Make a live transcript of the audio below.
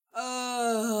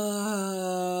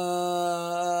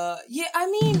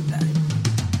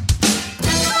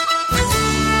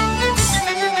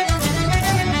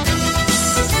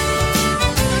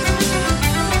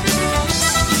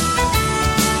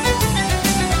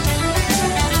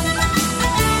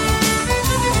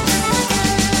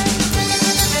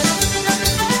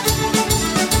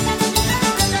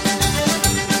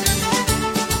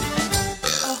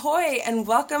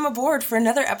welcome aboard for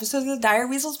another episode of the Dire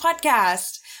Weasels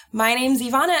podcast. My name's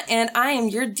Ivana, and I am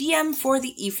your DM for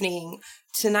the evening.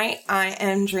 Tonight, I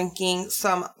am drinking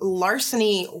some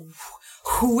Larceny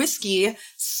whiskey,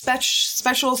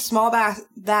 special small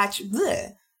batch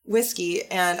whiskey,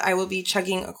 and I will be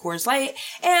chugging a Coors Light,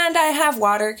 and I have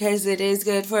water because it is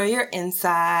good for your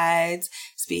insides.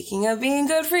 Speaking of being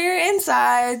good for your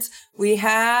insides, we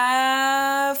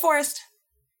have Forrest.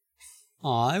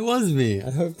 Aw, it was me.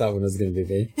 I hoped that one was going to be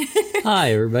me.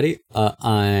 Hi, everybody.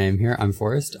 I'm here. I'm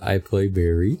Forrest. I play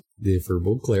Barry, the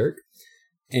Firbolg Cleric.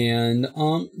 And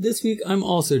this week, I'm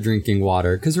also drinking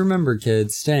water. Because remember,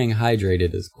 kids, staying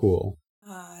hydrated is cool.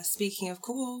 Speaking of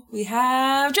cool, we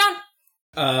have John.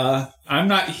 I'm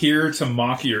not here to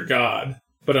mock your god,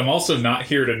 but I'm also not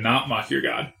here to not mock your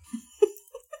god.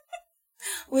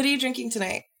 What are you drinking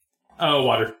tonight?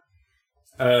 Water.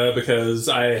 Because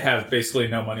I have basically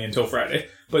no money until Friday.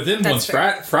 But then once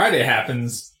Friday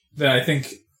happens, then I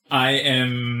think I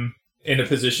am in a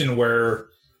position where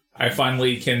I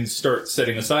finally can start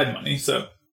setting aside money. So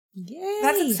Yay.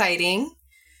 That's exciting.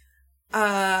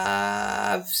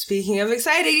 Speaking of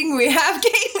exciting, we have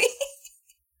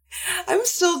Kaylee. I'm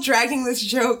still dragging this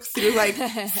joke through like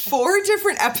 4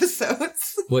 different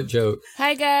episodes. What joke?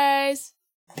 Hi, guys.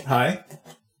 Hi.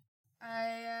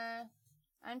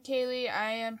 I'm Kaylee.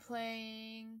 I am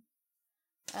playing...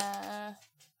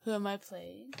 Who am I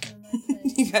playing?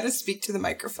 You gotta speak to the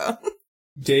microphone.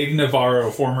 Dave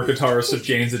Navarro, former guitarist of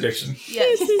Jane's Addiction.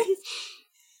 Yes.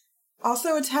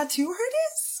 Also a tattoo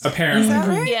artist? Apparently. Is that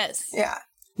right? Yes. Yeah.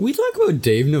 We talk about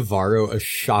Dave Navarro a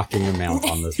shocking amount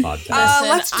on this podcast.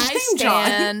 Let's I blame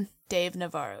stand Dave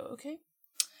Navarro, okay?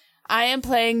 I am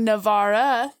playing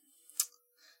Navara,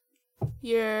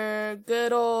 your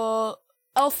good old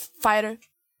elf fighter.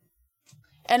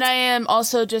 And I am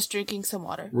also just drinking some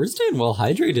water. We're staying well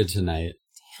hydrated tonight.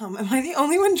 Damn, am I the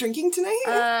only one drinking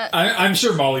tonight? I'm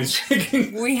sure Molly's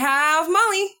drinking. We have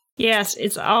Molly. Yes,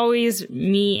 it's always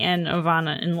me and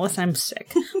Ivana, unless I'm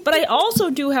sick. But I also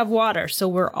do have water, so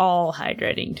we're all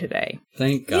hydrating today.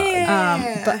 Thank God.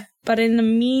 Yeah. But in the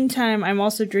meantime, I'm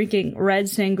also drinking red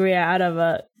sangria out of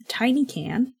a tiny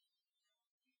can.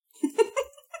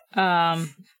 And How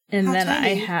then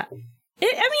tiny? I have...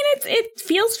 It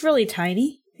feels really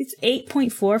tiny. It's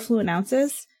 8.4 fluid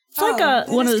ounces. It's like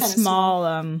one of the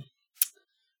small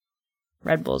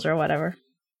Red Bulls or whatever.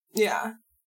 Yeah.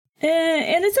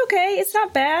 And it's okay. It's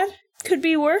not bad. Could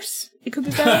be worse. It could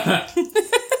be better.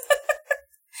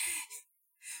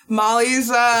 Molly's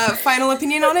final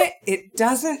opinion on it? It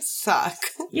doesn't suck.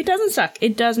 It doesn't suck.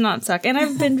 It does not suck. And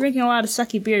I've been drinking a lot of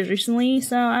sucky beers recently,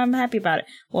 so I'm happy about it.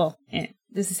 Well,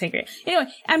 this is sangria. Anyway,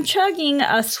 I'm chugging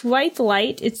a Swipe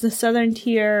Light. It's the Southern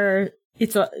Tier.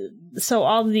 So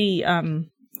all the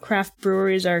craft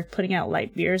breweries are putting out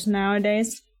light beers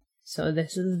nowadays. So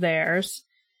this is theirs.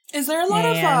 Is there a lot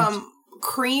of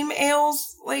cream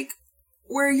ales, like,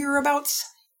 where you're abouts?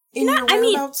 Your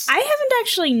whereabouts? I haven't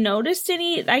actually noticed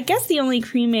any. I guess the only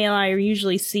cream ale I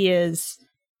usually see is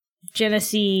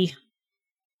Genesee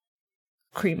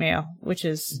cream ale, which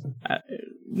is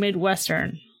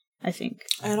Midwestern, I think.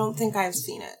 I don't think I've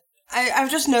seen it.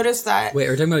 I've just noticed that. Wait,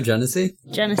 are we talking about Genesee?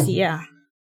 Genesee, yeah.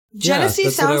 Genesee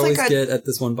that's sounds what I like always get at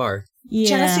this one bar. Yeah.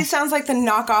 Genesee sounds like the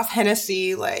knockoff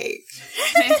Hennessy, like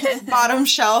bottom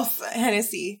shelf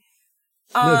Hennessy.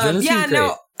 No, Genesee's great.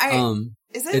 No,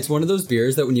 is it? It's one of those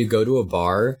beers that when you go to a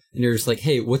bar and you're just like,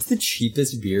 hey, what's the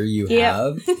cheapest beer you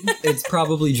have? It's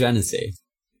probably Genesee.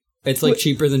 It's like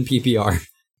cheaper than PPR.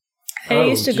 I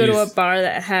used to go to a bar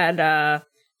that had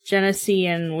Genesee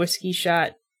and whiskey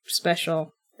shot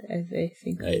special. I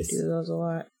think I do those a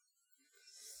lot.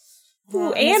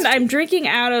 Ooh, and I'm drinking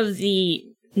out of the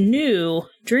new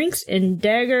Drinks and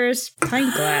Daggers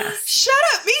pint glass. Shut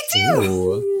up, me too!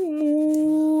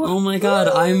 Ooh. Oh my god,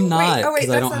 I'm not. Wait, I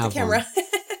that's don't not have the camera.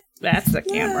 That's the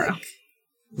camera.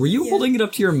 Were you holding it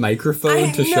up to your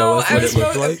microphone to show us what it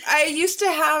looked like? I used to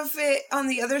have it on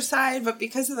the other side, but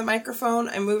because of the microphone,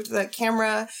 I moved the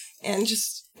camera and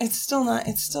just, it's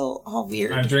still all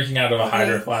weird. I'm drinking out of a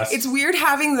Hydro flask. It's weird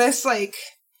having this, like,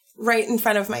 right in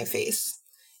front of my face.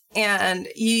 And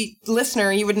you,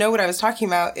 listener, you would know what I was talking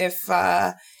about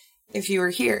if you were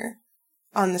here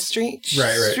on the street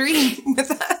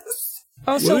with us.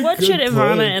 Oh, so what should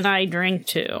Ivana and I drink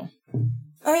to?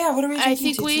 Oh yeah, what are we drinking I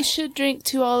think to we tonight? should drink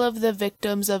to all of the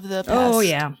victims of the past. Oh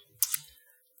yeah,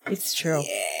 it's true.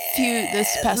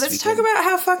 This past Let's weekend. talk about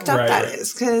how fucked up that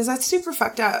is, because that's super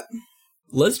fucked up.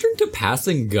 Let's drink to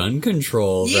passing gun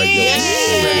control Yeah!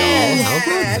 regulations, y'all. How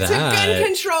about To that? gun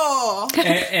control.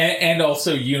 and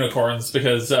also unicorns,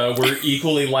 because we're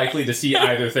equally likely to see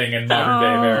either thing in modern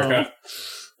day America.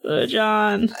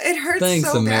 John. It hurts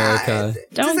Thanks, so America. bad.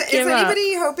 Don't Is give up.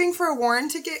 anybody hoping for a Warren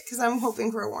ticket? Because I'm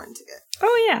hoping for a Warren ticket.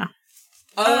 Oh, yeah.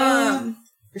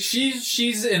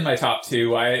 She's in my top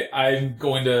 2. I'm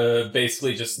going to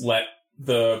basically just let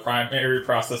the primary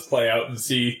process play out and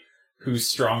see who's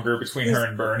stronger between her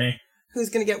and Bernie. Who's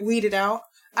going to get weeded out?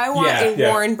 I want a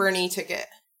Warren Bernie ticket.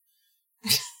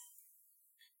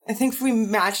 I think if we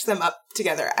match them up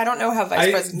together. I don't know how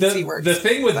vice presidency works. The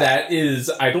thing with that is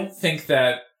I don't think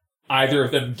that either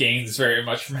of them gains very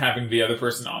much from having the other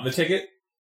person on the ticket.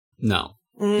 No.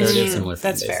 They're already a similar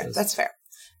fan That's fair. bases. That's fair.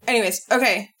 Anyways,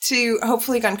 okay. To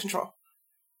hopefully gun control.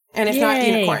 And if not,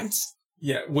 Yay. unicorns.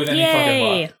 Yeah, with any fucking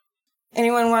Yay. luck.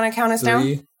 Anyone want to count us down?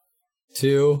 3,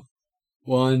 2,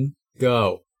 1,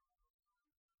 go.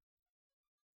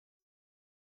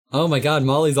 Oh my god,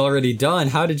 Molly's already done.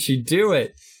 How did she do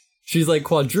it? She's like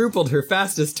quadrupled her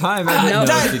fastest time. No,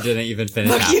 done. she didn't even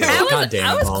finish Fuck half you. of it. God damn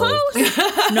I it, was Molly.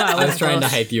 close. No, I was trying to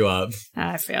hype you up.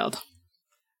 I failed.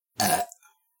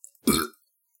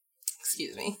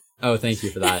 Excuse me. Oh, thank you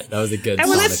for that. That was a good I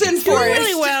was sonic listening experience. for it.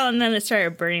 really well, and then it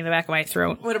started burning the back of my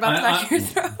throat. What about the back of your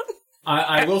throat?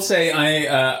 I will say,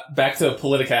 back to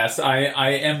Politicast,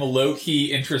 I am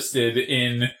low-key interested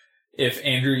in if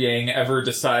Andrew Yang ever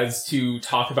decides to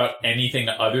talk about anything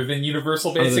other than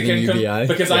universal basic than income. UBI?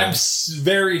 Because Yeah. I'm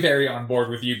very, very on board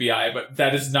with UBI, but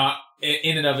that is not,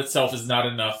 in and of itself, is not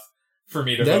enough for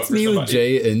me to vote That's for me somebody. with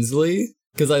Jay Inslee,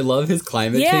 because I love his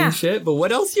climate Yeah. change shit, but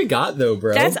what else you got, though,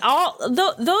 bro? That's all.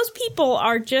 Those people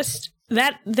are just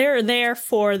that. They're there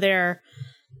for their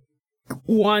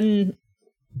one.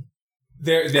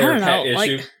 Their I don't pet know,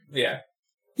 issue. like- Yeah.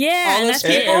 Yeah, All and those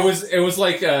that's people- It was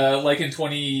like in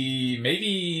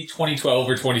 2012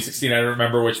 or 2016, I don't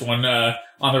remember which one,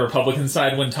 on the Republican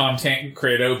side when Tom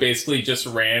Tancredo basically just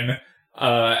ran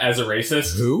as a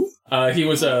racist. Who? He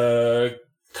was a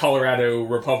Colorado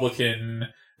Republican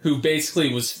who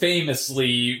basically was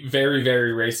famously very,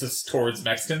 very racist towards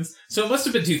Mexicans. So it must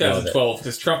have been 2012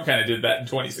 because Trump kind of did that in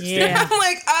 2016. Yeah. I'm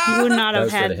like, You would not That have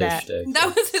was sort had of his that shtick.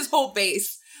 that was his whole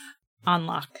base. on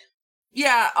lock.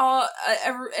 Yeah,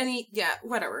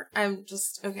 whatever. I'm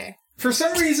just, okay. For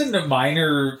some reason, the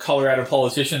minor Colorado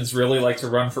politicians really like to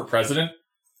run for president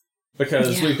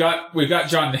because Yeah. we've got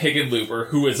John Hickenlooper,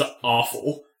 who is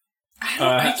awful.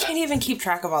 I can't even keep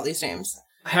track of all these names.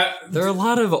 There are a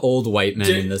lot of old white men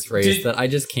Did- in this race did- that I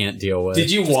just can't deal with.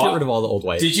 did you just wa- get rid of all the old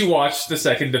whites? Did you watch the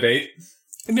second debate?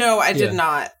 No, I did Yeah.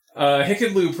 not.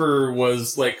 Hickenlooper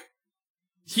was like,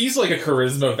 he's like a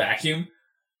charisma vacuum.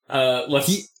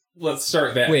 Let's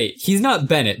start that. Wait, he's not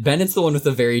Bennett. Bennett's the one with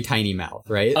the very tiny mouth,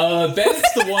 right?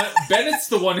 Bennett's the one. Bennett's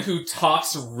the one who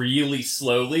talks really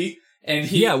slowly, and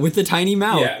he. yeah, with the tiny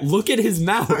mouth. Yeah. Look at his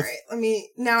mouth. All right, I And-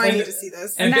 need to see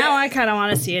this. and Now I kind of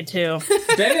want to see it too.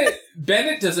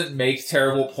 Bennett doesn't make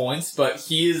terrible points, but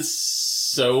he is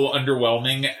so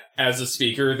underwhelming as a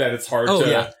speaker that it's hard Oh, to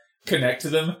yeah. connect to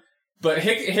them. But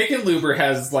Hickenlooper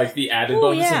has like the added Oh,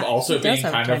 bonus yeah. of also He does being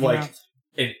have a kind of tiny like mouth.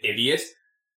 an idiot.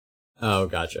 Oh,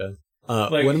 gotcha.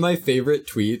 Like- One of my favorite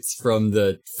tweets from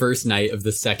the first night of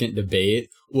the second debate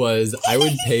was, I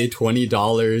would pay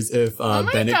 $20 if Oh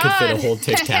my Bennett could fit a God. whole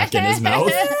Tic Tac in his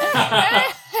mouth. He's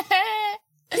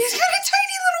got a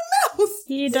tiny little mouth.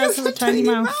 He does have a tiny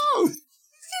mouth.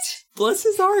 Bless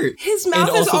his heart. His mouth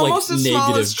is also, like, almost as small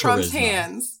negative as Trump's charisma.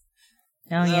 hands.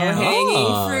 Oh yeah. Hanging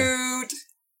Ah. fruit.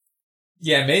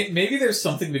 Yeah, maybe there's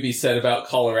something to be said about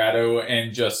Colorado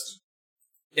and just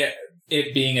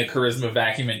it being a charisma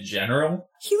vacuum in general.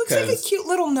 He looks like a 'Cause- cute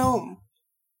little gnome.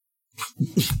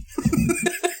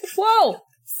 Whoa!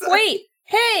 Wait!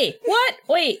 Hey! What?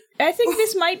 Wait! I think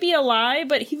this might be a lie,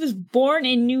 but he was born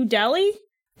in New Delhi.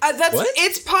 What?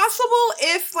 It's possible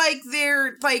if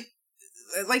they're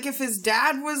like if his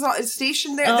dad was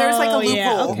stationed there. There's like a Oh,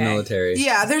 yeah, loophole. okay. Military.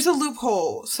 Yeah, there's a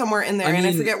loophole somewhere in there, I and I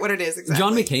mean, forget what it is exactly.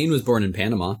 John McCain was born in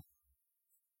Panama.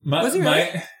 Was he really?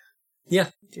 Yeah.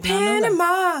 Did not know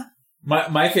that. Panama.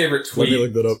 my favorite Let me tweet.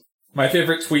 look that up. My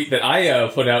favorite tweet that I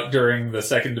put out during the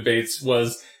second debates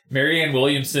was Marianne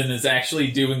Williamson is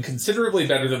actually doing considerably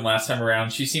better than last time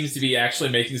around. She seems to be actually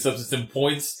making substantive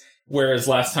points, whereas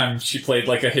last time she played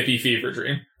like a hippie fever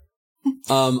dream.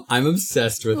 I'm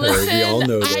obsessed with her. Listen, We all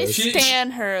know I this.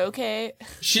 stan her, okay?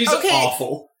 She's Okay.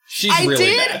 awful. She's I really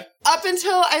did bad. up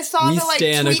until I saw We the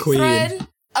stan a tweet queen. thread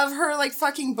of her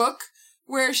fucking book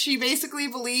where she basically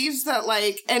believes that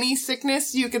any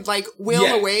sickness you could will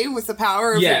Yeah. away with the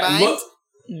power of your Yeah,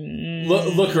 mind.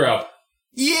 look her up.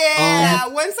 Yeah,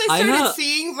 once I I started have-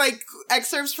 seeing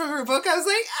excerpts from her book, I was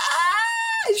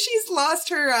like, she's lost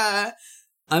her.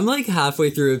 I'm halfway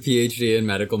through a PhD in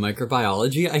medical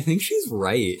microbiology. I think she's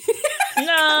right.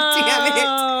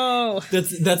 No.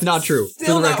 That's not true. Still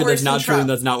For the not record, worse that's not than true, Trump. and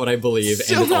that's not what I believe,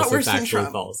 Still and it's not also worse than factually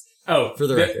Trump. false. Oh, For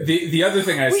the record. the other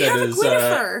thing I We said have a is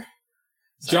Glinifer.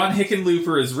 John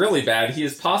Hickenlooper is really bad. He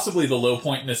is possibly the low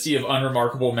point in a sea of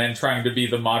unremarkable men trying to be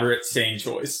the moderate, sane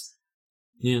choice.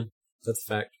 Yeah, that's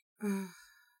a fact.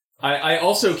 I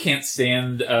also can't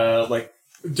stand, like,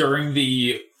 during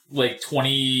the,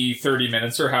 20, 30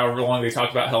 minutes or however long they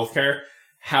talk about healthcare,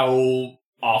 how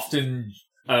often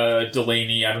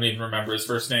Delaney, I don't even remember his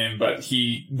first name, but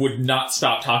he would not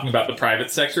stop talking about the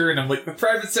private sector, and I'm like, the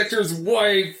private sector is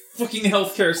why fucking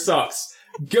healthcare sucks.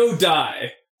 Go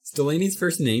die. Is Delaney's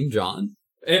first name John?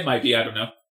 It might be, I don't know.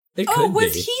 It Oh, could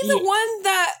was be. he the one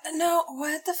that... No,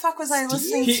 what the fuck was I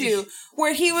listening He- to?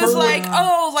 Where he was For like,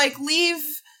 what? leave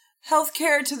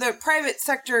healthcare to the private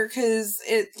sector because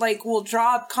it, will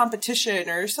draw competition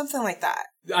or something like that.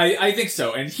 I think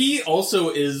so. And he also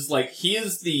is, he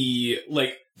is the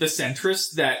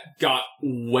centrist that got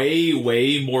way,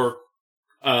 way more,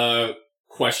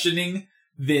 questioning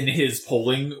than his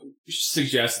polling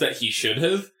suggests that he should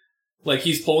have.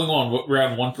 He's polling on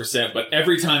around 1%, but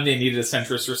every time they needed a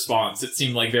centrist response, it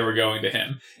seemed like they were going to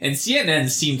him. And CNN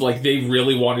seemed like they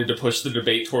really wanted to push the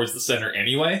debate towards the center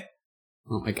anyway.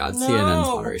 Oh my god, No. CNN's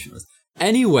moderation was...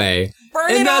 Anyway,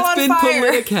 Burn and it all that's on been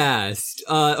fire. Politicast.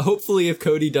 Hopefully if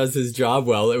Cody does his job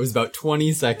well, it was about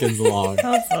 20 seconds long.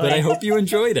 Hopefully. But I hope you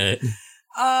enjoyed it.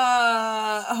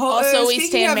 Also, we speaking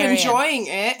stand of Marianne. enjoying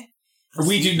it...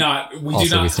 We do not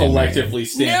Also, we stand collectively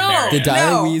stand No, Marianne. The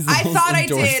Dire no, Weasels I thought I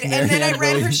endorsed did, and then I Marianne read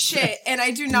her Williamson. shit, and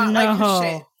I do not like her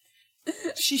No.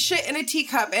 shit. She shit in a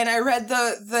teacup, and I read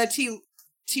the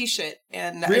tea shit,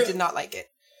 and I Really? did not like it.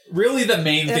 Really, the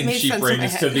main It thing made she sense in my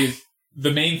brings to head.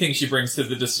 the main thing she brings to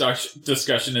the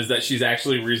discussion is that she's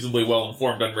actually reasonably well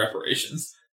informed on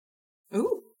reparations.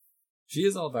 Ooh. She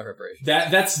is all about reparations.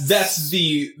 That's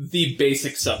the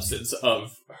basic substance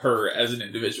of her as an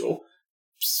individual.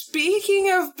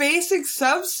 Speaking of basic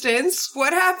substance,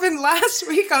 what happened last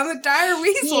week on the Dire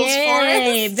Weasels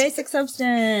Yay, Forest? basic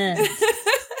substance.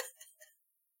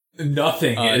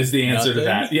 Nothing is the answer to nothing?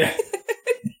 that. Yeah.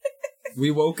 We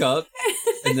woke up,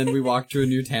 and then we walked to a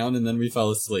new town, and then we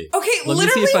fell asleep. Okay, Let me see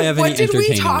literally, if I have what any did we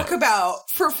entertaining talk notes. about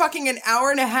for fucking an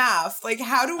hour and a half?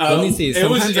 How do we... Let me see. It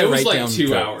was Sometimes I write like down 2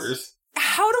 notes. hours.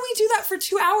 How do we do that for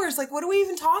 2 hours? What do we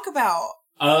even talk about?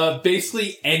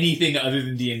 Basically anything other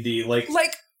than D&D.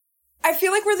 I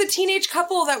feel like we're the teenage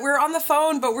couple that we're on the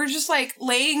phone, but we're just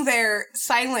laying there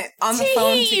silent on the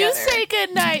phone Tee, together. you say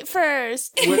goodnight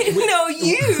first. No,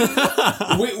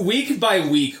 you. Week by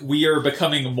week, we are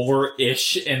becoming more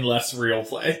ish and less real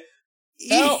play.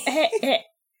 Oh, hey.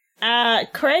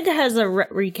 Craig has a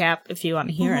recap if you want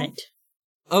to hear it.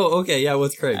 Oh, okay, yeah,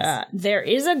 what's Craig's? There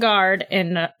is a guard,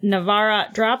 and Navarra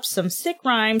drops some sick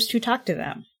rhymes to talk to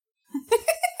them.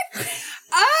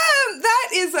 That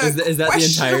is a is that the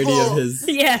entirety of questionable- his...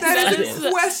 Yes, That That is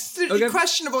is a Okay.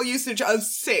 questionable usage of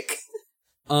sick.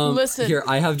 Listen. Here,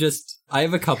 I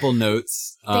have a couple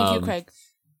notes. Thank you, Craig.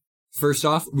 First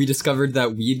off, we discovered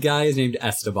that weed guy is named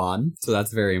Esteban, so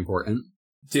that's very important.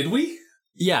 Did we?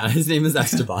 Yeah, his name is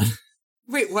Esteban.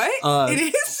 Wait, what? Uh,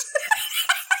 It is?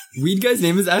 Weed guy's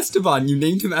name is Esteban. You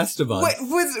named him Esteban.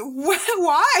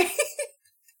 Why?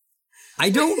 I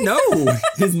don't know.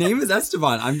 His name is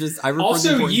Esteban. I report the Also,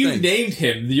 important you things. named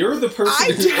him. You're the person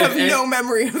I who... have if, no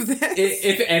memory of this.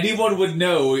 if anyone would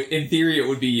know, in theory, it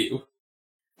would be you.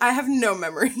 I have no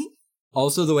memory.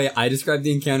 Also, the way I describe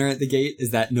the encounter at the gate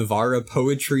is that Navarra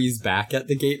poetry's back at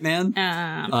the gate man,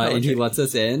 and he lets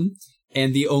us in.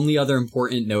 And the only other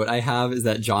important note I have is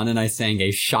that John and I sang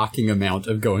a shocking amount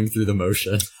of going through the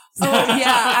motion. Oh,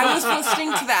 yeah, I was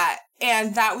listening to that,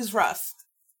 and that was rough.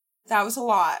 That was a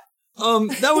lot.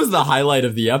 That was the highlight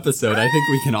of the episode. I think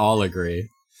we can all agree.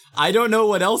 I don't know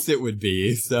what else it would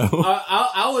be, so...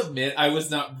 I'll admit I was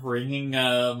not bringing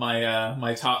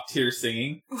my top tier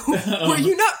singing. Were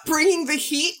you not bringing the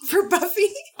heat for Buffy?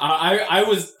 I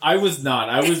was not.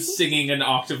 I was singing an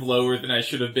octave lower than I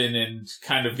should have been and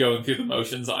kind of going through the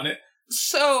motions on it.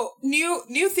 So,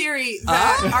 new theory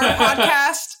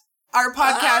that our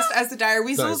podcast as the Dire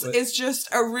Weasels Sorry, what? is just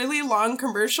a really long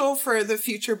commercial for the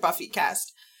future Buffy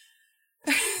cast.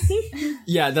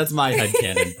 Yeah, that's my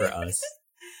headcanon for us.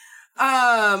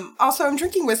 Also, I'm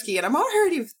drinking whiskey and I'm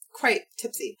already quite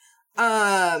tipsy.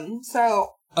 So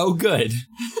Oh, good.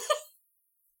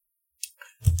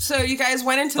 you guys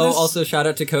went into Oh, this. also, shout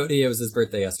out to Cody. It was his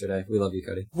birthday yesterday. We love you,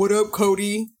 Cody. What up,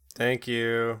 Cody? Thank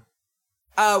you.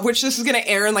 Which this is gonna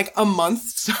air in a month,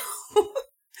 so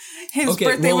his Okay,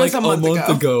 birthday well, was a month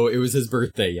ago, it was his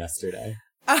birthday yesterday.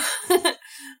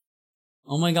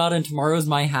 Oh my god, and tomorrow's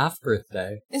my half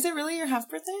birthday. Is it really your half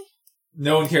birthday?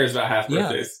 No one cares about half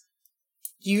birthdays.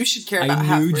 You should care about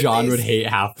half I knew birthdays. John would hate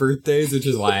half birthdays, which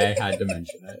is why I had to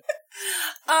mention it.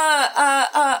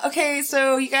 Okay,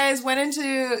 so you guys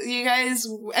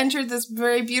entered this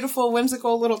very beautiful,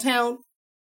 whimsical little town.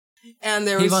 And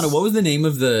there was... Hey, Ivana, what was the name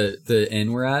of the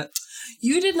inn we're at?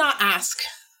 You did not ask.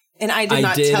 And I did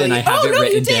not tell you. I have it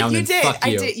written down. You did. Fuck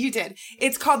you. You did.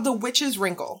 It's called The Witch's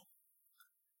Wrinkle.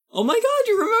 Oh my god,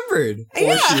 you remembered.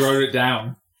 Or she wrote it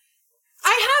down.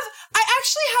 I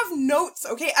actually have notes,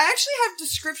 okay? I actually have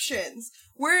descriptions.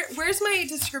 Where's my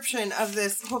description of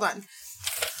this? Hold on.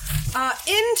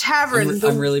 In tavern.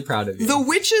 I'm really proud of you. The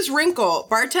Witch's Wrinkle.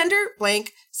 Bartender,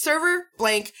 blank. Server,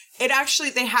 blank. They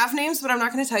have names, but I'm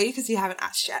not going to tell you because you haven't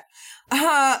asked yet.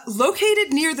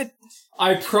 Located near the...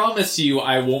 I promise you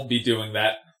I won't be doing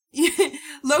that.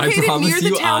 Located near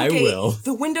the town gate. Will.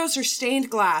 The windows are stained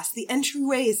glass. The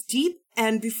entryway is deep,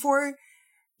 and before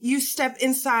you step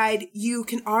inside, you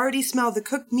can already smell the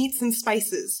cooked meats and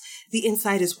spices. The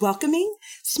inside is welcoming.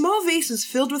 Small vases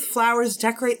filled with flowers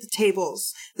decorate the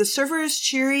tables. The server is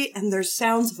cheery, and there's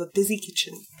sounds of a busy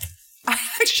kitchen.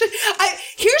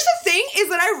 Here's the thing, is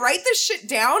that I write this shit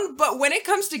down, but when it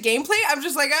comes to gameplay, I'm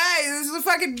just like, this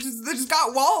is they just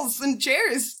got walls and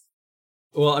chairs.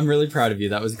 Well, I'm really proud of you.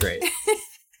 That was great.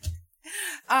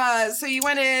 So you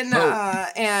went in,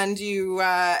 and you,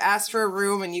 asked for a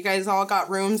room, and you guys all got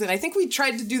rooms, and I think we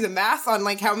tried to do the math on,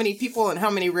 like, how many people and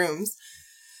how many rooms.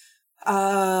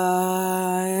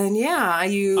 And yeah,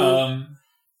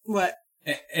 what?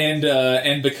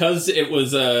 And because it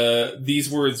was,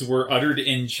 these words were uttered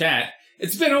in chat,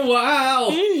 it's been a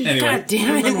while! Anyway. God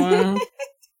damn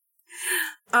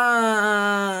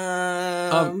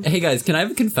it. Hey guys, can I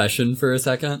have a confession for a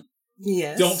second?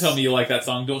 Yes. Don't tell me you like that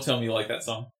song. Don't tell me you like that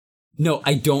song. No,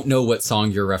 I don't know what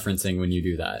song you're referencing when you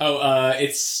do that. Oh,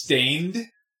 it's Stained.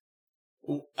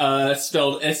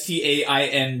 Spelled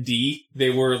Staind. They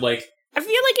were like... I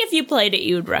feel like if you played it,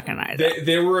 you would recognize it.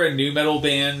 They were a new metal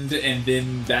band, and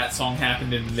then that song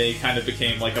happened, and they kind of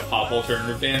became like a pop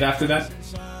alternative band after that.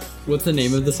 What's the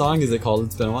name of the song? Is it called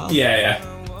It's Been a While? Yeah.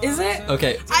 Is it?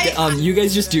 Okay, you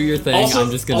guys just do your thing. Also,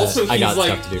 I'm just gonna... I got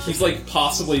stuff to do. He's like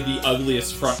possibly the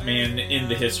ugliest frontman in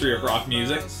the history of rock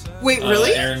music. Wait,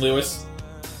 really? Aaron Lewis.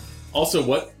 Also,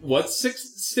 what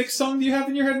six song do you have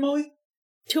in your head, Molly?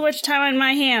 Too much time on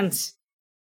my hands.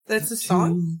 That's a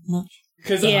song?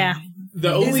 Because yeah.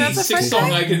 The only Six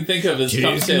song I can think of is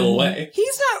Come Sail Away.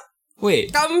 He's not...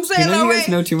 Wait, Come Sail Away. You guys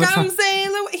know too much Come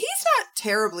Sail Away. He's not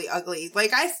terribly ugly.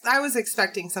 Like, I was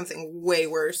expecting something way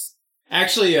worse.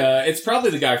 Actually, it's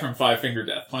probably the guy from Five Finger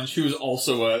Death Punch, who is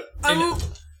also an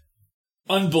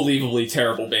unbelievably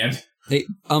terrible band. Hey,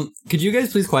 could you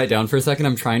guys please quiet down for a second?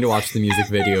 I'm trying to watch the music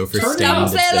video for Turn Stained. down.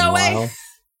 It's been a while.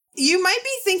 You might be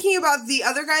thinking about the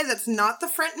other guy that's not the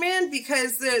front man,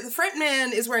 because the front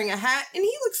man is wearing a hat, and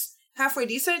he looks halfway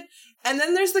decent. And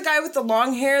then there's the guy with the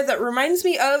long hair that reminds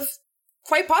me of,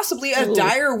 quite possibly, a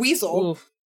dire weasel. Ooh.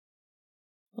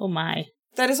 Oh my.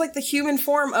 That is like the human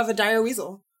form of a dire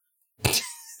weasel.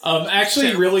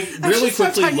 Actually, really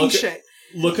quickly,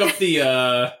 look up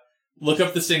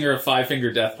the singer of Five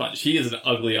Finger Death Punch. He is an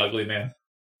ugly, ugly man.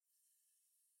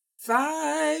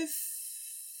 Five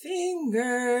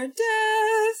Finger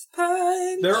Death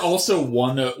Punch. They're also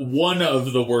one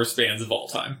of the worst bands of all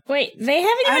time. Wait, they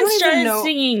haven't even started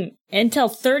singing until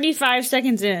 35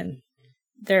 seconds in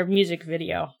their music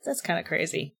video. That's kind of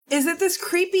crazy. Is it this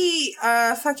creepy,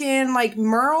 fucking, like,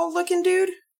 Merle looking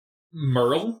dude?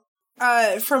 Merle?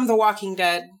 From The Walking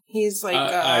Dead. He's like,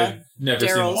 I've never seen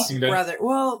The Daryl's Walking Dead. brother.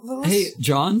 Well, Hey,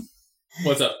 John?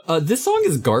 What's up? This song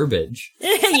is garbage.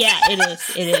 Yeah,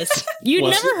 it is. You'd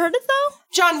never heard it, though?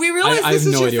 John, we realize this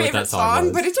is your favorite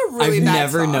song, but it's a really I've bad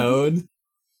never song. known.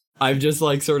 I've just,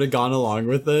 like, sort of gone along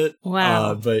with it.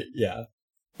 Wow. But, yeah.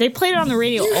 They played it on the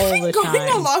radio all the time.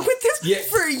 Going along with this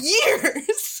for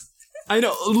years. I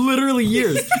know, literally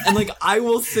years. And, like, I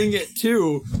will sing it,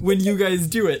 too, when you guys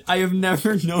do it. I have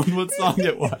never known what song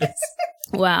it was.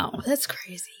 Wow, that's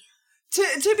crazy.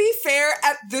 To be fair,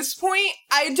 at this point,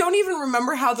 I don't even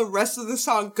remember how the rest of the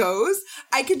song goes.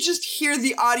 I could just hear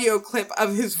the audio clip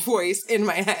of his voice in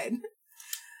my head.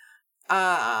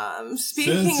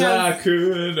 Speaking Since of... I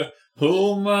could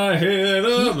hold my head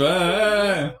up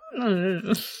high.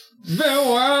 Been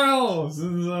a while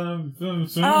since I've been...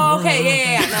 Oh, okay,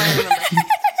 yeah. No, I remember.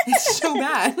 It's so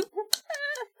bad.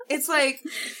 It's like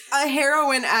a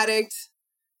heroin addict,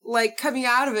 like, coming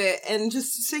out of it and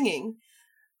just singing.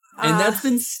 And that's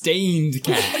been Stained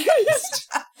Cast.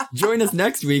 Join us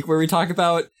next week where we talk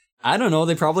about, I don't know,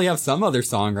 they probably have some other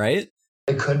song, right?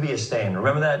 It could be a Stain.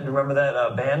 Remember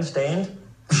that band Stained?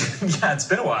 Yeah, it's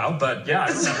been a while, but yeah, I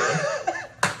remember.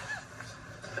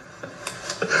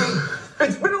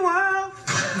 It's been a while.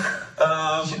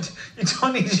 You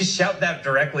don't need to shout that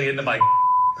directly into my.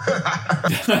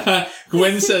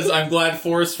 Gwen says, I'm glad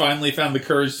Forrest finally found the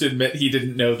courage to admit he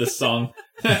didn't know this song.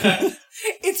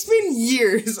 It's been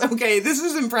years. Okay, this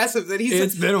is impressive that he's.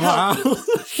 It's been a while.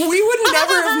 We would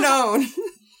never have known.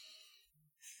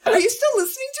 Are you still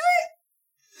listening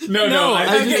to it? No, I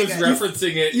think okay, he was good.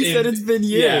 referencing it. You said it's been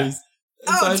years. Yeah.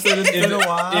 And so I said it's been a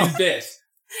while. In bit.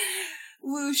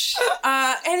 Whoosh.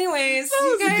 Anyways, That was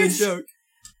you a good guys joke.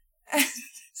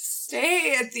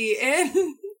 stay at the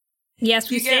inn. Yes,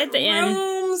 we You stay get at the inn.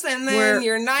 rooms, and then We're-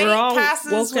 your night we're all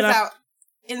passes woken up. without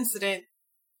incident.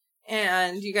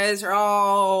 And you guys are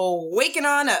all waking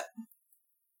on up.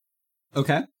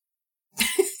 Okay.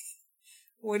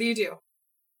 What do you do?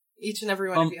 Each and every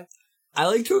one of you. I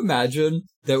like to imagine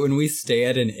that when we stay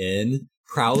at an inn,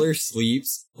 Prowler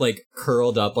sleeps, like,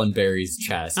 curled up on Barry's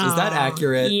chest. Is that Aw.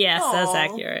 accurate? Yes, that's Aw.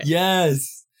 accurate.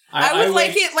 Yes. I would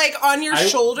like wake- it like on your I-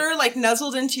 shoulder, like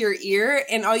nuzzled into your ear,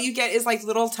 and all you get is like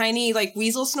little tiny like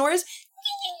weasel snores.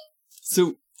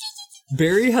 So,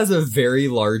 Barry has a very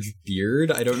large beard.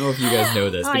 I don't know if you guys know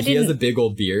this, Oh, but I he has a didn't. big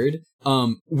old beard.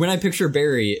 When I picture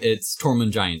Barry, it's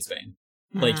Tormund Giantsbane.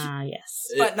 Like, Yes.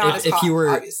 But not as if hot, he were,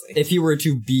 obviously. if he were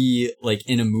to be like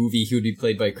in a movie, he would be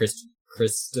played by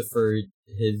Christopher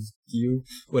Hivju,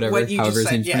 whatever, What you however his just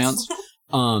said, name's yes. pronounced.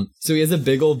 So he has a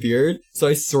big old beard. So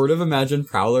I sort of imagine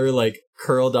Prowler like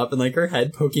curled up and like her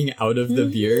head poking out of the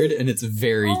beard, and it's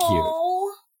very cute.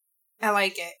 Aw. I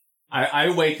like it. I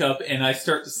wake up and I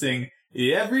start to sing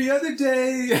every other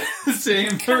day,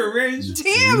 same arrangement.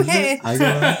 Damn it! I go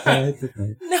outside to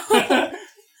play. No.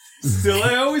 Still,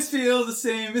 I always feel the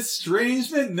same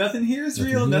estrangement. Nothing here is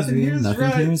real, nothing here is Nothing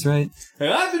right. here is right.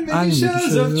 I've been I'm making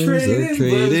shows of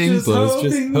trading, blows,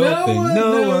 just hoping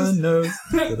no one knows.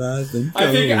 that I've been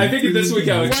I think this week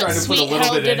I was What trying to put a sweet little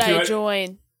hell bit did into I it.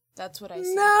 join? That's what I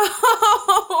said.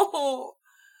 No.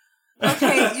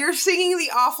 Okay, you're singing the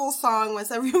awful song.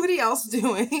 What's everybody else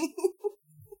doing?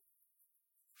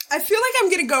 I feel like I'm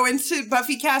gonna go into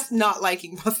Buffy cast not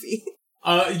liking Buffy.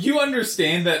 You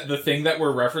understand that the thing that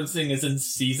we're referencing is in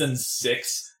season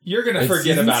 6. You're gonna It's forget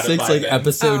season about 6, it by like then.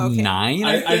 episode Oh, okay. 9.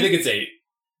 I think it's 8.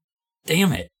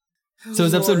 Damn it. So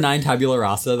is episode Lord. 9 Tabula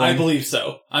Rasa then? I believe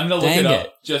so. I'm gonna look Dang it up.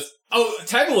 it. Just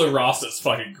Tabula Rasa is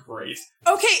fucking great.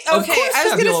 Okay. Of course I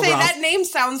was gonna Tabula say Rasa. that name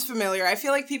sounds familiar. I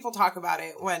feel like people talk about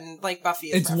it when like Buffy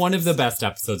is It's one of the referenced. best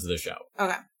episodes of the show.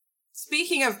 Okay.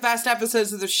 Speaking of best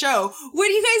episodes of the show, what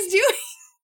are you guys doing?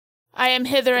 I am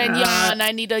hither and yon.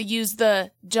 I need to use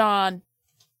the John.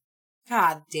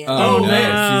 God damn it. Oh, no.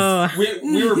 man.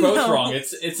 We were both No. wrong.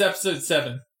 It's episode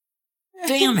 7.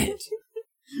 Damn it.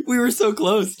 We were so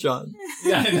close, John.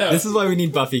 Yeah, I know. This is why we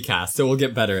need Buffy cast, so we'll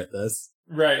get better at this.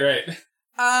 Right.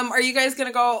 Are you guys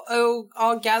gonna go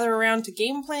all gather around to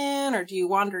game plan, or do you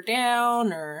wander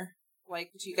down, or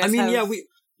like do you guys I mean, have... yeah,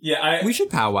 Yeah, we should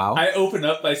powwow. I open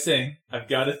up by saying, I've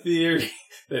got a theory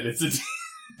that it's a...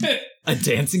 A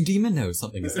dancing demon? No,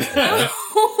 something is What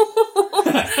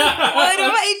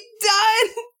have I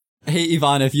done? Hey,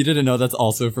 Ivana, if you didn't know, that's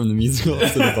also from the musical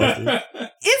episode of Buffy. Is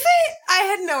it? I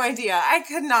had no idea. I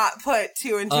could not put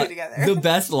two and two together. The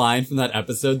best line from that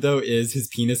episode, though, is his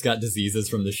penis got diseases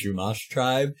from the Shumash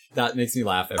tribe. That makes me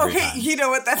laugh every Okay, time. you know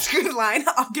what? That's a good line.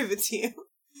 I'll give it to you.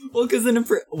 Well, because in no,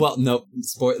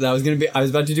 that was gonna be. I was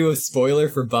about to do a spoiler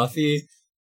for Buffy,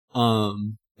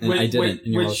 and I didn't.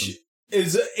 And you're which welcome.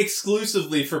 is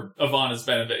exclusively for Ivana's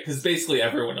benefit, because basically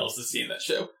everyone else has seen that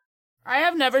show. I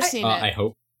have never seen I it.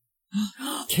 hope.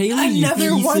 Kaylee, you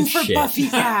Another piece one of for shit. Buffy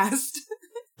cast.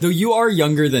 Though you are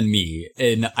younger than me,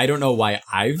 and I don't know why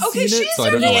I've Okay, seen she's it, so I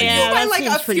don't know younger why than you. you by that like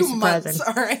seems a pretty few months,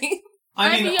 surprising. all right?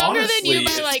 I'm younger honestly, than you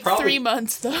by it's like probably- 3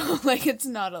 months, though. Like, it's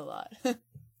not a lot.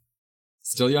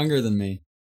 Still younger than me.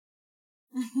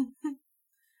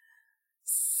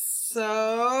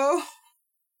 So,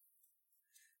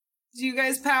 do you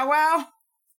guys powwow?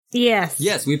 Yes.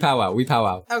 Yes, we powwow. We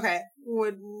powwow. Okay,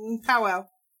 would powwow.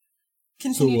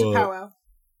 Continue So, to powwow.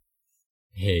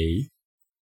 Hey,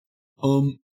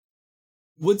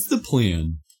 what's the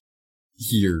plan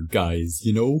here, guys?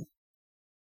 You know?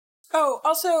 Oh,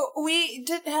 also, we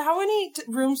did. How many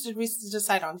rooms did we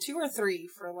decide on? 2 or 3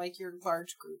 for like your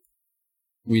large group?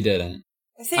 We didn't.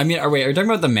 I think. I mean, are you talking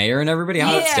about the mayor and everybody?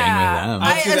 I'm not staying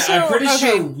with them. I'm pretty okay.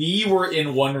 sure we were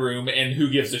in one room, and who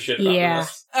gives a shit about Yeah.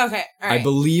 us? Okay, all right. I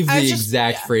believe I the was just-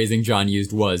 exact yeah. phrasing John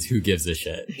used was "Who gives a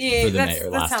shit" Yeah, for the that's, mayor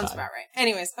that last sounds time. about right.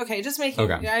 Anyways, okay, just making.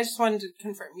 Okay. I just wanted to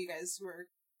confirm you guys were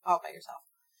all by yourself.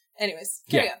 Anyways,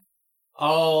 carry Yeah. on.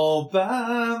 All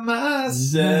by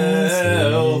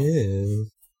myself.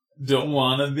 Don't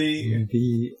wanna be.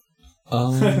 Be,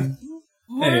 Lord.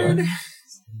 Anyway.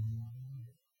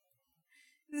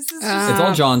 This is It's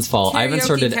all John's fault. I haven't karaoke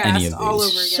started any of cast all over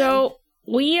these. again. So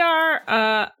we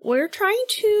are we're trying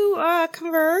to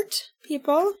convert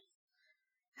people.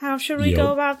 How should we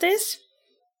go about this?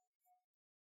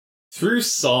 Through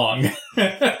song.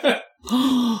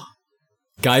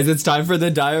 Guys, it's time for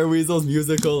the Dire Weasels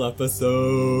musical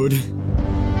episode.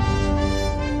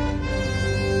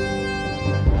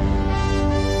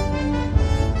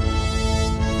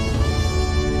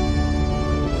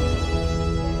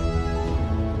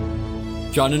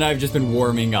 John and I have just been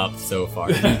warming up so far.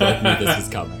 We both knew this was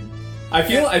coming. I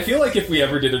feel like if we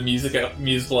ever did a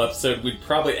musical episode, we'd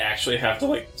probably actually have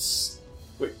to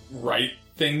write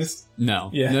things.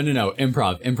 No. Yeah. No.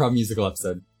 Improv musical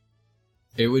episode.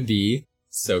 It would be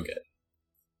so good.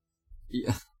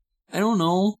 Yeah. I don't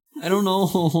know.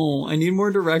 I need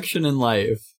more direction in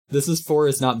life. This is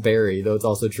Forrest, not Barry, though it's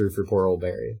also true for poor old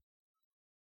Barry.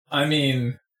 I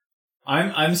mean,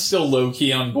 I'm still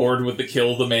low-key on board with the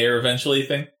kill the mayor eventually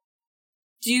thing.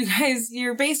 do you guys,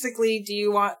 do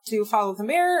you want to follow the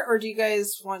mayor, or do you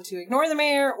guys want to ignore the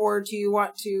mayor, or do you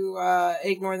want to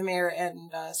ignore the mayor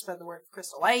and spread the word of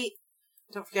Crystal Light?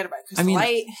 Don't forget about Crystal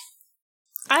Light.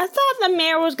 I thought the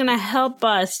mayor was going to help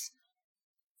us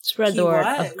spread the word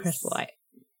of Crystal Light.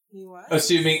 He was.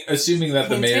 Assuming that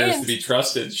the mayor is to be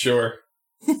trusted, sure.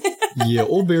 Yeah,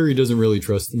 old Barry doesn't really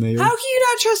trust the mayor. How can you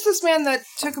not trust this man that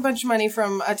took a bunch of money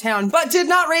from a town, but did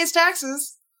not raise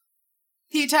taxes?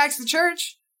 He taxed the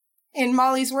church, in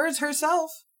Molly's words,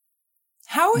 herself.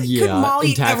 How could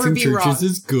Molly ever be wrong? taxing churches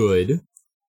is good.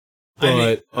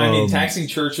 But, I mean, taxing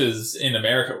churches in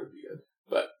America would be good,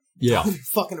 but yeah, that would be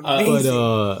fucking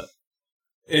amazing.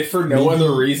 If for no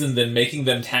other reason than making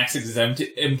them tax exempt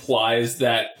implies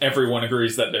that everyone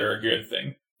agrees that they're a good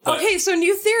thing. But, okay, so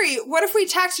new theory. What if we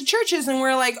tax the churches and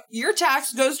we're like, your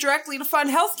tax goes directly to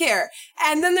fund healthcare?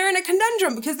 And then they're in a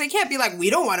conundrum because they can't be like, we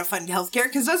don't want to fund healthcare,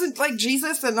 because doesn't like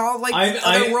Jesus and all like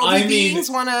other worldly beings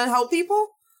want to help people?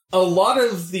 A lot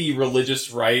of the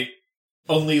religious right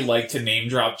only like to name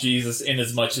drop Jesus in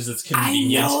as much as it's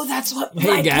convenient. I know, that's what my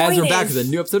Hey guys, point we're back is. with a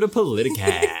new episode of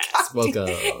Politicast. Welcome.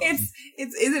 It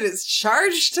is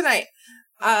charged tonight.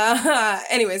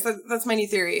 Anyways, that's my new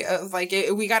theory of like,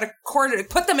 we got to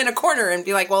put them in a corner and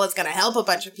be like, well, it's going to help a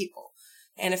bunch of people.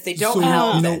 And if they don't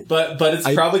help, then but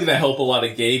it's probably going to help a lot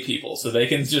of gay people, so they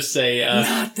can just say,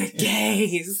 not the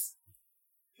gays.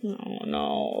 Oh,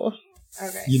 no.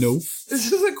 Okay. You know,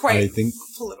 This is a quite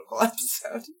political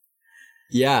episode.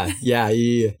 Yeah.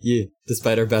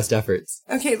 Despite our best efforts.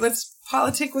 Okay, let's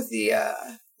politic with the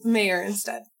mayor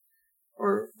instead.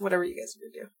 Or whatever you guys are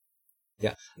going to do.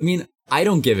 Yeah. I mean, I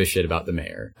don't give a shit about the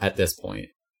mayor at this point.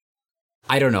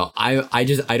 I don't know. I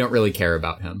don't really care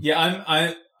about him.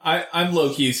 yeah, I'm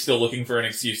low-key still looking for an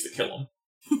excuse to kill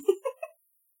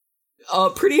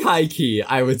him. Pretty high key,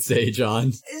 I would say,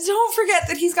 John. Don't forget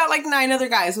that he's got like 9 other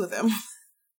guys with him.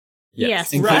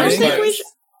 Yes. Including- I think we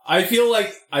I feel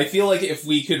like if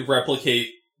we could replicate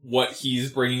what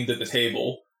he's bringing to the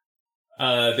table,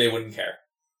 they wouldn't care.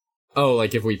 Oh,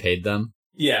 like if we paid them?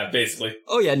 Yeah, basically.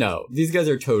 Oh yeah, no. These guys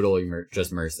are totally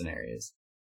just mercenaries.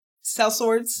 Sell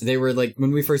swords. They were like,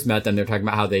 when we first met them, they were talking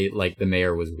about how the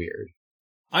mayor was weird.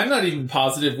 I'm not even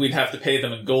positive we'd have to pay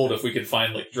them in gold if we could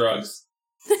find, drugs.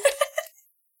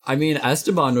 I mean,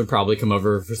 Esteban would probably come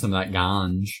over for some of that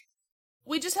ganj.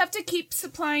 We just have to keep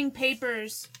supplying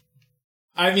papers.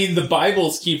 I mean, the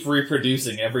Bibles keep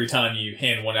reproducing every time you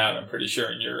hand one out, I'm pretty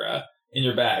sure, in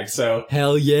your bag, so...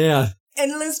 Hell yeah.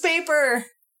 Endless paper.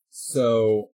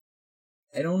 So,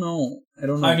 I don't know.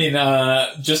 I mean,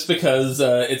 just because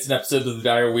it's an episode of the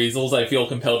Dire Weasels, I feel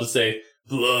compelled to say,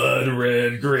 Blood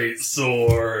Red Great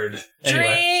Sword.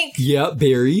 Anyway. Drink! Yeah,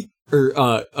 Barry,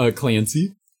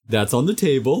 Clancy, that's on the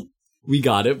table. We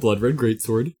got it. Blood Red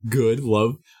Greatsword. Good.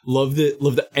 Love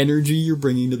the energy you're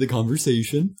bringing to the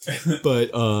conversation.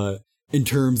 But, in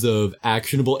terms of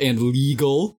actionable and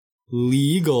legal,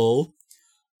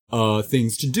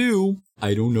 things to do,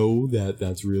 I don't know that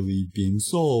that's really being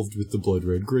solved with the Blood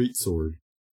Red Greatsword.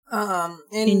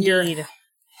 In your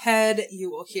head,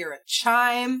 you will hear a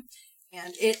chime,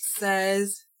 and it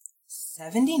says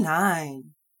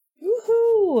 79.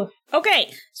 Woohoo!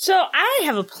 Okay, so I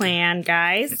have a plan,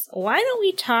 guys. Why don't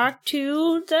we talk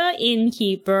to the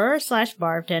innkeeper /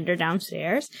 bartender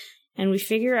downstairs, and we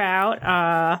figure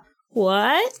out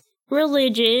what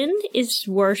religion is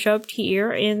worshipped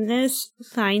here in this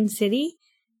fine city,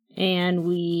 and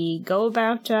we go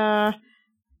about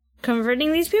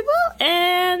converting these people,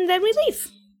 and then we leave.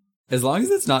 As long as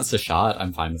it's not Sashat,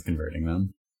 I'm fine with converting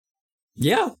them.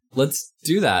 Yeah, let's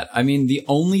do that. I mean, the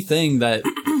only thing that...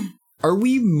 Are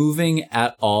we moving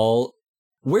at all?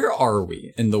 Where are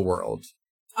we in the world?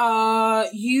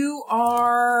 You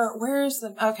are, where's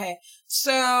the, okay.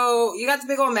 So, you got the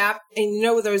big old map, and you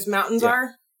know where those mountains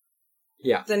are?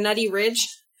 Yeah. The Nutty Ridge.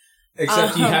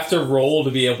 Except you have to roll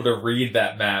to be able to read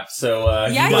that map, so,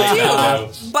 yeah, you might you not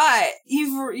know. do, but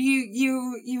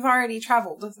you've already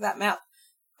traveled with that map.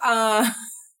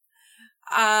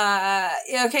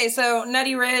 Okay, so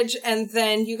Nutty Ridge, and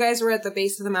then you guys were at the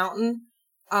base of the mountain,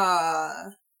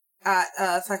 at,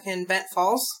 fucking Bent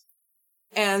Falls.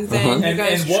 And then you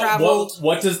guys traveled.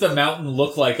 What does the mountain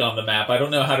look like on the map? I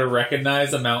don't know how to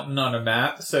recognize a mountain on a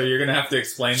map, so you're gonna have to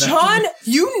explain that. John,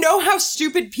 you know how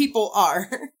stupid people are.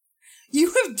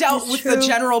 You have dealt with the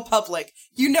general public.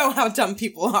 You know how dumb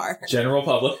people are. General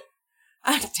public.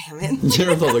 Damn it.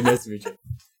 General public, nice to meet you.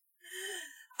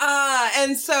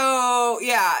 And so,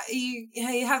 yeah,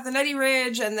 you have the Nutty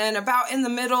Ridge, and then about in the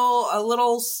middle, a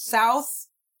little south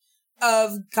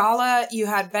of Gala, you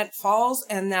had Bent Falls,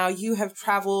 and now you have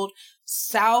traveled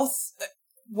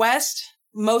southwest,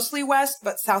 mostly west,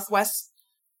 but southwest,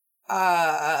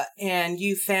 and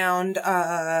you found,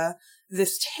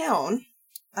 this town,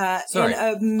 in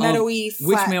a meadowy, flat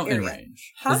which mountain area.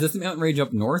 range? Huh? Is this the mountain range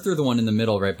up north or the one in the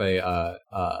middle right by,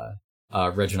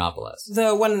 Reginopolis?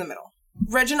 The one in the middle.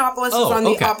 Reginopolis is on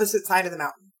the opposite side of the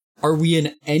mountain. Are we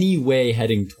in any way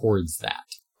heading towards that?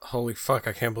 Holy fuck,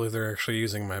 I can't believe they're actually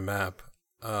using my map.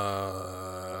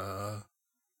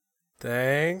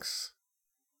 Thanks.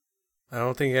 I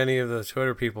don't think any of the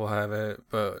Twitter people have it,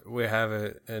 but we have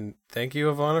it. And thank you,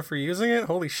 Ivana, for using it.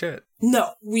 Holy shit.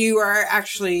 No, we are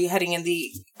actually heading in the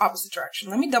opposite direction.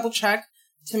 Let me double check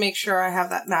to make sure I have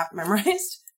that map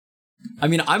memorized. I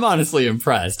mean, I'm honestly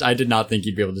impressed. I did not think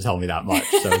you'd be able to tell me that much,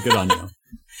 so good on you.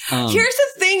 Here's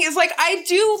the thing is, like, I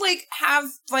do, like, have,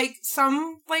 like,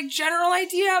 some, like, general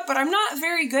idea, but I'm not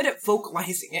very good at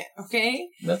vocalizing it, okay?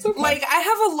 That's okay. Like, I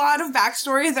have a lot of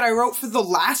backstory that I wrote for the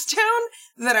last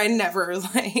town that I never,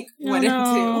 like, went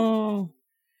into.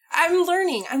 I'm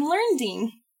learning.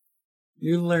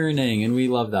 You're learning, and we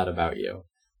love that about you.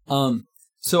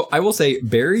 So I will say,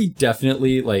 Barry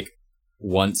definitely, like,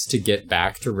 wants to get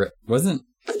back to...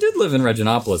 I did live in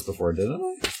Reginopolis before,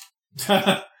 didn't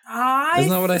I? Isn't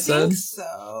that what I said? think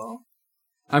so.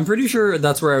 I'm pretty sure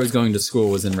that's where I was going to school,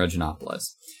 was in Reginopolis.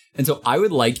 And so I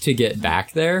would like to get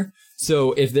back there.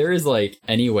 So if there is, like,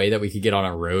 any way that we could get on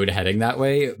a road heading that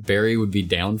way, Barry would be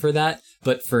down for that.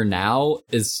 But for now,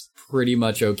 is pretty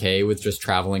much okay with just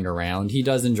traveling around. He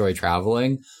does enjoy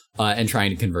traveling and trying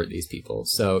to convert these people.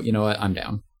 So, you know what? I'm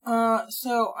down.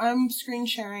 So I'm screen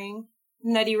sharing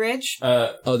Nutty Ridge.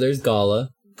 There's Gala.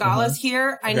 Gala's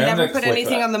here. I Okay, never put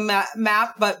anything on the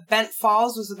map, but Bent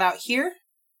Falls was about here.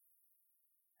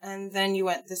 And then you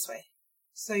went this way.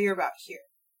 So you're about here.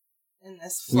 In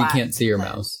this flat. We can't see your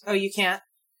land. mouse. Oh, you can't?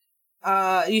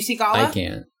 You see Gala? I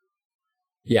can't.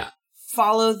 Yeah.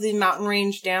 Follow the mountain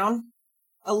range down.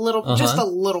 A little, just a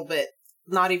little bit.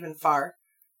 Not even far.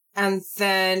 And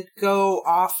then go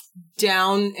off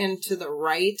down into the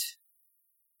right.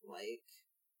 Like,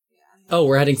 yeah. Oh,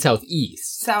 we're heading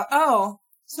southeast. Oh,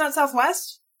 it's not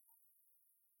southwest?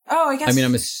 Oh, I guess. I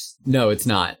mean, no, it's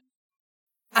not.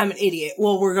 I'm an idiot.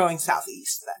 Well, we're going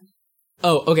southeast then.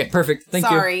 Oh, okay, perfect. Thank you.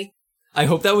 Sorry. I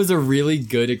hope that was a really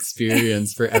good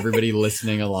experience for everybody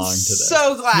listening along to this.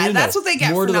 So glad. That's what they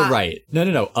get More for to not. the right.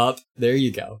 No. Up. There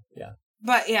you go. Yeah.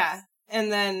 But yeah.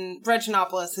 And then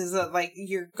Reginopolis is like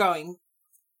you're going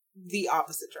the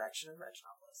opposite direction of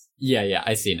Reginopolis. Yeah.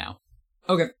 I see now.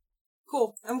 Okay.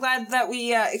 Cool. I'm glad that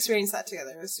we experienced that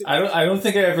together. It was super I don't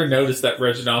think I ever noticed that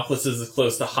Reginopolis is as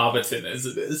close to Hobbiton as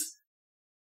it is.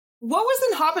 What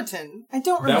was in Hobbiton? I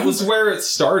don't remember. That was where it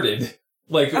started.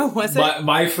 Like, oh, was it?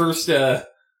 My first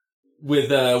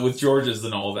with George's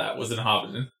and all that was in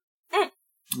Hobbiton.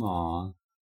 Aw.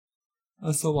 That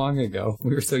was so long ago.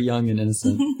 We were so young and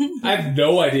innocent. I have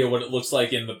no idea what it looks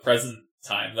like in the present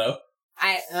time, though.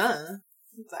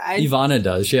 Ivana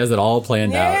does. She has it all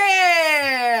planned out.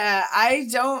 Yeah, I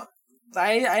don't.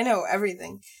 I know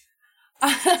everything.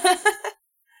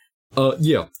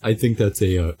 Yeah, I think that's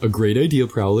a great idea,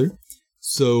 Prowler.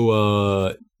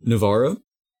 So, Navarra,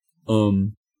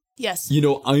 Yes. you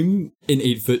know, I'm an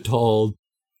 8-foot tall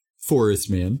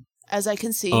forest man. As I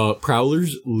can see.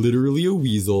 Prowler's literally a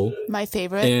weasel. My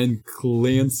favorite. And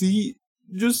Clancy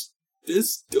just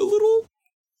is a little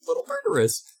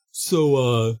murderous.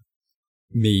 So,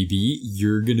 maybe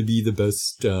you're gonna be the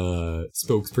best,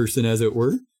 spokesperson, as it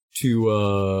were,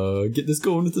 to, get this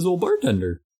going with this old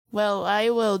bartender. Well, I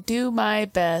will do my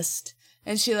best.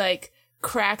 And she, like,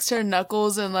 cracks her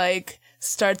knuckles and, like,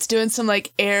 starts doing some,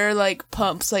 like, air, like,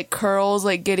 pumps, like, curls,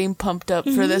 like, getting pumped up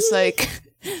for this, like,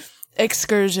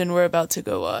 excursion we're about to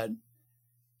go on.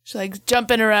 She's like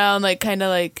jumping around, like kind of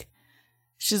like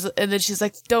and then she's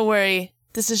like, "Don't worry,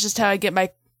 this is just how I get my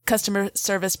customer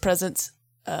service presence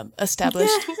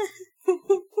established."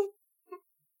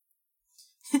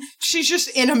 She's just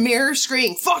in a mirror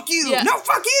screaming, "Fuck you! Yeah. No,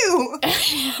 fuck you!"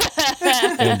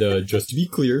 And just to be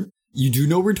clear, you do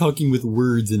know we're talking with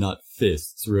words and not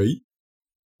fists, right?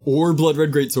 Or blood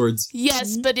red greatswords.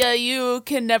 Yes, but you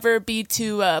can never be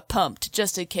too pumped,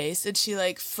 just in case. And she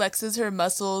like flexes her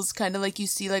muscles, kind of like you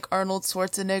see like Arnold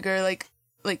Schwarzenegger,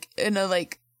 like in a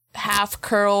like half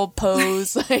curl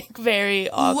pose, like very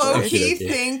awkward. Low-key Okay.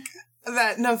 think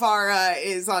that Navarra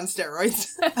is on steroids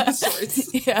of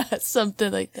sorts. Yeah,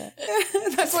 something like that.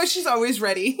 That's why she's always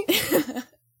ready.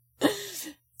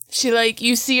 She like,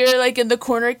 you see her like in the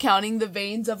corner counting the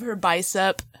veins of her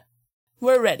bicep.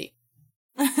 We're ready.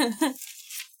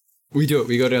 We do it.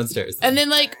 We go downstairs. And then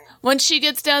like, once she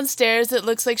gets downstairs, it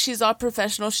looks like she's all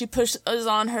professional. She pushes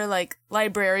on her like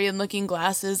librarian looking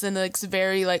glasses and looks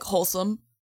very like wholesome.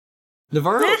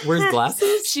 Navarro wears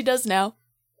glasses? She does now.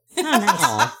 Oh, nice.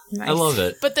 Aw, I love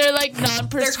it. But they're like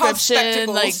non-prescription,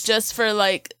 spectacles. like just for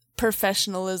like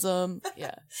professionalism.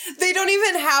 Yeah. They don't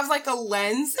even have like a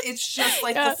lens. It's just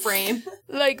like Yeah. the frame.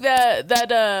 Like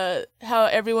that how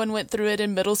everyone went through it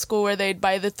in middle school where they'd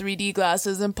buy the 3D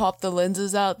glasses and pop the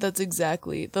lenses out. That's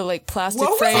exactly the like plastic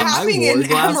What was frame. happening I wore in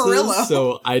glasses, Amarillo?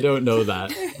 so I don't know that.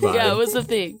 vibe. Yeah, it was a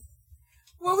thing.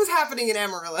 What was happening in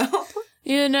Amarillo?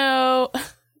 You know,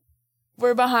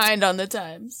 we're behind on the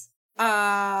times.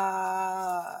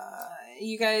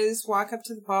 You guys walk up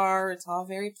to the bar. It's all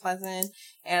very pleasant.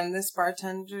 And this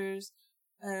bartender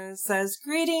says,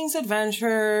 "Greetings,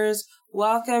 adventurers.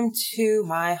 Welcome to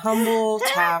my humble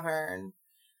tavern.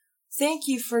 Thank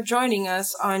you for joining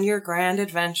us on your grand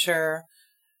adventure.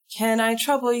 Can I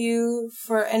trouble you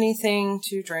for anything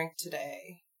to drink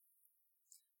today?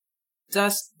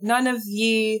 Does none of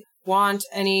ye want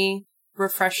any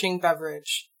refreshing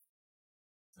beverage?"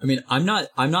 I mean, I'm not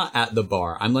at the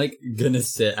bar. I'm like gonna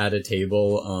sit at a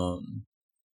table,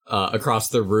 across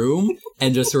the room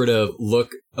and just sort of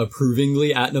look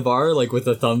approvingly at Navarre, like with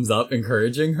a thumbs up,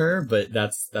 encouraging her. But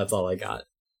that's all I got.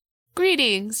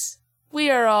 Greetings.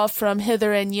 We are all from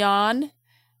hither and yon.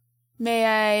 May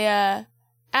I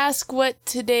ask what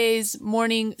today's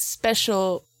morning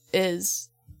special is?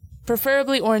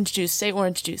 Preferably orange juice. Say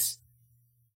orange juice.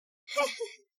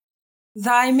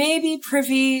 Thy may be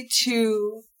privy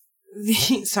to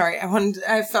the... Sorry,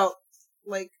 I felt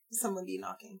like someone be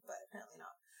knocking, but apparently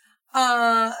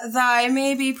not. Thy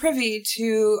may be privy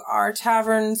to our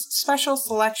tavern's special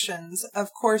selections. Of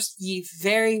course, ye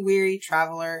very weary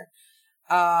traveler.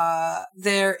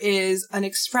 There is an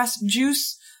express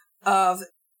juice of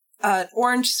an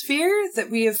orange sphere that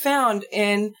we have found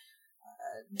in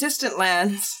distant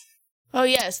lands. Oh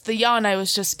yes, the yon I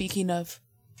was just speaking of.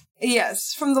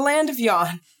 Yes, from the land of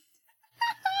Yon.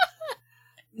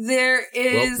 There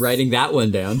is... Well, writing that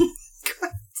one down.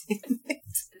 God damn it.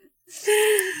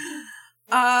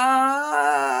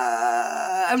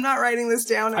 I'm not writing this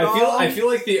down at all. I feel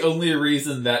like the only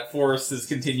reason that Forrest has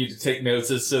continued to take notes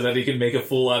is so that he can make a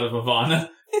fool out of Ivana.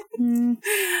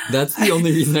 That's the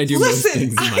only reason I do most Listen,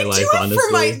 things in my I life, do it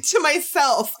honestly. to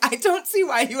myself. I don't see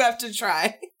why you have to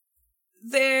try.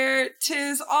 There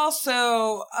 'tis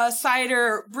also a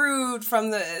cider brewed from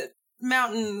the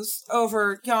mountains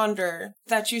over yonder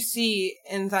that you see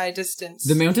in thy distance.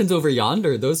 The mountains over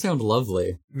yonder, those sound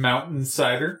lovely. Mountain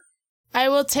cider. I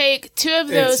will take 2 of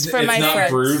those for my It's not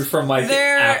friends. brewed from like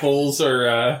They're- apples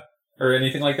or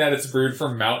anything like that. It's brewed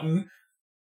from mountain.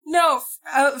 No,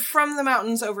 from the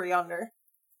mountains over yonder.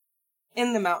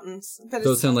 In the mountains. But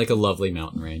Those sound like a lovely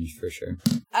mountain range, for sure.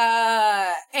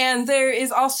 and there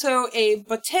is also a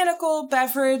botanical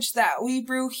beverage that we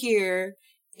brew here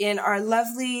in our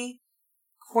lovely,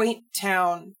 quaint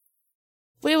town.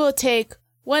 We will take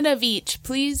 1 of each,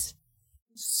 please.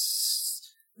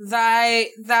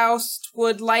 Thou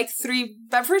would like 3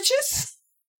 beverages?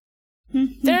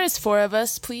 There is 4 of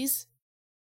us, please.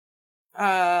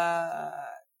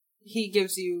 He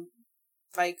gives you,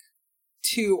 like,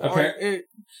 2 Okay.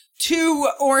 2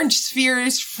 orange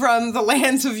spheres from the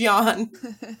lands of Yon.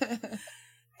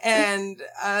 And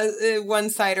 1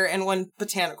 cider and 1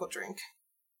 botanical drink.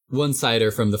 One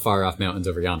cider from the far off mountains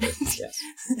over yonder. Yes.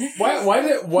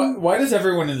 Why does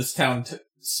everyone in this town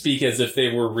speak as if they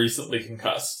were recently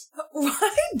concussed?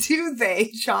 Why do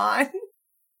they, John?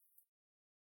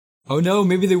 Oh no,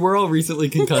 maybe they were all recently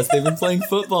concussed. They've been playing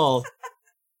football.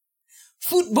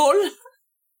 Football?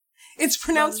 It's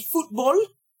pronounced football?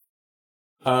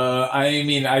 I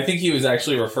mean, I think he was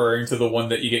actually referring to the one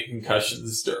that you get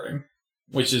concussions during,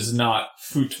 which is not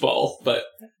football, but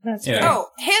That's Yeah. Oh,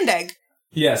 hand egg.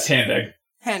 Yes, hand egg.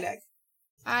 Hand egg.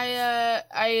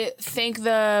 I thank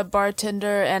the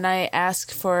bartender and I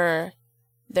ask for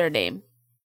their name.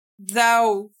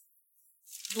 Thou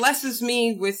blesses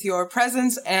me with your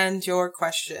presence and your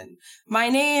question. My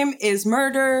name is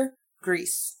Murder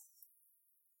Grease.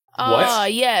 Ah,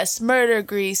 yes, murder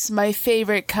grease, my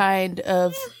favorite kind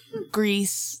of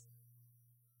grease.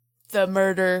 The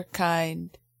murder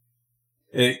kind.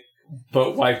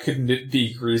 But why couldn't it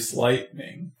be Grease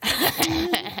Lightning?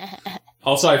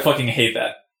 Also, I fucking hate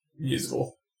that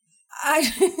musical.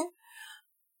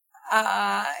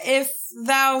 If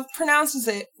thou pronounces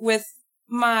it with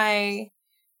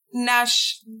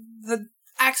the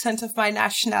accent of my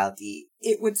nationality,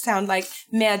 it would sound like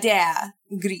Murder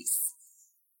Grease.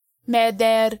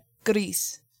 Murder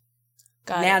grease.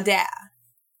 Got it. Murder.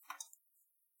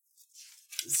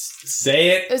 Say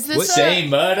it. Is this Say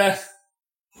murder.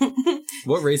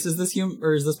 What race is this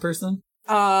or is this person?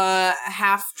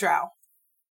 Half drow.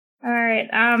 All right.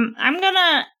 I'm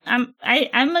gonna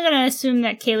assume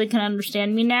that Kaylee can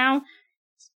understand me now.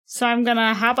 So I'm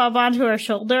gonna hop up onto her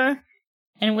shoulder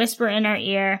and whisper in her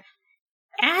ear,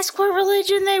 "Ask what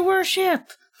religion they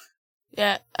worship."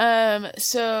 Yeah.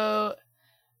 So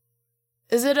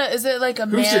is it like a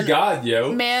Who's man? your god,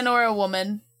 yo? Man or a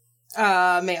woman?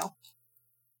 Male.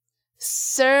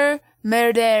 Sir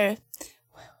Murder,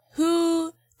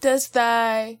 who does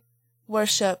thy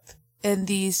worship in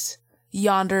these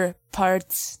yonder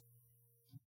parts?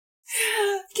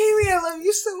 Kaylee, I love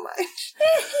you so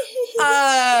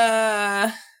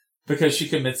much. Because she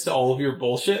commits to all of your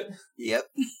bullshit? Yep.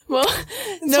 Well,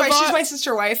 That's why she's my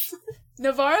sister wife.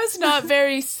 Navarro's not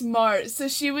very smart, so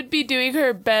she would be doing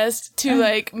her best to,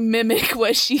 like, mimic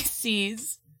what she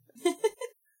sees.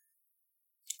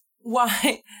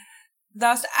 Why?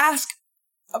 Thus ask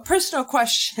a personal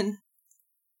question.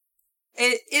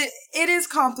 It is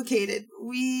complicated.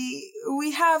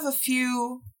 We have a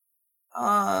few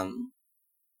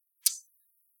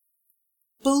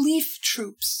belief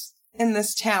troops in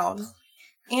this town,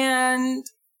 and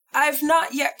I've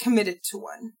not yet committed to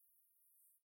one.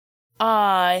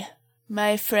 My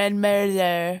friend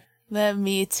Murder, let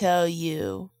me tell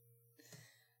you.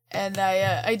 And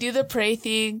I do the pray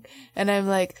thing, and I'm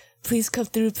like, please come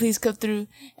through,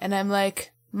 and I'm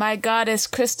like, my goddess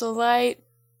Crystal Light,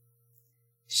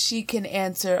 she can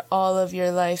answer all of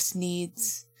your life's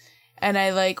needs. And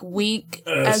I, like, wink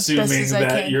as best as I can. Assuming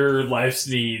that your life's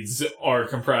needs are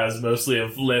comprised mostly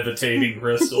of levitating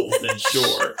crystals, then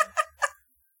sure.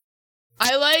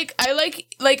 I like,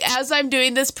 as I'm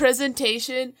doing this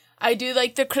presentation, I do,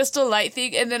 like, the Crystal Light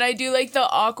thing, and then I do, like, the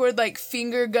awkward, like,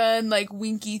 finger gun, like,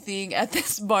 winky thing at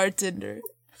this bartender.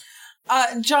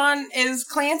 John, is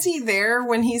Clancy there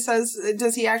when he says,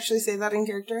 does he actually say that in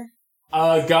character?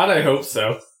 God, I hope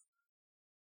so.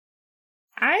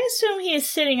 I assume he is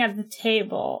sitting at the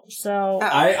table, so...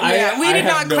 we did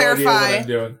not clarify. What I'm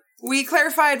doing. We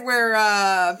clarified where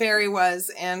Barry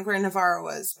was and where Navarro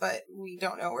was, but we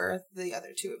don't know where the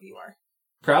other two of you are.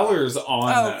 Prowler's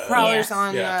on... Prowler's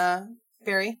on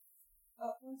Barry.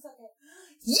 Oh, 1 second.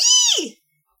 Yee!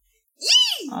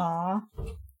 Yee! Aww.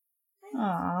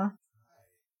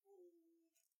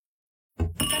 Is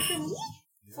that for me?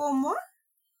 For more?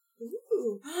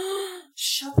 Ooh.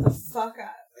 Shut the fuck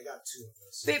up. I got 2 of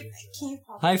those. Babe, can you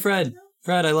pop Hi, Fred.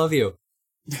 Fred, I love you.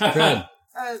 Fred.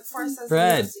 Forrest says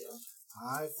Fred. he loves you.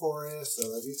 Hi, Forrest. I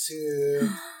love you too.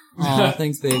 Aw,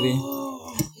 thanks, baby.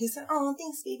 He said, "Oh,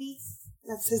 thanks, baby."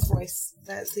 That's his voice.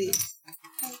 That's the.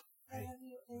 I love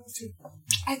you. I love you.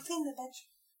 I cleaned the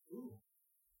bedroom.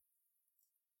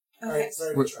 Okay. All right,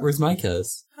 sorry. Where's my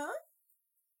kiss? Huh?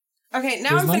 Okay,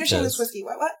 now Where's I'm my finishing kiss? this whiskey.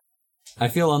 What? I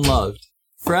feel unloved.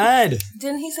 Fred!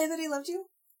 Didn't he say that he loved you?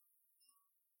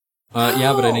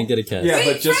 Yeah, but I didn't get a kiss. Yeah,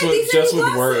 Wait, but just Fred, with these are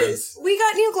new words. glasses. We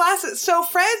got new glasses. So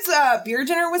Fred's beer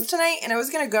dinner was tonight, and I was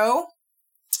gonna go,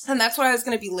 and that's why I was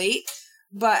gonna be late.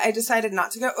 But I decided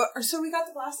not to go. So we got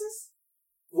the glasses.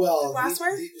 Well,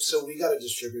 glassware? so we got a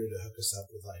distributor to hook us up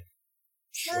with like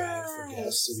swag for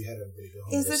guests, so we had everybody go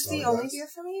home. Is this the only beer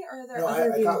for me, or are there No,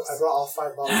 other I beers? brought all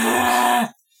 5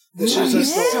 bottles. This is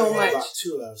just so so much. I brought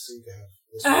 2 of, so you can have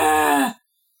this one.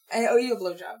 I owe you a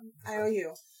blowjob. I owe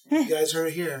you. You guys heard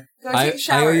it here. Go take a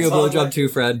shower. I owe you a blowjob too,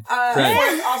 Fred. Fred.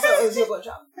 Forrest also owes you a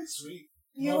blowjob. Sweet.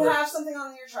 You Love it. have something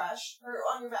on your trash or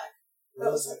on your back.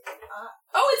 What is it? It's a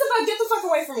bug. Get the fuck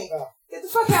away from me. Oh. Get the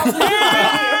fuck out.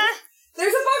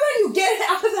 There's a bug on you. Get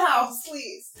out of the house,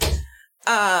 please.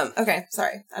 Okay,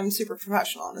 sorry. I'm super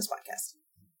professional on this podcast.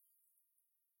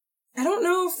 I don't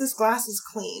know if this glass is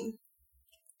clean.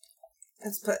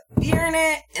 Let's put beer in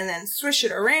it and then swish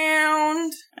it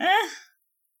around.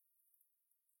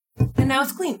 And now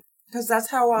it's clean. Because that's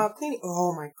how cleaning...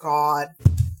 Oh, my God.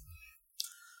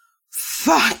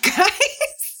 Fuck,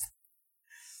 guys.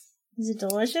 Is it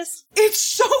delicious? It's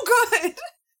so good.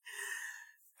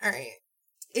 All right.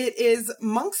 It is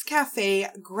Monk's Cafe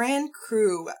Grand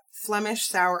Cru Flemish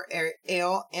Sour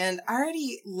Ale, and I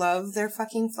already love their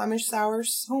fucking Flemish sour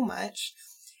so much.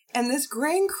 And this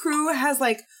Grand Cru has,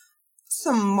 like,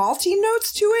 some malty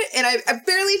notes to it, and I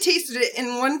barely tasted it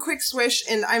in one quick swish,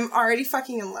 and I'm already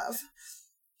fucking in love.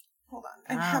 Hold on,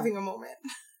 I'm having a moment.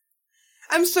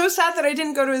 I'm so sad that I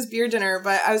didn't go to his beer dinner,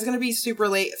 but I was going to be super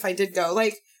late if I did go.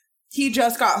 Like, he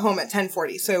just got home at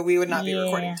 10:40, so we would not be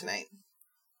recording tonight.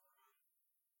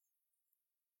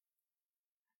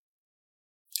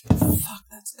 Fuck,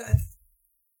 that's good.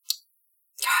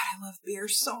 God, I love beer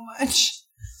so much.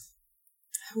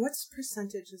 What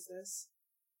percentage is this?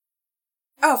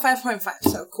 Oh, 5.5,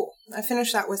 so cool. I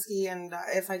finished that whiskey, and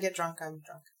if I get drunk, I'm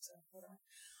drunk. So,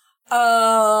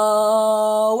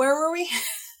 where were we?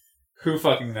 Who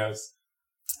fucking knows?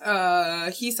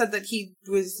 He said that he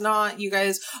was not, you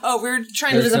guys... Oh, we were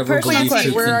trying to... There's several belief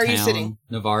sects Where are in you town. sitting?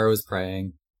 Navarro was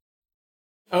praying.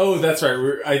 Oh, that's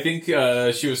right. I think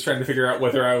she was trying to figure out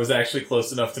whether I was actually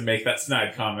close enough to make that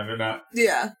snide comment or not.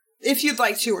 Yeah. If you'd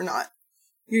like to or not.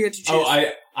 You get to choose. Oh,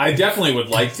 I definitely would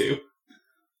like to.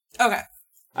 Okay.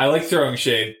 I like throwing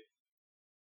shade.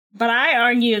 But I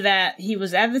argue that he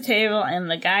was at the table and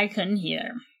the guy couldn't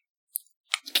hear.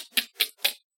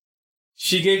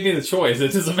 She gave me the choice.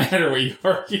 It doesn't matter what you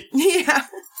argue. Yeah.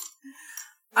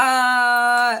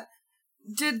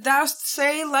 Did thou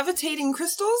say levitating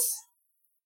crystals?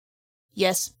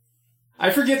 Yes.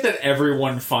 I forget that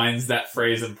everyone finds that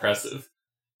phrase impressive.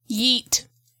 Yeet.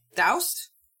 Doused?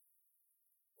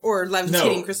 Or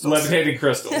levitating crystals? Levitating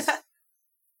crystals.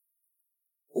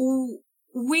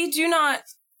 We do not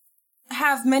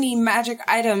have many magic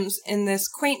items in this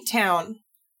quaint town.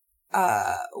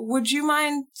 Would you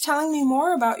mind telling me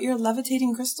more about your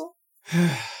levitating crystal?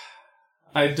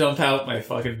 I dump out my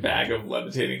fucking bag of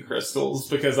levitating crystals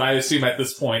because I assume at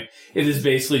this point it is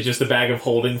basically just a bag of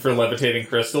holding for levitating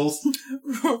crystals.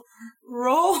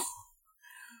 Roll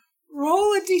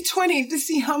a d20 to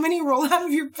see how many roll out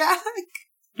of your bag.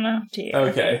 Oh dear.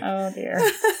 Okay. Oh dear.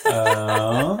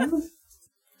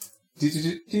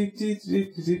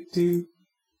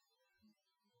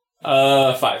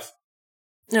 Five.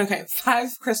 Okay,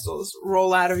 5 crystals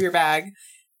roll out of your bag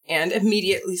and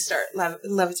immediately start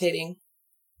levitating.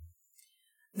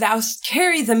 Thou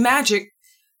carry the magic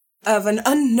of an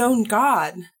unknown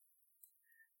god.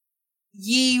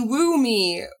 Ye woo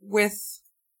me with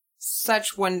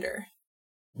such wonder.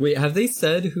 Wait, have they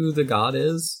said who the god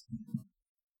is?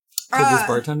 To this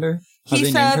bartender? He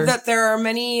said that there are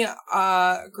many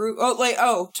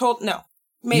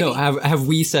maybe. No, have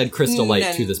we said Crystal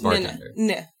Light to this bartender?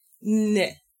 Nah.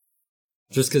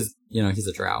 Just because, he's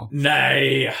a drow.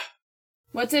 Nay.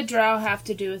 What's a drow have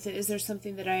to do with it? Is there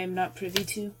something that I am not privy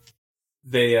to?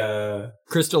 They,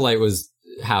 Crystal Light was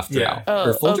half drow. Yeah. Oh,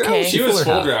 or full okay. drow? She was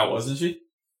full half? drow, wasn't she?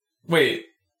 Wait.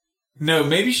 No,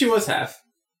 maybe she was half.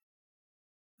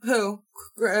 Who?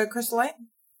 Crystal Light?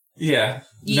 Yeah.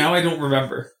 Now I don't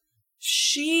remember.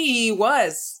 She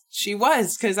was,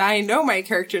 because I know my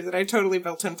character that I totally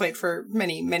built and played for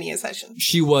many, many a session.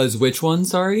 She was which one,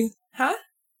 sorry? Huh?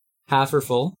 Half or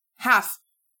full? Half.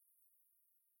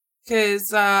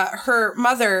 Because her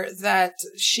mother, that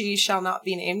she shall not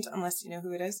be named, unless you know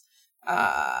who it is,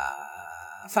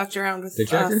 fucked around with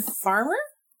a farmer?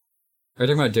 Are you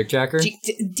talking about Dick Jacker?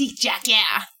 Dick Jack,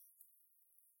 yeah.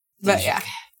 But yeah.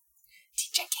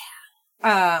 Dick Jack,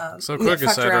 yeah. So quick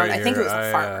aside right I think it here, was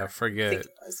a farmer. I forget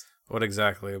what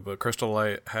exactly, but Crystal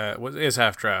Light is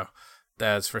half drow.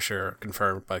 That's for sure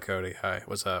confirmed by Cody. Hi,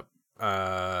 what's up?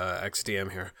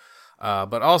 XDM here.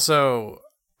 But also,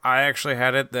 I actually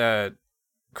had it that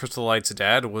Crystal Light's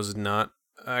dad was not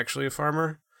actually a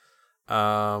farmer.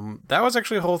 That was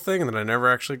actually a whole thing that I never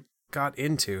actually got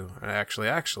into. Actually.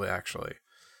 It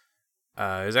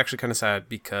was actually kind of sad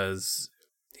because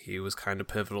he was kind of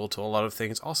pivotal to a lot of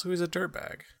things. Also, he's a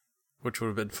dirtbag, which would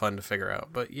have been fun to figure out.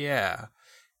 But yeah.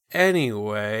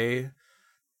 Anyway,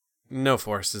 no,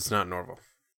 Forrest, it's not Norval.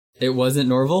 It wasn't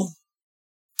Norval?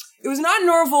 It was not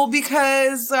Norval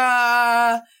because,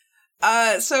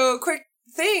 so quick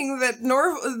thing that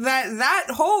that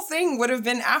whole thing would have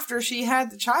been after she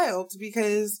had the child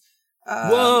because,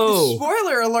 whoa!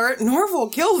 Spoiler alert, Norval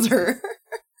killed her.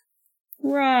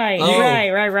 Right.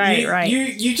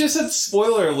 You just said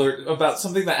spoiler alert about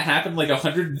something that happened like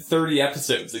 130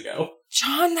 episodes ago.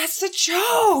 John, that's a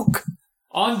joke!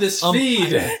 On this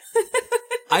feed.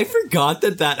 I forgot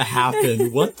that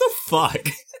happened. What the fuck?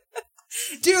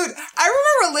 Dude,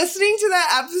 I remember listening to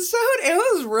that episode. It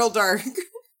was real dark.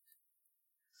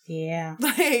 Yeah.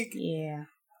 Like, Yeah.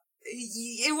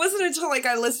 it wasn't until like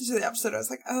I listened to the episode I was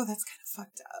like, oh, that's kind of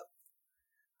fucked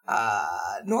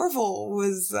up. Norval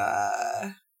was,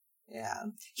 yeah,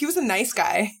 he was a nice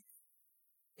guy.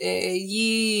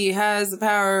 Ye has the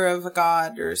power of a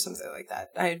god or something like that.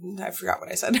 I forgot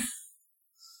what I said.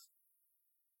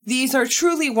 These are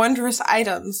truly wondrous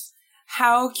items.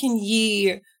 How can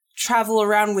ye travel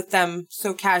around with them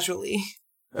so casually?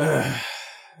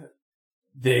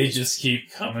 They just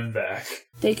keep coming back.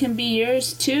 They can be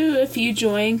yours too if you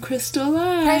join Crystal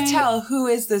Light. Pray tell, who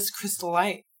is this Crystal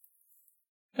Light?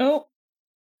 Oh.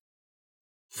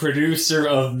 Producer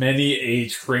of many a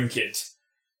trinket.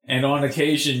 And on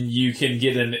occasion you can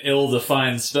get an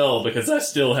ill-defined spell because I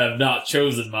still have not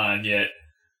chosen mine yet.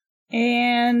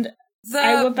 And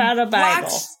I whip out a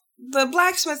Bible. The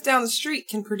blacksmith down the street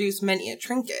can produce many a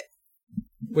trinket.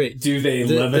 Wait, Do they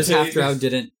this levitate? half-drow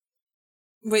didn't...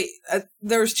 Wait,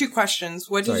 there was two questions.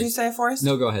 What did Sorry. you say, Forrest?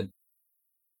 No, go ahead.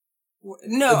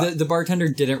 No. The bartender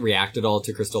didn't react at all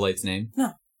to Crystal Light's name?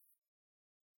 No.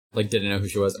 Like, didn't know who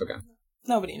she was? Okay.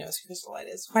 Nobody knows who Crystal Light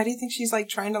is. Why do you think she's, like,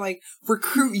 trying to, like,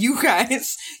 recruit you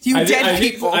guys? Dead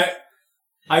people.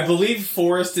 I believe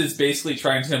Forrest is basically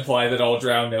trying to imply that all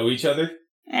drow know each other.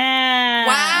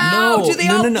 Wow! No, Do they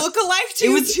no, all no, no. look alike to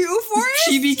you too, Forrest?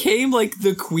 She became, like,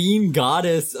 the queen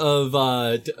goddess of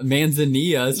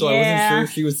Manzanilla, so I wasn't sure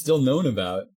if she was still known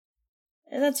about.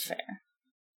 That's fair.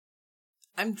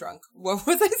 I'm drunk. What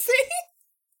was I saying?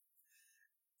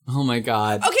 Oh my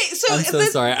god. Okay, so... I'm so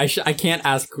sorry. I can't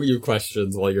ask you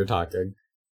questions while you're talking.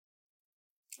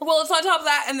 Well, it's on top of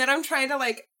that, and then I'm trying to,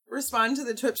 like, respond to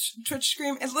the Twitch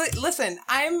scream. And listen,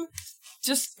 I'm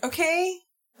just... Okay?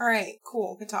 Alright,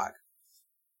 cool. Good talk.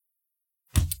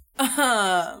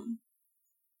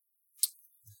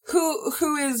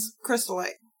 Who is Crystal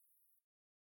Light?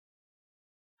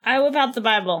 I whip out the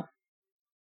Bible.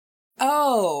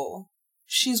 Oh,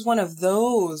 she's one of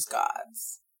those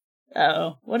gods.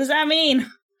 Oh, what does that mean?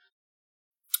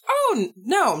 Oh,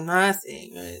 no,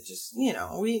 nothing. Just,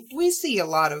 we see a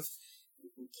lot of,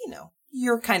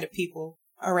 your kind of people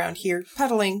around here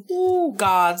peddling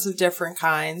gods of different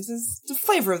kinds. It's the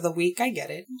flavor of the week. I get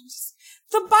it. Just,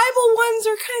 the Bible ones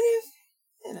are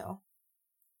kind of,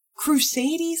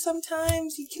 crusady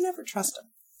sometimes. You can never trust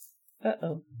them.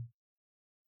 Uh-oh.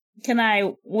 Can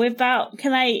I whip out...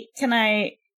 Can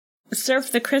I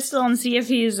surf the crystal and see if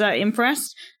he's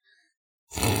impressed?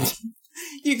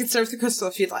 You can surf the crystal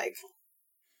if you'd like.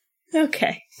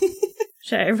 Okay.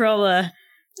 Should I roll a...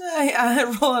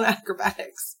 roll an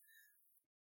acrobatics.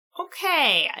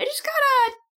 Okay, I just got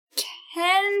a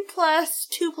 10 plus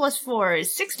 2 plus 4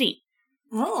 is 60.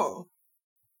 Oh.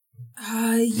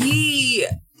 Ye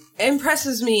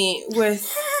impresses me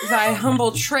with thy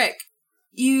humble trick.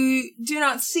 You do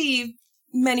not see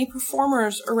many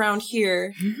performers around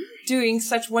here doing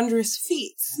such wondrous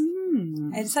feats.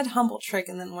 I said humble trick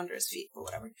and then wondrous feat, but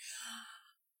whatever.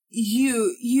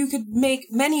 You could make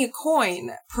many a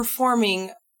coin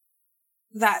performing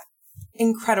that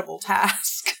incredible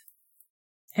task.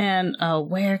 And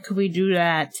where could we do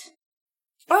that?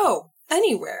 Oh,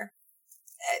 anywhere.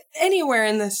 Anywhere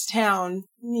in this town,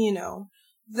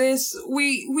 This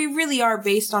we really are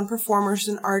based on performers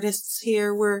and artists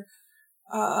here. We're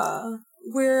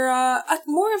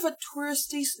more of a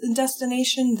tourist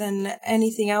destination than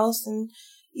anything else, and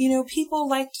people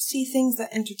like to see things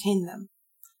that entertain them.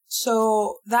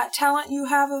 So that talent you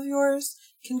have of yours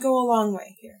can go a long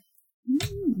way here.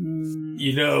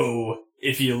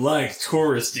 If you like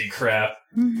touristy crap,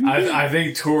 I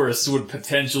think tourists would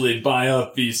potentially buy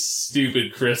up these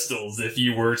stupid crystals if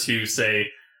you were to,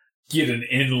 say, get an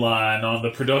inline on the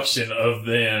production of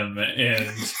them.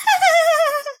 And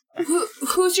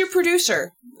who's your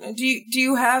producer? Do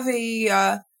you have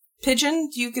a pigeon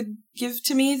you could give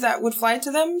to me that would fly to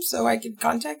them so I could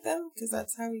contact them? Because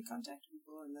that's how we contact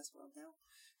people in this world now.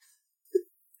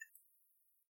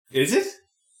 Is it?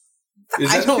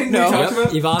 I don't know.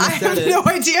 Ivana I have no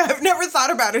idea. I've never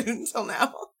thought about it until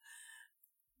now.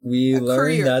 We A learned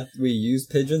courier. that we use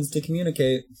pigeons to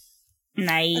communicate.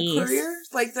 Nice. A courier?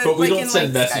 But we don't send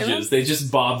Skyrim? messages. They just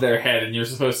bob their head, and you're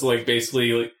supposed to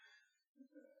basically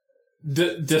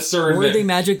discern. Or are that- they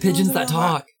magic pigeons that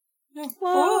talk?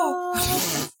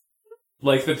 Oh.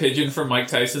 like the pigeon from Mike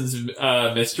Tyson's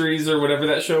Mysteries or whatever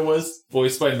that show was,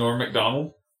 voiced by Norm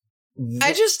Macdonald.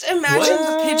 I just imagined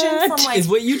the pigeon from Is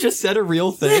what you just said a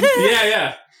real thing?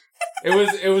 Yeah.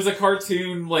 It was a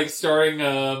cartoon starring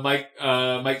Mike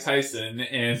Tyson,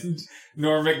 and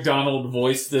Norm Macdonald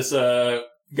voiced this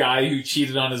guy who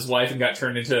cheated on his wife and got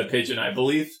turned into a pigeon, I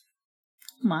believe.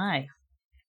 My.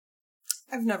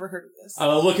 I've never heard of this.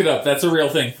 Look it up. That's a real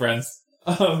thing, friends.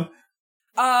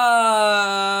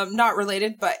 Not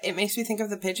related, but it makes me think of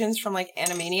the pigeons from like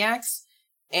Animaniacs,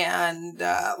 and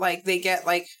like they get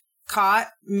like caught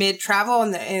mid travel,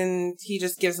 and he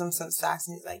just gives them some stacks,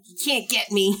 and he's like, "You can't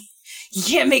get me. You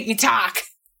can't make me talk."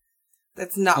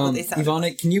 That's not what they sound.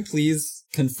 Ivana, can you please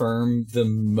confirm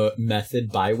the method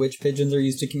by which pigeons are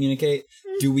used to communicate?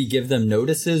 Do we give them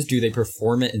notices? Do they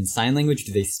perform it in sign language?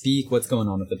 Do they speak? What's going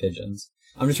on with the pigeons?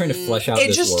 I'm just trying to flesh out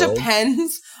this just world.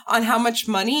 depends on how much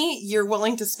money you're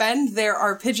willing to spend. There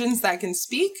are pigeons that can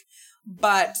speak,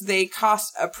 but they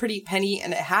cost a pretty penny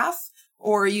and a half,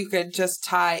 or you could just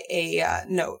tie a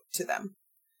note to them.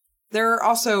 There are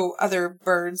also other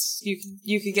birds.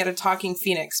 You could get a talking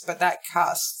phoenix, but that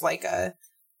costs like a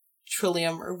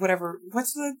trillium or whatever.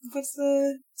 What's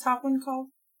the top one called?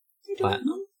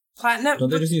 Platinum? Platinum. Don't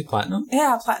they just use platinum?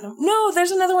 Yeah, platinum. No,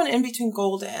 there's another one in between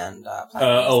gold and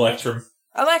platinum. Electrum.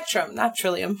 Electrum, not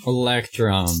trillium.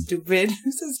 Electrum. Stupid.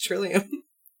 Who says trillium?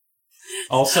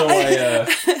 Also,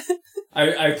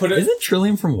 I put it. Is it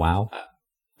trillium from WoW?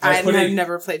 I've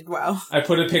never played WoW. I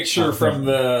put a picture from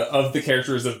the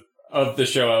characters of the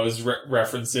show I was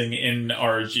referencing in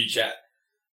our G chat.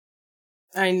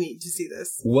 I need to see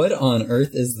this. What on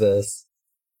earth is this?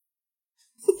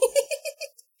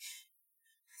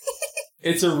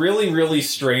 It's a really, really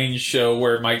strange show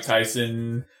where Mike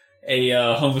Tyson,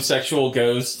 a homosexual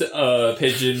ghost, a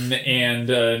pigeon, and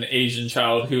an Asian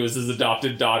child who is his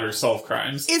adopted daughter solve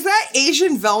crimes. Is that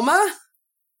Asian Velma?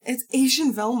 It's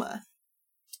Asian Velma.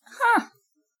 Huh.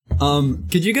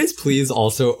 Could you guys please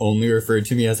also only refer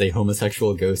to me as a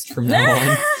homosexual ghost from now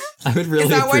on? I would really. Is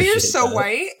that why you're appreciate so that.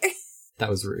 white? That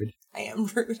was rude. I am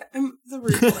rude. I'm the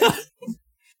rude one.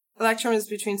 Electrum is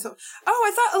between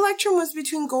I thought Electrum was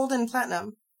between gold and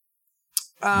platinum.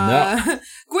 No.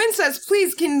 Gwen says,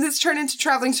 please, can this turn into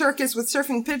traveling circus with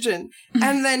surfing pigeon?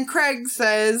 And then Craig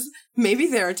says, maybe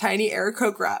they're a tiny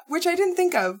Aarakocra, which I didn't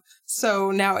think of. So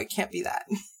now it can't be that.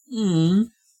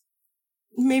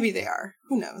 Maybe they are.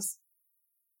 Who knows?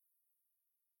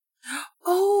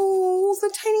 Oh, the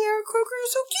tiny Aarakocra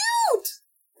is so cute!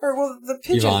 Or, well, the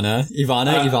pigeon.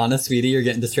 Ivana, sweetie, you're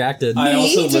getting distracted. I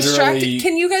also distracted.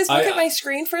 Can you guys look at my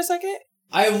screen for a second?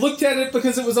 I looked at it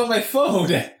because it was on my phone.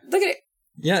 Look at it.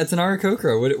 Yeah, it's an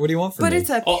Aarakocra. What do you want from me? But it's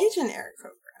a pigeon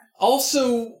Aarakocra.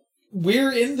 Also,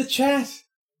 we're in the chat.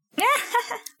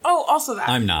 Oh, also that.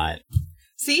 I'm not.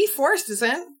 See? Forrest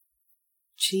isn't.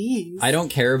 Jeez. I don't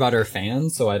care about our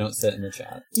fans, so I don't sit in the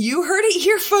chat. You heard it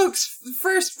here, folks.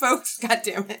 First, folks. God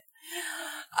damn it.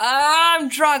 I'm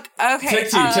drunk. Okay.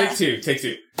 Take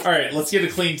two. All right, let's get a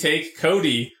clean take.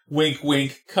 Cody, wink,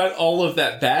 wink. Cut all of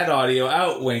that bad audio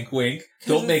out. Wink, wink.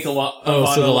 Don't make a lot.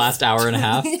 So the last hour and a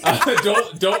half.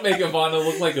 Don't make Ivana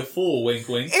look like a fool. Wink,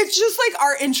 wink. It's just like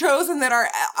our intros and then our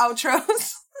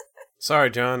outros. Sorry,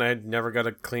 John. I never got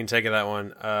a clean take of that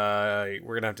one.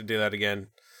 We're gonna have to do that again.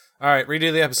 All right,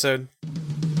 redo the episode.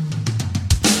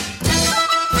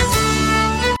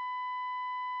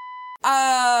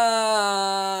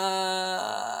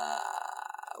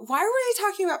 Why were we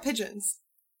talking about pigeons?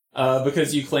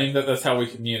 Because you claim that that's how we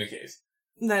communicate.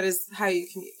 That is how you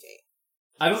communicate.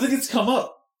 I don't think it's come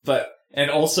up, and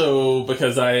also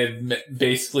because I had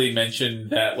basically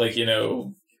mentioned that, like, you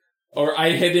know, or I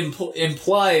had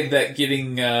implied that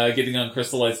getting on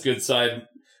Crystal Light's good side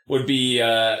would be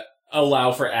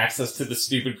allow for access to the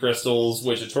stupid crystals,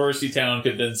 which a touristy town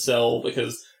could then sell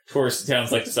because touristy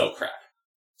towns like to sell crap.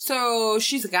 So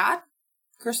she's a god?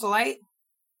 Crystal Light?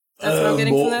 That's what I'm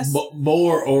getting from this?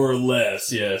 More or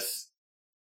less, yes.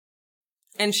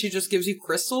 And she just gives you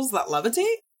crystals that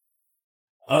levitate?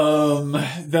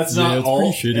 That's not all.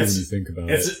 It's pretty shitty when you think about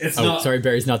it. It's not. Sorry,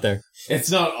 Barry's not there.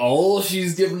 It's not all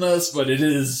she's given us, but it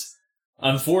is,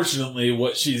 unfortunately,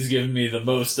 what she's given me the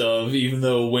most of, even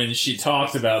though when she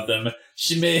talked about them,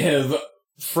 she may have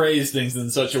phrased things in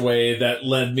such a way that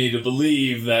led me to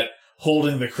believe that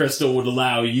holding the crystal would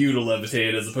allow you to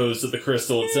levitate as opposed to the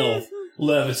crystal itself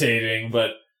levitating,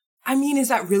 but... I mean, is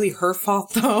that really her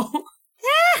fault, though?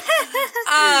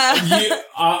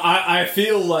 I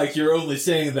feel like you're only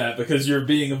saying that because you're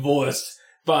being voiced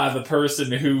by the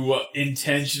person who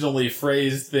intentionally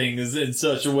phrased things in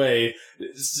such a way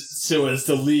so as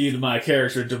to lead my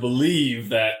character to believe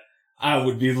that I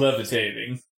would be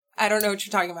levitating. I don't know what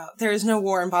you're talking about. There is no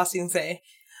war in Ba Sing Se.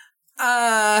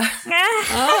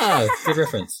 Good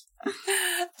reference.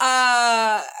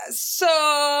 So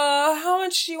how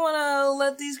much do you want to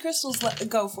let these crystals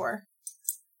go for?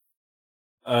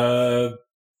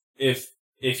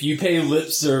 If you pay lip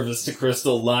service to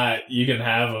Crystal Light, you can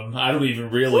have them. I don't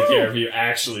even really care if you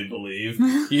actually believe.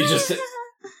 You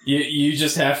You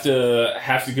just have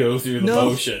to go through the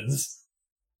motions.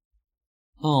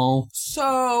 Oh.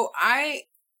 So I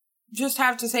just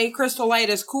have to say Crystal Light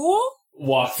is cool?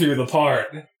 Walk through the part.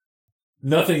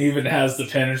 Nothing even has to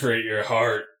penetrate your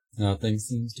heart. Nothing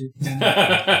seems to.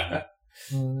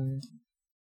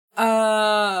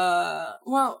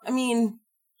 Well, I mean,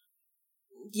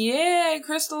 yeah,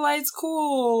 Crystal Light's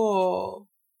cool.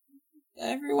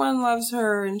 Everyone loves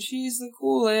her, and she's the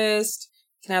coolest.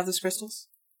 Can I have those crystals?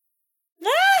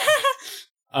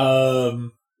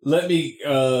 Let me,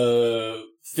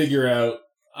 figure out.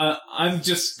 I'm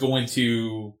just going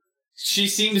to... She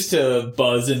seems to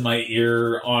buzz in my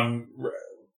ear on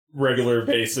regular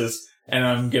basis, and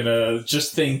I'm gonna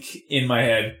just think in my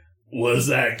head, was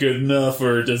that good enough,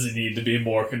 or does it need to be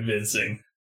more convincing?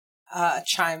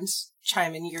 Chimes.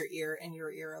 Chime in your ear and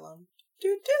your ear alone.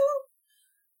 Doo-doo.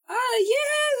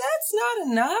 Yeah, that's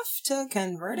not enough to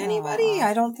convert anybody.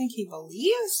 I don't think he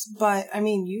believes, but, I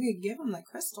mean, you could give him the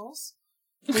crystals.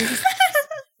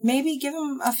 Maybe give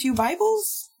him a few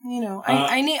Bibles? You know,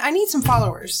 I need some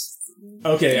followers.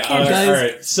 Okay,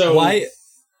 alright, so... Why?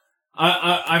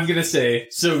 I'm gonna say,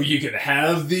 so you can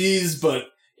have these, but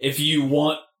if you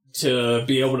want to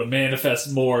be able to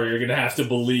manifest more, you're gonna have to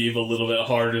believe a little bit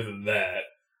harder than that.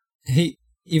 Hey,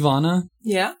 Ivana?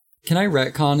 Yeah? Can I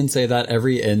retcon and say that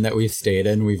every inn that we've stayed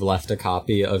in, we've left a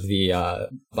copy of the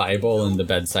Bible in the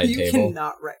bedside table? You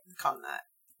cannot retcon that.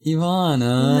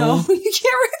 Ivana. No, you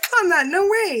can't retcon that. No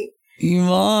way.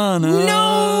 Ivana.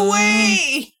 No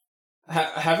way.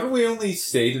 Haven't we only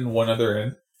stayed in one other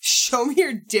inn? Show me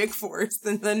your dick first,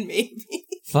 and then maybe.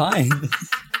 Fine.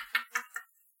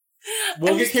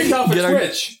 We'll get kicked off of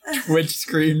Twitch. Twitch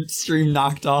stream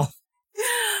knocked off.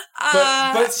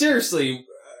 But seriously,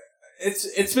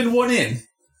 it's been one inn.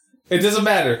 It doesn't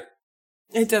matter.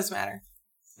 It does matter.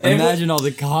 Imagine all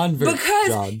the converts.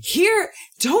 Because here,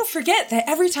 don't forget that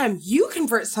every time you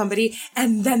convert somebody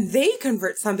and then they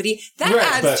convert somebody, that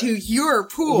adds to your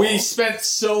pool. We spent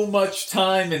so much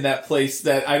time in that place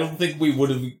that I don't think we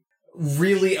would have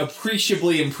really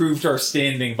appreciably improved our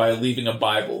standing by leaving a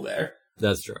Bible there.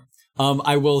 That's true.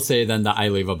 I will say then that I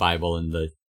leave a Bible in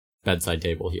the bedside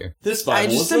table here. This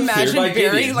Bible. I just imagine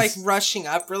Barry like rushing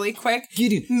up really quick.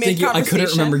 Gideon. Thank you. I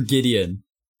couldn't remember Gideon.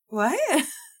 What?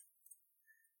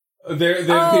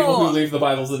 There are people who leave the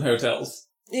Bibles in hotels.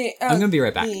 Yeah, I'm gonna be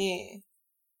right back. Yeah.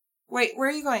 Wait, where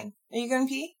are you going? Are you going to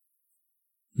pee?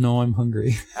 No, I'm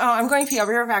hungry. Oh, I'm going to pee. I'll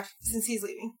be right back since he's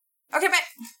leaving. Okay,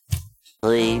 bye.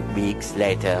 3 weeks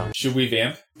later. Should we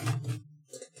vamp?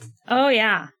 Oh,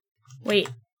 yeah. Wait.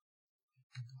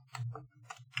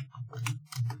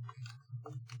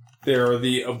 There are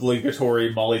the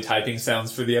obligatory Molly typing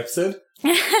sounds for the episode.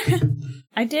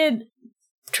 I did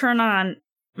turn on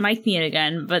mic mute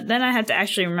again, but then I had to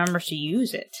actually remember to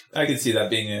use it. I can see that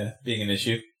being an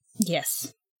issue.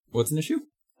 Yes. What's an issue?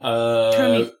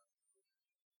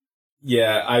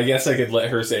 Yeah, I guess I could let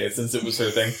her say it since it was her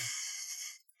thing.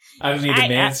 I don't need to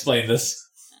mansplain this.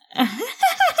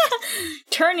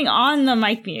 Turning on the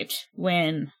mic mute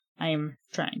when I'm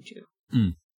trying to.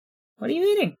 Mm. What are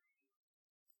you eating?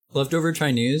 Leftover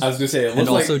Chinese. I was gonna say it looks and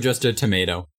also like just a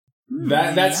tomato.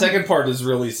 That second part is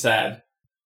really sad.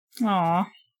 Aw.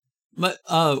 But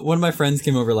one of my friends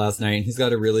came over last night. He's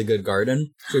got a really good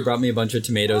garden, so he brought me a bunch of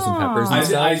tomatoes and peppers and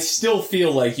stuff. I still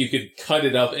feel like you could cut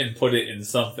it up and put it in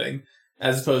something,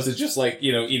 as opposed to just like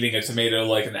eating a tomato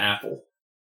like an apple.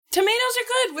 Tomatoes are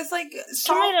good with like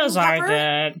salt. Tomatoes and are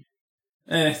pepper.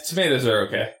 good. Tomatoes are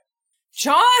okay.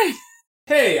 John!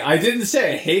 Hey, I didn't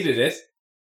say I hated it.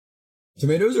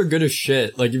 Tomatoes are good as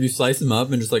shit. Like, if you slice them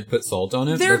up and just, like, put salt on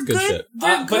it, that's good shit.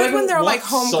 They're good when they're, like,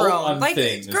 homegrown. Like,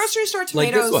 things. Grocery store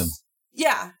tomatoes. Like this one.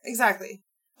 Yeah, exactly.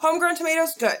 Homegrown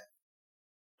tomatoes, good.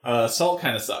 Salt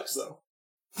kind of sucks, though.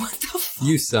 What the fuck?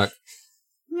 You suck.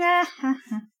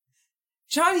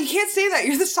 John, you can't say that.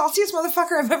 You're the saltiest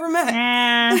motherfucker I've ever met.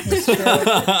 That's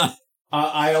true.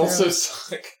 I also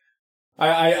suck.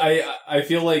 I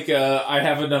feel like I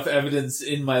have enough evidence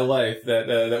in my life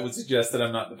that would suggest that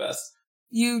I'm not the best.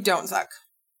 You don't suck.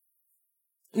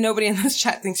 Nobody in this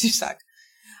chat thinks you suck.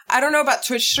 I don't know about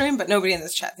Twitch stream, but nobody in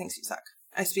this chat thinks you suck.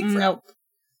 I speak for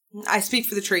I speak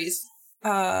for the trees.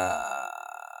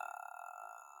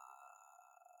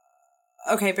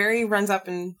 Okay, Barry runs up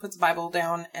and puts the Bible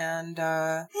down, and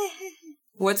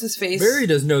what's his face? Barry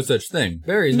does no such thing.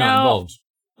 Barry's not involved.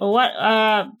 What?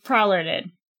 Prowler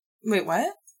did. Wait,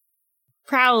 what?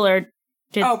 Prowler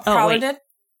did. Oh, Prowler did?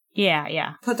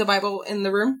 Yeah. Put the Bible in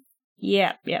the room?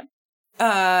 Yep.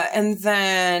 And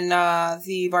then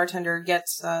the bartender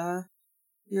gets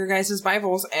your guys'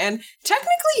 Bibles, and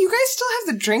technically you guys still have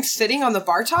the drinks sitting on the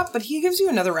bar top, but he gives you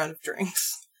another round of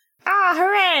drinks. Ah,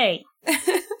 hooray!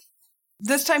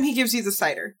 This time he gives you the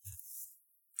cider.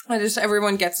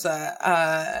 Everyone gets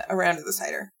a round of the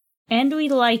cider. And we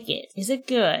like it. Is it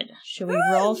good? Should we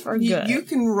roll for good? You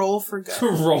can roll for good.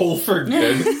 Roll for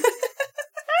good.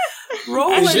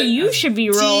 Actually, you should be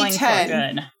rolling D10. for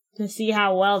good to see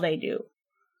how well they do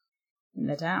in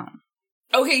the town.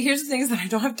 Okay, here's the thing is that I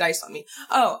don't have dice on me.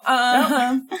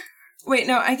 Wait,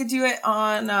 no, I could do it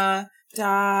on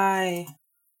die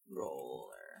roller.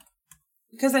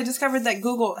 Because I discovered that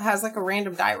Google has like a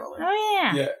random die roller. Oh,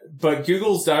 yeah. Yeah, but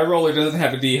Google's die roller doesn't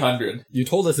have a D100. You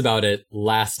told us about it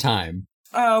last time.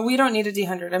 We don't need a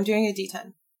D100. I'm doing a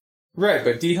D10. Right,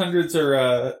 but D100s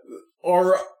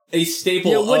are a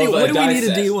staple Yeah, what do of we die need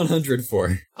set. a D100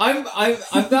 for? I'm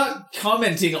not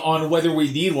commenting on whether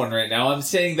we need one right now. I'm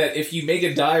saying that if you make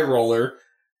a die roller,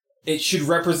 it should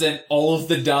represent all of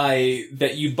the die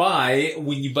that you buy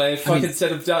when you buy a fucking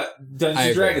set of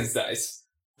Dungeons & Dragons dice.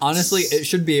 Honestly, it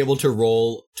should be able to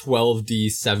roll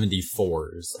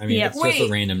 12D74s. I mean, it's just a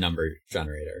random number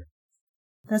generator.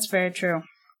 That's very true.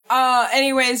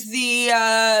 Anyways,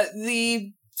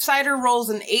 the cider rolls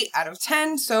an 8 out of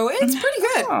 10, so it's pretty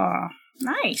good. Oh,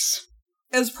 nice.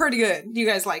 It's pretty good. You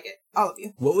guys like it. All of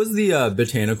you. What was the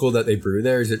botanical that they brew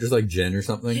there? Is it just like gin or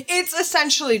something? It's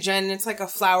essentially gin. It's like a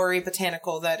flowery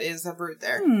botanical that is brewed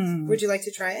there. Would you like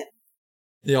to try it?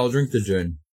 Yeah, I'll drink the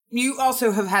gin. You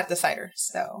also have had the cider,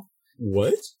 so.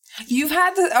 What? You've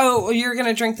had the... Oh, you're going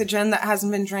to drink the gin that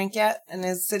hasn't been drank yet and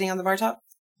is sitting on the bar top?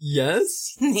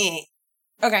 Yes?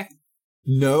 Okay.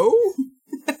 No?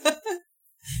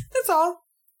 That's all.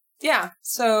 Yeah,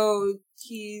 so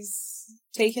he's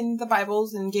taken the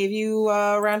Bibles and gave you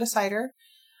a round of cider.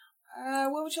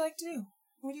 What would you like to do?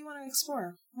 What do you want to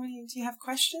explore? Do you have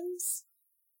questions?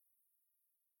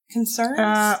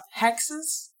 Concerns?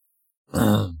 Hexes?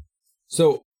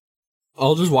 So,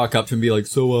 I'll just walk up to him and be like,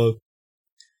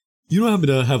 you don't happen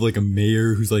to have like a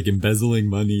mayor who's like embezzling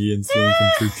money and stealing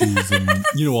from churches and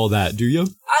all that, do you?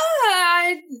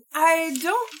 I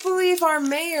don't believe our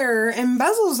mayor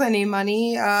embezzles any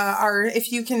money.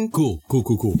 If you can... Cool.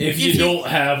 If you don't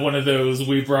have one of those,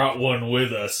 we brought one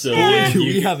with us. So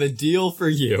we have a deal for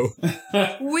you.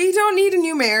 We don't need a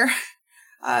new mayor.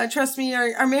 Trust me,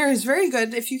 our mayor is very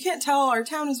good. If you can't tell, our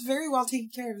town is very well taken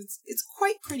care of. It's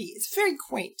quite pretty. It's very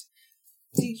quaint.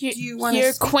 Do you want Your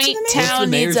to speak quaint to the mayor? town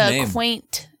needs a name?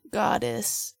 quaint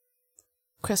goddess.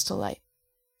 Crystal Light.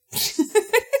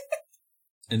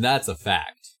 And that's a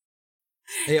fact.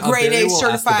 Hey, Grade Barry A will ask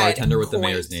the certified bartender what the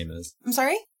quaint. mayor's name is. I'm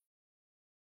sorry?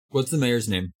 What's the mayor's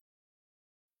name?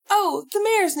 Oh, the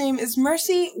mayor's name is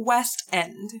Mercy West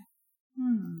End.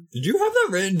 Did you have that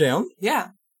written down? Yeah.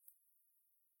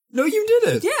 No, you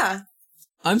didn't. Yeah.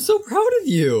 I'm so proud of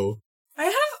you. I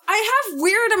have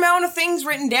weird amount of things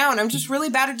written down. I'm just really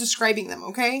bad at describing them,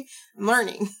 okay? I'm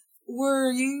learning.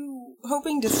 Were you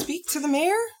hoping to speak to the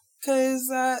mayor? Because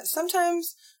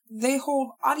sometimes they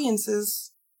hold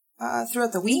audiences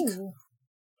throughout the week.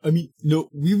 I mean, no,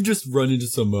 we've just run into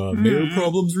some mayor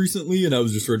problems recently, and I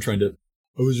was just sort of trying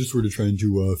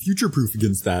to future-proof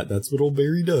against that. That's what old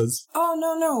Barry does. Oh,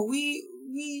 no.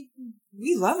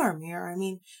 We love our mayor. I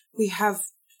mean, we have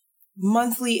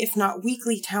monthly, if not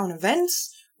weekly, town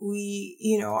events. We,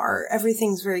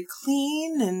 everything's very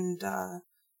clean, and,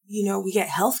 we get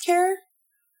healthcare.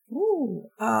 Ooh.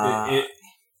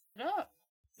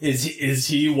 Is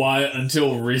he why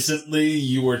until recently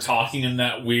you were talking in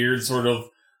that weird sort of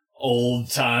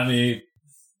old-timey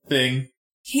thing?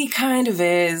 He kind of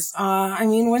is.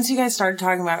 Once you guys started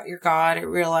talking about your god, I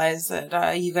realized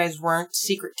that you guys weren't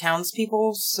secret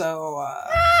townspeople, so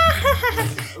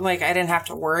I didn't have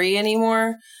to worry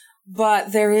anymore.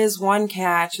 But there is one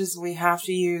catch, is we have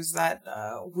to use that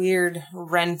weird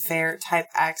Ren Fair type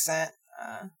accent.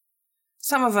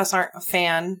 Some of us aren't a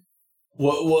fan.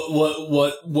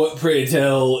 What pray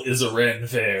tell is a Ren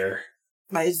Fair?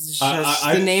 It's just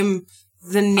the name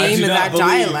of that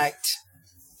dialect.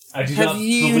 I do not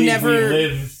believe we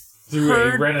live through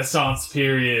a Renaissance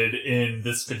period in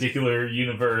this particular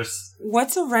universe.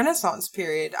 What's a Renaissance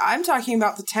period? I'm talking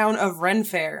about the town of Ren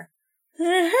Fair.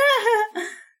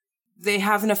 They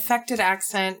have an affected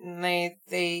accent, and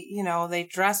they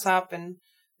dress up, and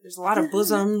there's a lot of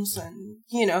bosoms, and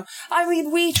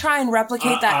we try and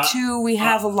replicate that too. We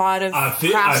have a lot of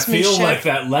craftsmanship. I feel like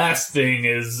that last thing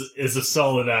is a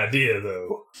solid idea,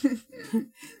 though.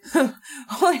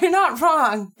 Well, you're not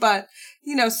wrong, but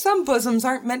some bosoms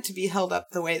aren't meant to be held up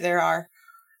the way they are.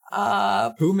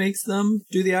 Who makes them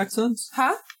do the accents?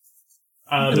 Huh?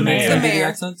 The mayor. Do the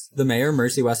accents? The mayor,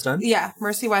 Mercy West End? Yeah,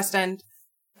 Mercy West End.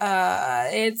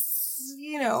 It's,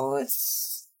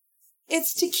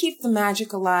 it's to keep the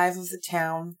magic alive of the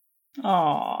town.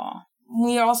 Aww.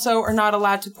 We also are not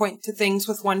allowed to point to things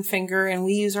with one finger, and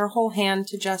we use our whole hand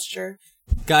to gesture.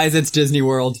 Guys, it's Disney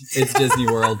World. It's Disney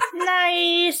World.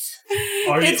 Nice.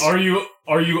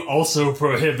 Are you also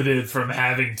prohibited from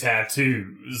having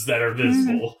tattoos that are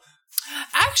visible?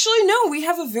 Actually, no, we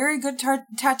have a very good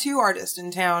tattoo artist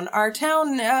in town. Our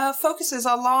town focuses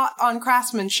a lot on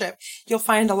craftsmanship. You'll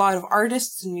find a lot of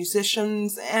artists and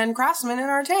musicians and craftsmen in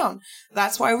our town.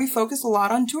 That's why we focus a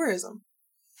lot on tourism.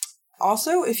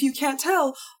 Also, if you can't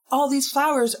tell, all these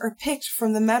flowers are picked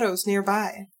from the meadows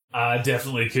nearby. I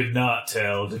definitely could not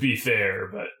tell, to be fair,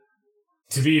 but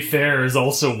to be fair is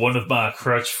also one of my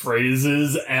crutch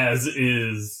phrases, as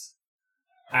is...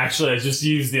 Actually, I just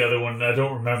used the other one, and I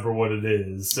don't remember what it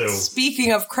is, so...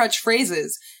 Speaking of crutch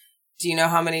phrases, do you know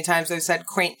how many times I've said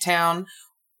quaint town?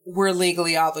 We're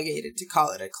legally obligated to call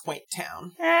it a quaint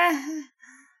town.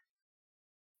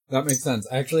 That makes sense.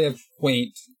 I actually have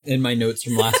quaint in my notes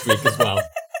from last week as well.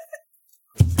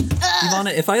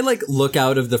 Ivana, if I, look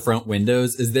out of the front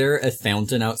windows, is there a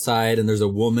fountain outside and there's a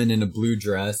woman in a blue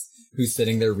dress who's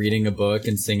sitting there reading a book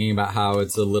and singing about how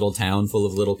it's a little town full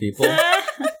of little people?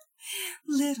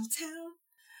 Little town.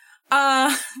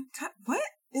 God, what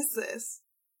is this?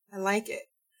 I like it.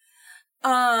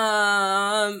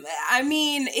 I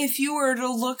mean, if you were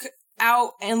to look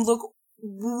out and look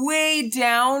way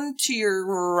down to your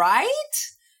right,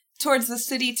 towards the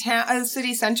city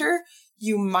center,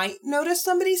 you might notice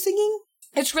somebody singing.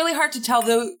 It's really hard to tell,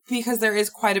 though, because there is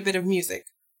quite a bit of music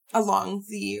along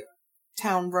the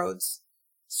town roads,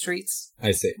 streets.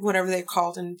 I see. Whatever they're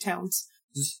called in towns.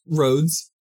 Roads.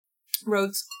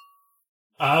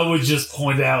 I would just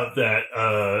point out that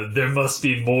there must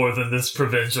be more than this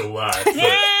provincial life.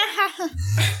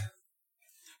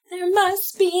 There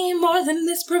must be more than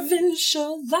this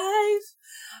provincial life.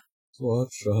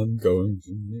 Watch, I'm going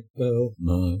to make Belle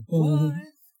my wife.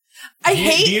 I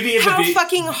hate how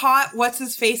fucking hot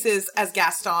what's-his-face is as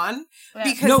Gaston.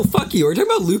 Because no, fuck you. We're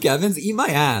talking about Luke Evans. Eat my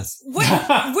ass. What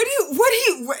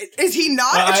is he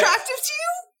not attractive to you?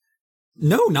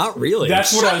 No, not really.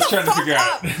 That's what I was trying to figure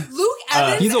out. Luke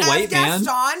Evans he's a white as man.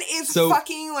 Gaston is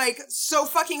fucking, so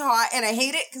fucking hot, and I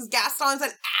hate it because Gaston's an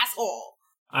asshole.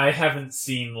 I haven't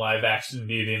seen live-action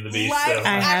Beauty and the Beast,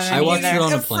 I watched it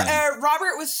on a plane.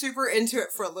 Robert was super into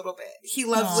it for a little bit. He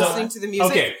loves listening to the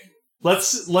music. Okay,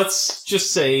 let's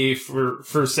just say,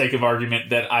 for sake of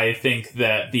argument, that I think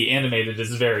that the animated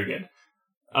is very good.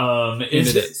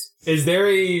 Is there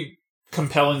a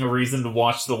compelling reason to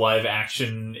watch the live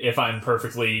action if I'm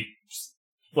perfectly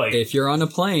if you're on a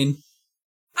plane?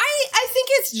 I think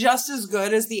it's just as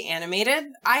good as the animated.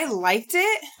 I liked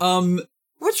it.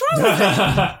 What's wrong with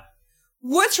it?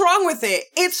 What's wrong with it?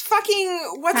 It's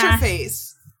fucking what's her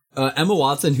face? Emma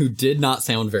Watson, who did not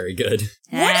sound very good.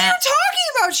 What are you talking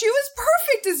about? She was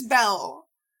perfect as Belle.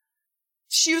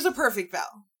 She was a perfect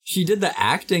Belle. She did the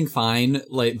acting fine,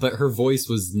 but her voice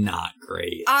was not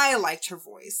great. I liked her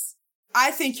voice.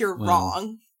 I think you're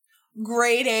wrong.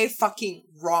 Grade A fucking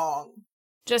wrong.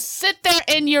 Just sit there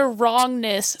in your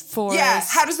wrongness, Forrest. Yeah,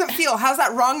 how does it feel? How's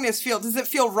that wrongness feel? Does it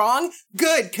feel wrong?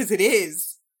 Good, because it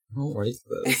is. I don't like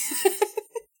this.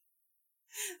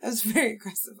 That was very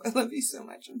aggressive. I love you so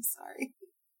much. I'm sorry.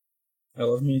 I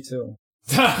love me too.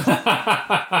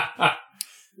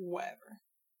 Whatever.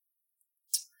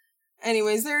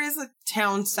 Anyways, there is a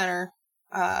town center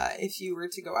if you were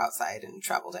to go outside and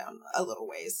travel down a little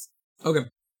ways. Okay.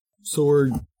 So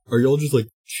are y'all just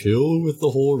chill with the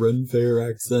whole Ren Fair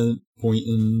accent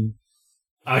pointing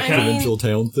provincial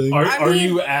town thing? Are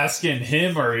you asking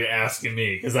him or are you asking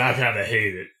me? Because I kind of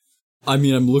hate it. I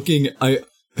mean, I'm looking.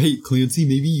 Hey, Clancy,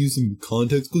 maybe use some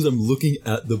context clues. I'm looking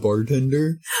at the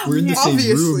bartender. We're in the same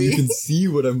room. You can see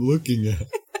what I'm looking at.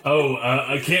 Oh,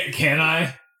 can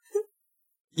I?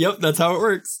 Yep, that's how it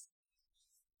works.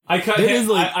 I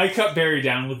cut Barry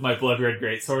down with my blood red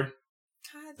greatsword.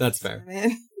 That's fair.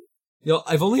 Man. Yo,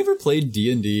 I've only ever played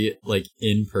D&D,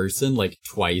 in person,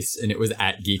 twice, and it was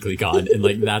at GeeklyCon,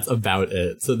 and, that's about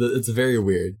it. So it's very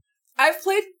weird. I've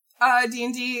played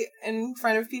D&D in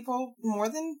front of people more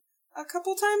than a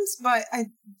couple times, but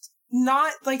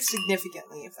not,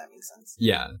 significantly, if that makes sense.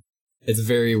 Yeah. It's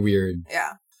very weird.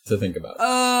 Yeah. To think about.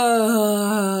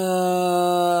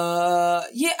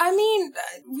 Yeah, I mean,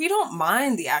 we don't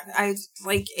mind the act.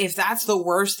 If that's the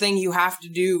worst thing you have to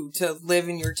do to live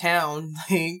in your town,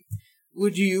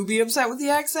 would you be upset with the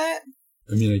accent?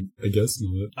 I mean, I guess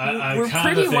not. We're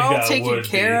pretty well taken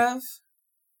care of.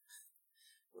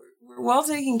 We're well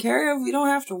taken care of. We don't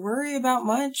have to worry about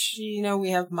much.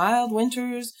 We have mild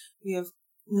winters. We have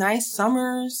nice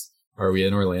summers. Are we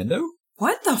in Orlando?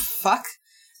 What the fuck?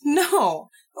 No.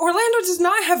 Orlando does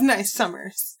not have nice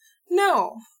summers.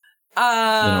 No.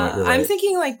 Right. I'm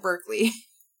thinking like Berkeley.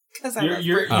 Because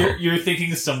you're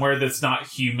thinking somewhere that's not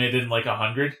humid and like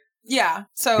 100? Yeah.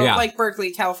 So like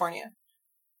Berkeley, California.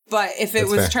 But if it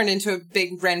was turned into a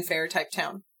big Ren Fair type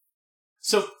town.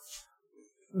 So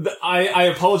I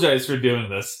apologize for doing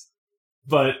this,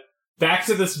 but back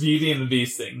to this Beauty and the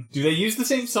Beast thing. Do they use the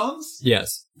same songs?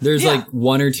 Yes. There's like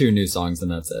 1 or 2 new songs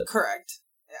and that's it. Correct.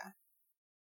 Yeah.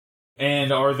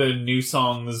 And are the new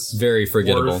songs very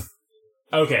forgettable?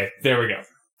 Okay, there we go.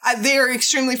 They are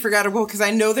extremely forgettable because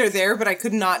I know they're there, but I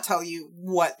could not tell you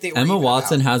what they were. Emma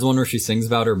Watson has one where she sings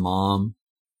about her mom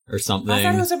or something. I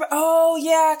thought it was about,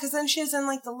 yeah, because then she's in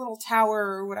like the little tower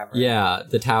or whatever. Yeah,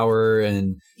 the tower,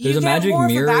 and there's a magic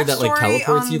mirror that like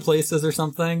teleports you places or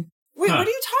something. Wait, what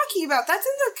are you talking about? That's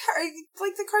in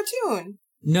the cartoon.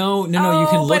 No, you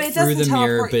can look through the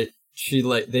mirror, but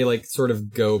they sort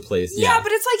of go places. Yeah,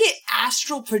 but it's like it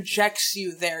astral projects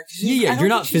you there. You're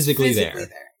not physically there.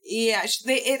 Yeah,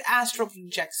 it astral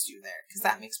projects you there because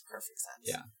that makes perfect sense.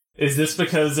 Yeah. Is this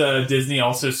because Disney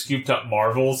also scooped up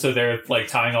Marvel, so they're like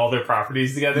tying all their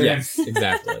properties together? Yes,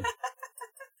 exactly.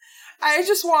 I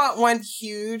just want one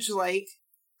huge like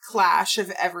clash of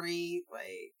every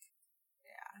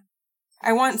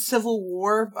I want Civil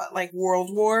War, but like World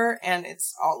War, and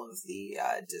it's all of the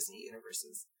Disney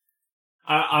universes.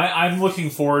 I'm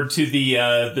looking forward to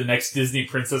the next Disney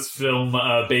princess film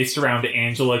based around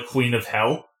Angela, Queen of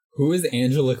Hell. Who is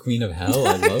Angela, Queen of Hell?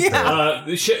 I love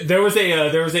her. There was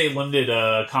a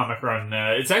limited comic run.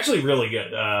 It's actually really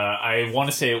good. I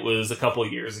want to say it was a couple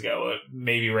of years ago. It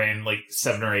maybe ran like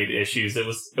 7 or 8 issues. It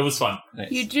was fun.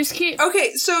 Nice. You just keep.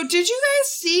 Okay, so did you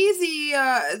guys see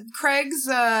the Craig's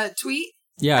tweet?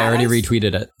 Yeah, I already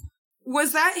retweeted it.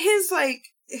 Was that his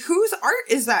whose art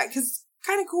is that? Because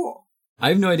kind of cool. I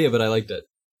have no idea, but I liked it.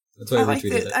 That's why I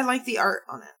retweeted it. I like the art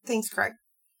on it. Thanks, Craig.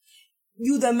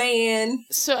 You the man.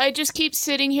 So I just keep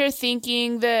sitting here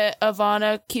thinking that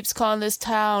Ivana keeps calling this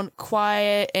town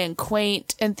quiet and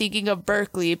quaint and thinking of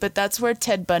Berkeley, but that's where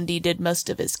Ted Bundy did most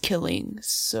of his killing,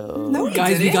 so... No,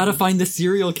 guys, we gotta find the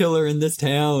serial killer in this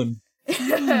town.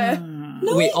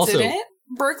 No, wait, also... didn't?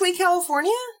 Berkeley,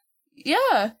 California?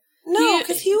 Yeah. No,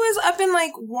 because he was up in,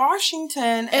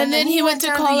 Washington, and then he went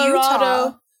to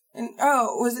Colorado.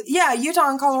 Utah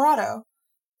and Colorado.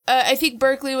 I think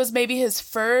Berkeley was maybe his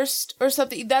first or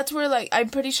something. That's where, I'm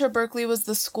pretty sure Berkeley was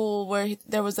the school where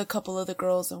there was a couple of the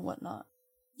girls and whatnot.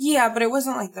 Yeah, but it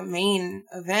wasn't, the main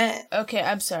event. Okay,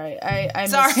 I'm sorry. I'm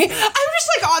sorry. I'm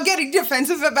just, all getting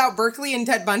defensive about Berkeley and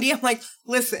Ted Bundy. I'm like,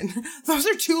 listen, those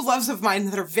are 2 loves of mine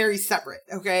that are very separate,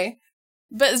 okay?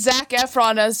 But Zac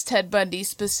Efron as Ted Bundy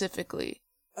specifically.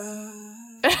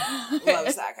 Love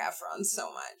Zac Efron so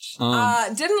much.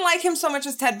 Didn't like him so much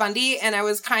as Ted Bundy, and I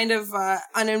was kind of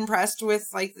unimpressed with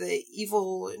the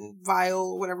evil and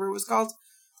vile, whatever it was called.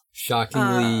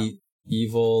 Shockingly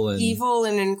evil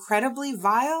and incredibly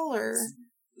vile, or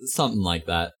something like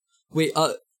that. Wait,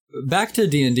 back to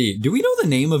D&D. Do we know the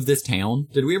name of this town?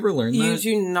 Did we ever learn that? You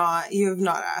do not. You have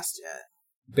not asked yet.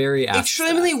 Barry asked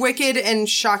extremely wicked and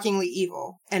shockingly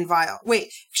evil and vile.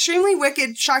 Wait, extremely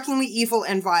wicked, shockingly evil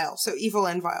and vile. So evil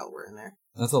and vile were in there.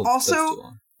 That's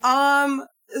also that's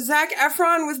Zac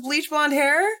Efron with bleach blonde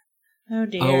hair. Oh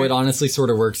dear. Oh, it honestly sort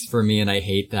of works for me, and I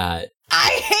hate that.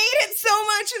 I hate it so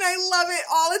much, and I love it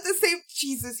all at the same.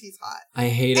 Jesus, he's hot. I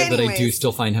hate it, but I do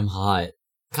still find him hot.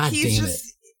 God damn it! Just look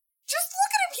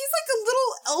at him. He's like a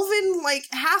little elven,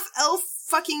 half elf,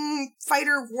 fucking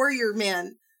fighter warrior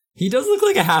man. He does look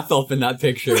like a half-elf in that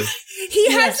picture. He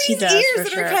has these ears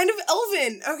that are kind of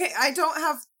elven. Okay, I don't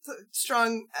have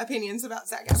strong opinions about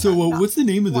Zac Efron. So, what's the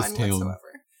name of this town?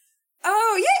 Whatsoever.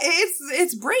 Oh, yeah,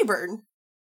 it's Brayburn.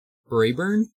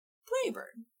 Brayburn?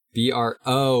 Brayburn.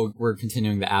 Oh, we're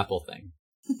continuing the Apple thing.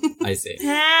 I see.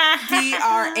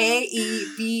 Braeburn.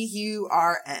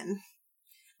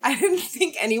 I didn't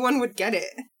think anyone would get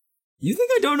it. You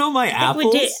think I don't know my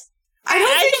apples? We did.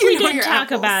 I think we did talk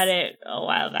about it a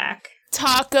while back.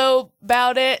 Taco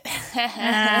about it.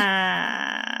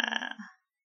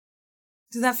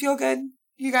 Does that feel good?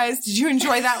 You guys, did you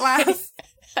enjoy that laugh?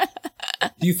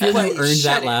 Do you feel you earned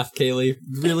that laugh, Kaylee?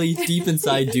 Really deep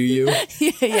inside, do you?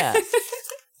 Yeah.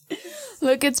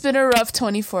 Look, it's been a rough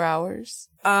 24 hours.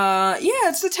 Yeah,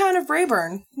 it's the town of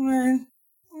Brayburn.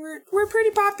 We're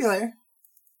pretty popular.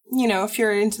 You know, if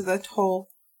you're into the whole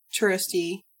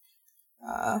touristy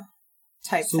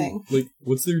type thing.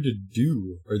 What's there to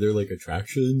do? Are there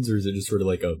attractions, or is it just sort of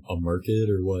a market,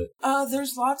 or what?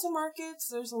 There's lots of markets.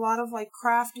 There's a lot of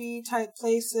crafty type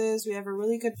places. We have a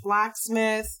really good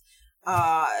blacksmith.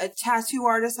 a tattoo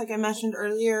artist, like I mentioned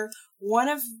earlier. One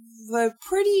of the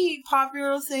pretty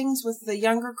popular things with the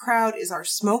younger crowd is our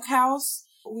smokehouse.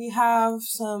 We have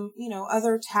some,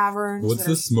 other taverns. What's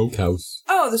the smokehouse?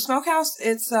 Oh, the smokehouse.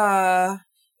 It's like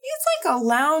a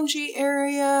loungy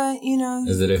area.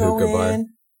 Is it a hookah bar?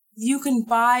 You can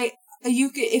buy.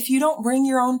 If you don't bring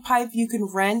your own pipe, you can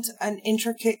rent an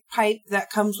intricate pipe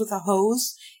that comes with a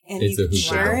hose, and you can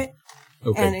share it.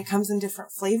 Okay. And it comes in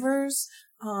different flavors.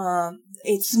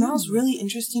 It smells really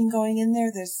interesting going in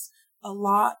there. There's a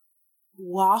lot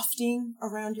wafting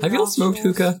around your Have you all smoked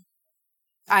hookah?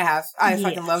 I have. I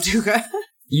fucking loved hookah.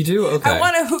 You do? Okay. I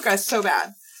want a hookah so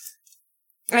bad.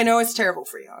 I know it's terrible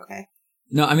for you, okay?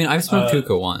 No, I mean, I've smoked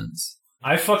hookah once.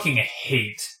 I fucking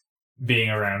hate being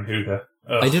around hookah.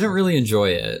 Ugh. I didn't really enjoy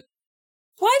it.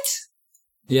 What?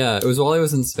 Yeah, it was while I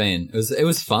was in Spain. It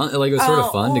was fun. Like, it was sort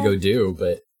of fun to go do,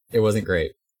 but it wasn't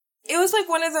great. It was like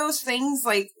one of those things,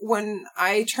 like when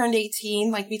I turned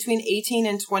 18, like between 18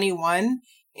 and 21,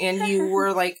 and you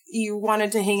were like, you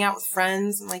wanted to hang out with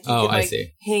friends, and like you could like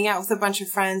hang out with a bunch of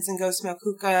friends and go smoke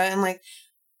hookah, and like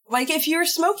if you're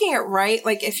smoking it right,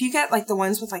 like if you get like the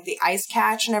ones with like the ice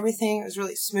catch and everything, it was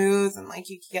really smooth, and like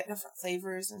you could get different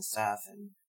flavors and stuff. And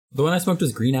the one I smoked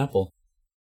was green apple.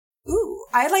 Ooh,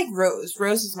 I like rose.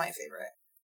 Rose is my favorite.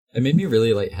 It made me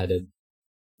really lightheaded.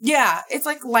 Yeah, it's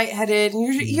like lightheaded,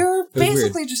 and you're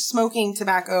basically just smoking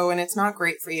tobacco, and it's not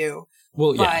great for you.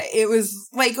 Well, yeah. But it was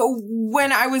like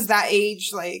when I was that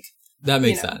age, like that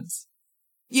makes sense.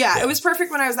 Yeah, it was perfect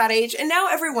when I was that age, and now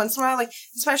every once in a while, like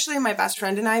especially my best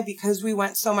friend and I, because we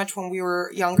went so much when we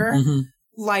were younger. Mm-hmm.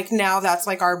 Like now, that's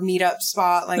like our meetup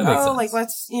spot. Like like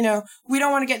let's we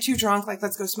don't want to get too drunk. Like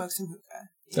let's go smoke some hookah.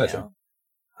 Gotcha.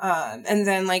 And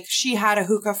then like she had a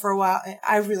hookah for a while. And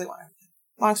I really want a hookah.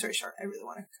 Long story short, I really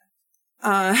want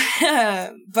a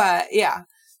hookah. But yeah,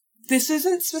 this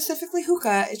isn't specifically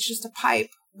hookah. It's just a pipe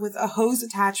with a hose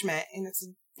attachment, and it's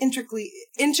an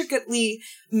intricately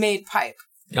made pipe.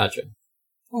 Gotcha.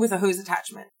 With a hose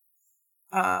attachment.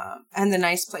 And the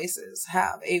nice places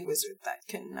have a wizard that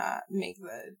can make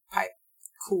the pipe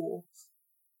cool.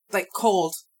 Like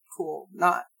cold cool,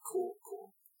 not cool.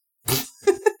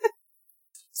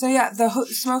 So yeah, the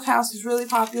smokehouse is really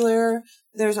popular.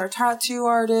 There's our tattoo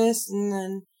artist, and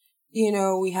then,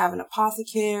 we have an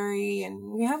apothecary,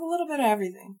 and we have a little bit of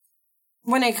everything.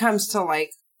 When it comes to,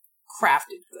 like,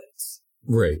 crafted goods.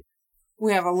 Right.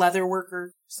 We have a leather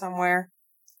worker somewhere.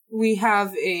 We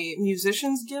have a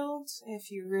musicians guild,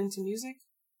 if you're into music.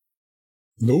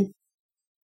 Nope.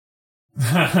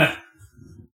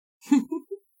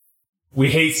 We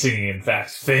hate singing, in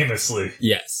fact, famously.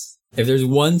 Yes. If there's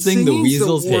one thing the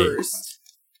weasels hate.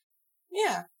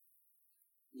 Yeah.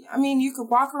 I mean, you could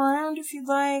walk around if you'd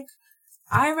like.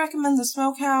 I recommend the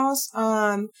smokehouse.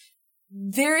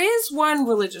 There is one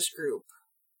religious group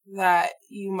that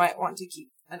you might want to keep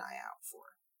an eye out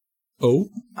for. Oh?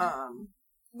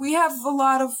 We have a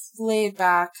lot of laid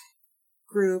back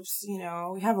groups,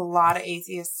 we have a lot of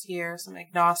atheists here, some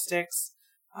agnostics.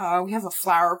 We have a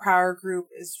flower power group.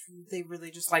 They really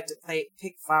just like to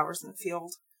pick flowers in the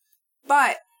field.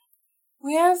 But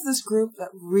we have this group that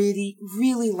really,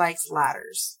 really likes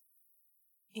ladders.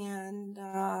 And,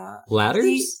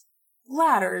 ladders?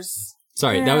 Ladders.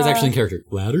 Sorry, that was actually in character.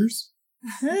 Ladders?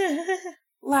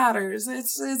 Ladders.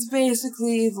 It's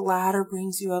basically the ladder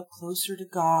brings you up closer to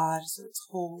God, so it's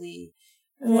holy.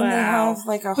 And then they have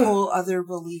like a whole other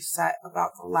belief set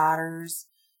about the ladders.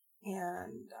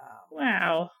 And,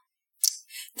 wow.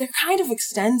 They're kind of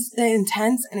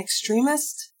intense and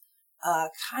extremist.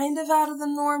 Kind of out of the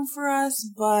norm for us,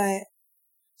 but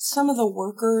some of the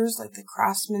workers, like the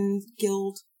Craftsman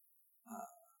Guild,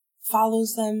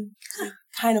 follows them. They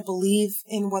kind of believe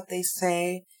in what they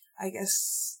say. I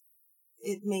guess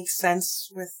it makes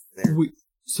sense with their... Wait,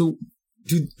 so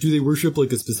do they worship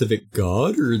like a specific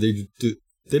god, or they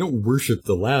don't worship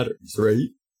the ladders, right?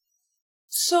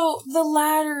 So the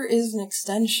ladder is an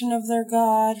extension of their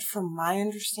god, from my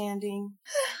understanding.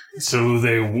 So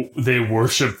they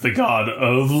worship the god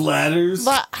of ladders?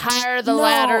 The higher the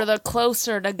ladder, the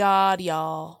closer to God,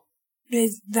 y'all.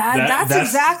 That's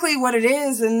exactly what it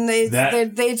is, and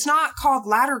it's not called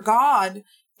ladder god.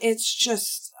 It's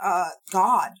just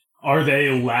God. Are they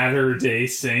Latter-day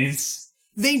Saints?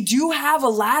 They do have a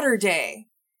Latter Day,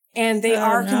 and they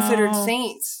are considered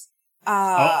saints.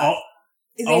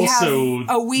 They have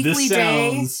a weekly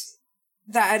day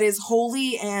that is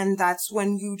holy, and that's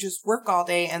when you just work all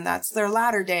day, and that's their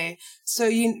Latter Day. So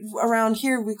around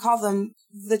here, we call them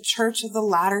the Church of the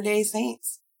Latter-day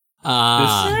Saints.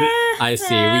 I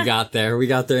see. We got there. We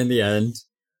got there in the end.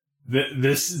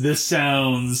 This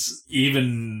sounds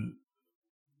even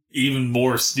even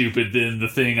more stupid than the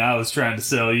thing I was trying to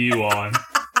sell you on.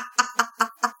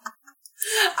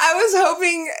 I was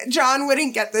hoping John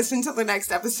wouldn't get this until the next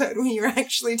episode when you're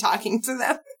actually talking to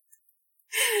them.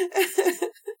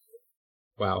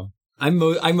 Wow. I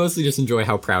mostly just enjoy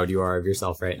how proud you are of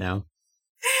yourself right now.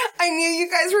 I knew you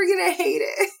guys were going to hate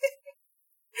it.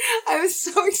 I was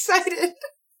so excited.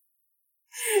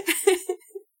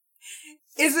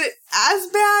 Is it as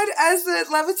bad as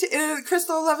the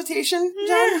crystal levitation,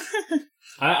 John?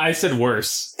 I said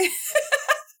worse.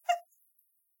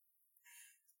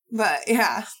 But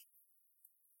yeah.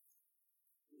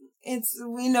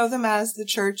 We know them as the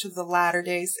Church of the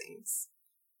Latter-day Saints.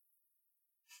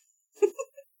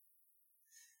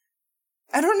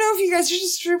 I don't know if you guys are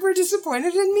just super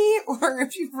disappointed in me or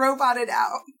if you roboted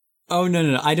out. Oh,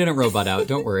 no. I didn't robot out.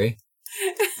 Don't worry.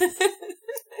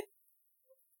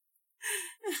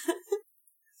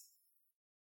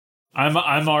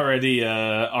 I'm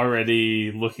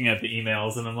already looking at the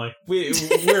emails and I'm like,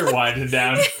 we're winding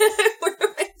down. We're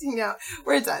winding down.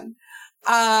 We're done.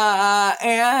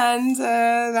 And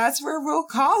that's where we'll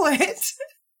call it.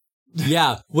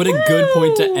 Yeah, what a good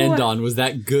point to end on was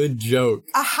that good joke.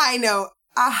 A high note.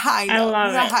 I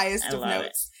love the highest of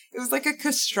notes. It was like a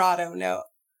castrato note.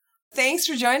 Thanks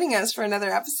for joining us for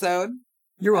another episode.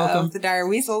 You're welcome. Of the Dire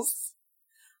Weasels.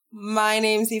 My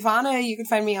name's Ivana. You can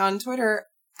find me on Twitter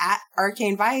at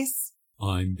Arcane Vice.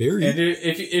 I'm Barry. And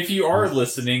if you are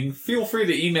listening, feel free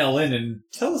to email in and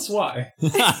tell us why.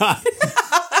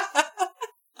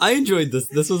 I enjoyed this.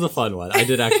 This was a fun one. I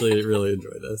did actually really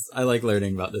enjoy this. I like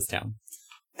learning about this town.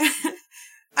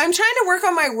 I'm trying to work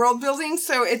on my world building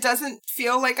so it doesn't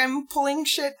feel like I'm pulling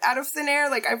shit out of thin air.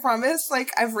 Like I promise,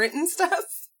 like I've written stuff.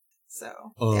 So,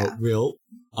 yeah. Well,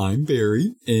 I'm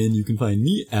Barry, and you can find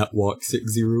me at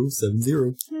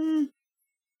Walk6070.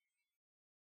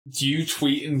 Do you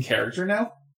tweet in character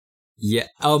now? Yeah,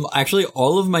 actually,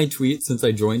 all of my tweets since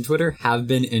I joined Twitter have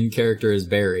been in character as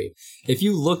Barry. If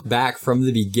you look back from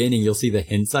the beginning, you'll see the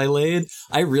hints I laid.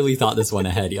 I really thought this one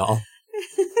ahead, y'all.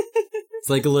 It's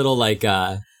like a little, like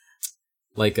a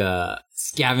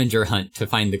scavenger hunt to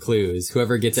find the clues.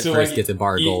 Whoever gets it first gets a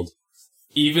bar of gold.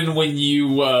 Even when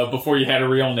you, before you had a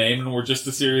real name and were just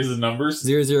a series of numbers?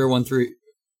 0013...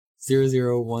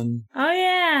 001... Oh,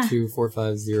 yeah.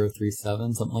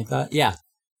 24537, something like that. Yeah.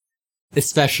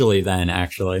 Especially then,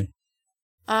 actually.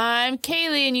 I'm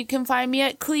Kaylee, and you can find me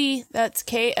at Klee. That's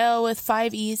KL with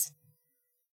 5 E's.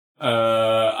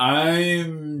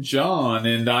 I'm John,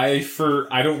 and I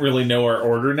don't really know our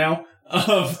order now.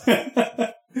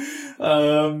 But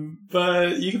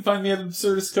you can find me at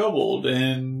Absurdist Kobold,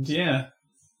 and yeah.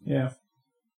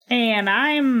 And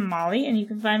I'm Molly, and you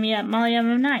can find me at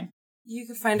MollyMM9. You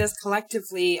can find us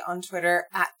collectively on Twitter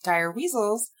at Dire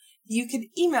Weasels. You can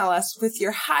email us with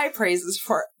your high praises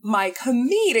for my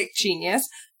comedic genius,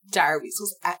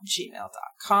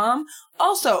 direweasels@gmail.com.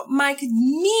 Also, my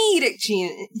comedic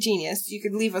genius, you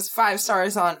could leave us 5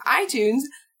 stars on iTunes.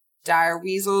 Dire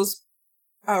Weasels,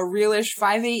 a realish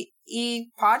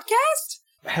 58E podcast?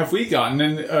 Have we gotten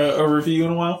a review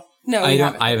in a while? No, I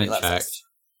haven't checked.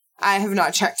 I have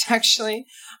not checked, actually.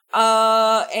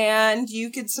 And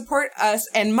you could support us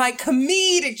and my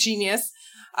comedic genius,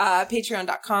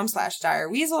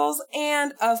 patreon.com/direweasels.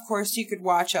 And of course, you could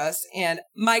watch us and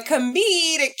my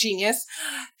comedic genius,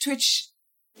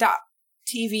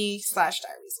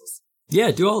 twitch.tv/direweasels.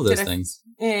 Yeah, do all those things.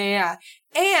 Yeah.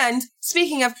 And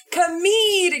speaking of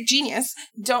comedic genius,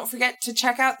 don't forget to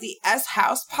check out the S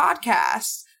House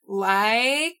podcast,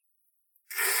 like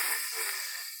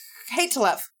Hate to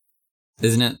Love.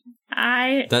 Isn't it?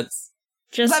 That's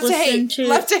just Love to Hate.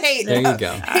 Love to Hate. There you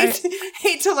go.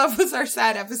 Hate to Love was our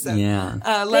sad episode. Yeah.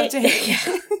 Love to Hate.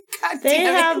 They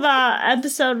have an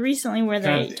episode recently where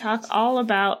they talk all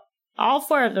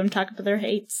 4 of them talk about their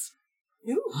hates.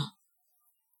 Ooh.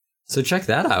 So check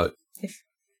that out.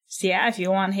 If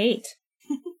you want hate.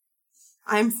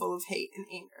 I'm full of hate and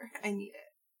anger. I need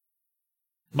it.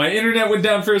 My internet went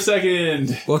down for a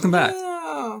second. Welcome back.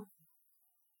 Oh.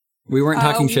 We weren't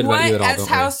talking shit about you at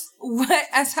all. What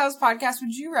S House podcast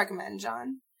would you recommend,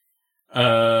 John? We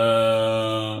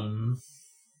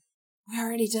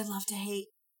already did Love to Hate.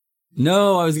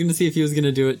 No, I was going to see if he was going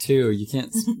to do it too. You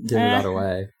can't give it that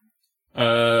away.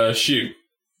 Shoot.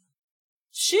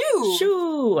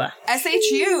 Shoo.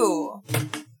 SHU.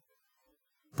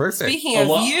 Perfect. Speaking of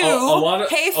hey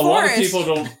Forrest. A lot of people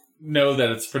don't know that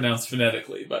it's pronounced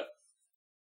phonetically, but.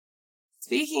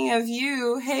 Speaking of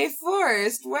you, hey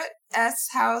Forrest, what S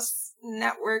House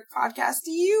Network podcast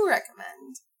do you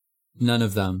recommend? None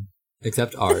of them,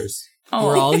 except ours.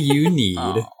 We're all you need.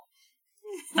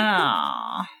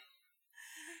 Aww.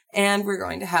 and we're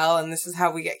going to hell, and this is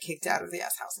how we get kicked out of the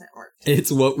S House Network.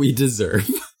 It's what we deserve.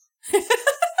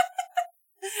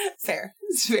 Fair.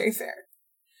 It's very fair.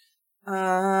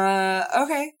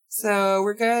 Okay. So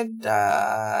we're good.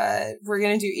 We're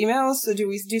going to do emails. So do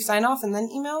we do sign off and then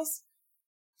emails?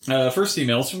 First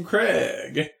email's from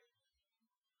Craig.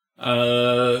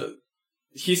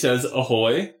 He says,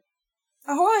 ahoy.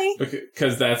 Ahoy.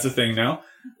 Because that's a thing now.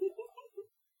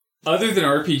 Other than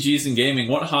RPGs and gaming,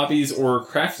 what hobbies or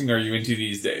crafting are you into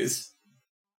these days?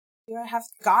 Do I have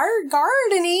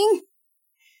gardening?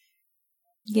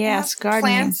 Yes,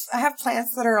 gardening. I have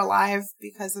plants that are alive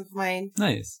because of my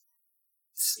Nice.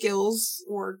 skills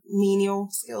or menial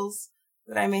skills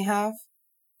that I may have.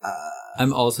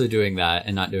 I'm also doing that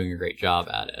and not doing a great job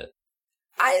at it.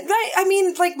 I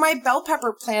mean, like, my bell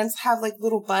pepper plants have, like,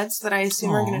 little buds that I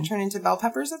assume are going Aw. to turn into bell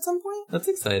peppers at some point. That's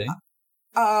exciting.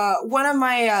 One of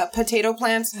my potato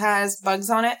plants has bugs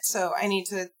on it, so I need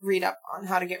to read up on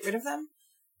how to get rid of them.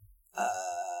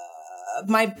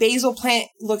 My basil plant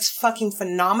looks fucking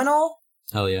phenomenal,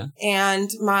 Hell yeah. and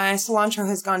my cilantro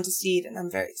has gone to seed, and I'm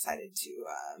very excited to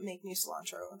make new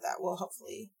cilantro that will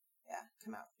hopefully,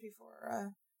 come out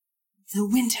before the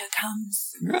winter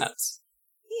comes. Congrats.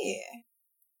 Yeah.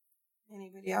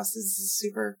 Anybody else's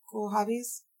super cool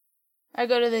hobbies? I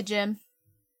go to the gym.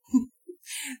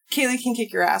 Kaylee can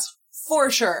kick your ass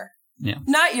for sure. Yeah.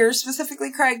 Not yours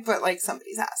specifically, Craig, but like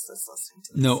somebody's ass that's listening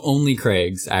to this. No, only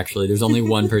Craig's, actually. There's only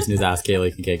one person whose ass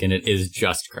Kaylee can kick, and it is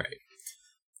just Craig.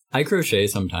 I crochet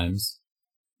sometimes,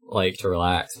 like, to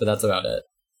relax, but that's about it.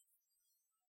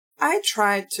 I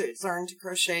tried to learn to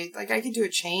crochet. Like, I could do a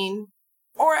chain.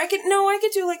 Or I could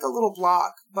do like a little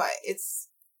block, but it's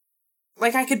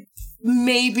like I could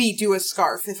maybe do a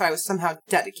scarf if I was somehow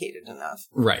dedicated enough.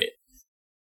 Right.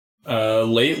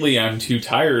 Lately, I'm too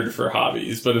tired for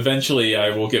hobbies, but eventually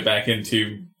I will get back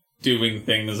into doing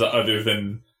things other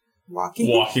than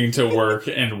walking to work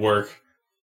and work.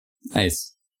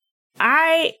 Nice.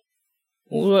 I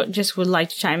just would like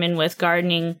to chime in with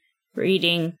gardening,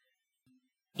 reading,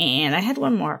 and I had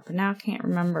one more, but now I can't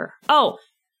remember.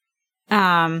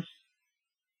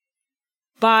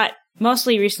 But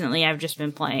mostly recently I've just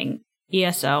been playing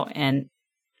ESO and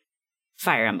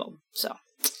Fire Emblem, so.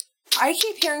 I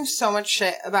keep hearing so much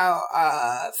shit about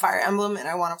Fire Emblem, and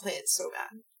I want to play it so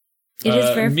bad. It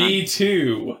is very fun. Me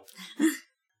too.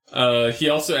 He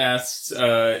also asks,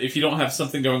 if you don't have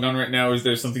something going on right now, is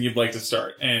there something you'd like to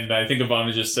start? And I think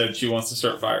Ivana just said she wants to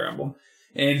start Fire Emblem.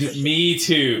 And me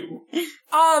too.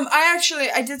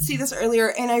 I did see this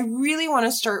earlier, and I really want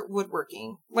to start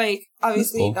woodworking. Like,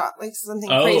 obviously Cool. not like something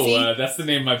crazy. That's the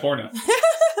name of my porno.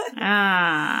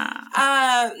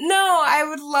 No, I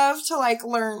would love to like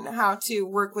learn how to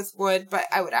work with wood, but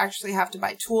I would actually have to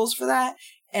buy tools for that.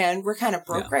 And we're kind of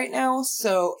broke right now,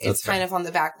 so it's kind of on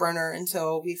the back burner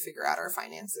until we figure out our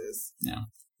finances. Yeah.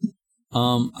 I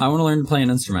want to learn to play an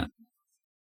instrument.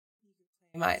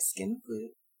 My skin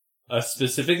flute. A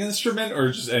specific instrument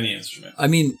or just any instrument? I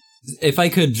mean, if I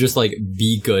could just, like,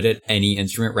 be good at any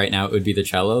instrument right now, it would be the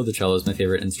cello. The cello is my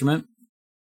favorite instrument.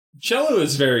 Cello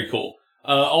is very cool.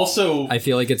 Also, I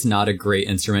feel like it's not a great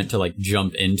instrument to, like,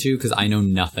 jump into, because I know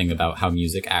nothing about how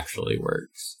music actually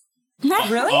works.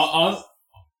 Really?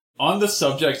 On the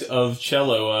subject of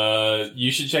cello,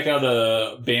 you should check out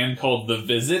a band called The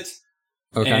Visit.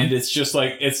 Okay. And it's just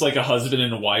like, it's like a husband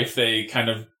and a wife. They kind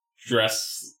of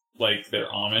dress like they're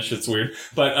Amish. It's weird.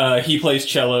 But he plays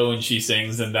cello and she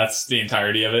sings, and that's the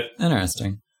entirety of it.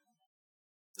 Interesting.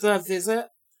 The Visit?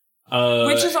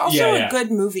 Which is also a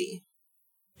good movie.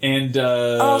 And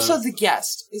also The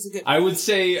Guest is a good movie. I would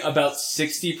say about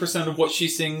 60% of what she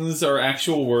sings are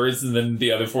actual words, and then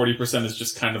the other 40% is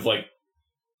just kind of like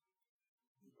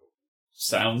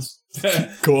sounds.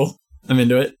 Cool. I'm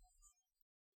into it.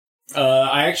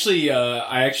 I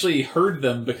actually heard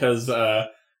them because a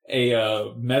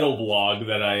metal blog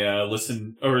that I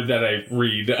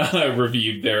read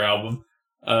reviewed their album.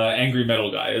 Angry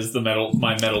Metal Guy is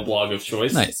my metal blog of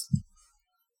choice. Nice.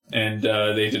 And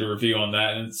they did a review on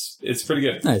that, and it's pretty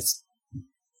good. Nice.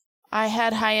 I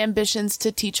had high ambitions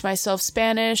to teach myself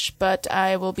Spanish, but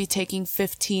I will be taking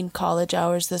 15 college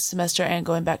hours this semester and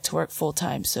going back to work full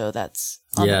time, so that's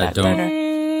on the back burner.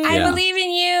 I believe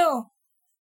in you.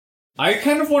 I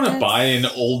kind of want to buy an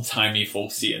old-timey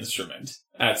folksy instrument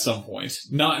at some point.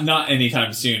 Not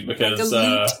anytime soon, because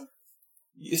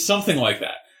something like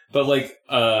that. But like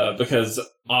because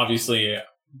obviously,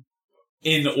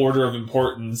 in order of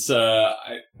importance,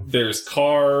 there's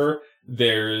Car,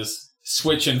 there's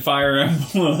Switch and Fire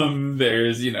Emblem,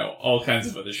 there's all kinds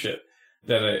of other shit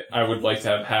that I would like to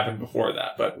have happen before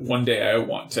that. But one day I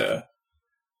want to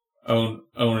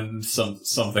own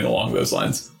something along those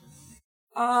lines?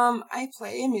 I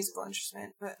play a musical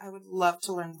instrument, but I would love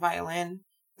to learn violin.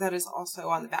 That is also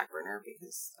on the back burner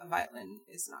because a violin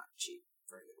is not cheap.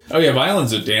 Oh yeah,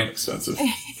 violins are damn expensive.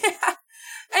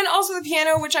 And also the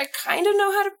piano, which I kind of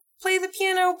know how to play the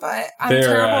piano, but I'm They're,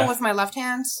 terrible with my left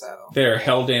hand, so... They're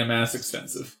hell damn ass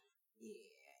expensive.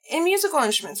 And musical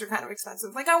instruments are kind of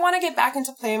expensive. Like, I want to get back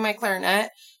into playing my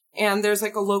clarinet, and there's,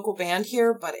 like, a local band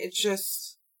here, but it's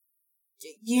just...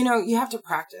 You know, you have to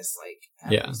practice, like,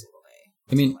 every single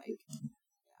day. I mean,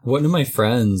 one of my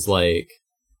friends, like,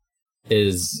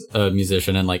 is a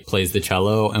musician and, like, plays the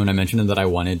cello, and when I mentioned him that I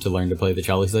wanted to learn to play the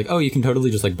cello, he's like, oh, you can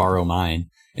totally just, like, borrow mine.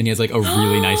 And he has, like, a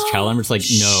really nice cello, and it's like,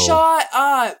 no. Shut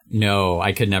up! No,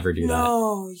 I could never do that.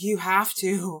 No, you have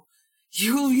to.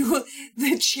 You,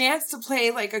 the chance to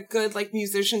play, like, a good, like,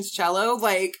 musician's cello,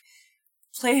 like,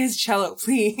 play his cello,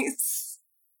 please.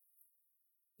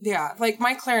 Yeah, like,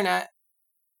 my clarinet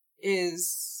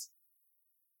is...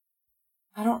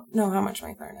 I don't know how much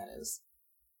my clarinet is.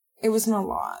 It wasn't a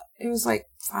lot. It was, like,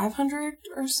 $500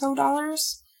 or so.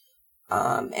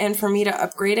 And for me to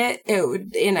upgrade it,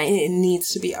 it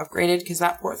needs to be upgraded because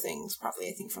that poor thing's probably,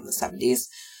 I think, from the 70s.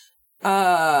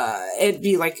 It'd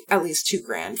be like at least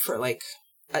 $2,000 for like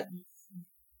a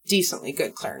decently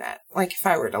good clarinet. Like if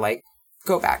I were to like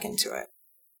go back into it.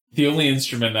 The only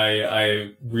instrument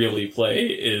I really play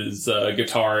is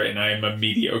guitar, and I'm a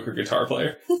mediocre guitar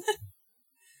player.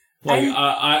 Like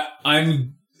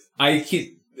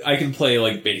I can play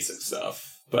like basic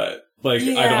stuff, but like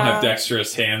I don't have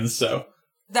dexterous hands, so.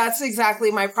 That's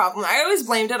exactly my problem. I always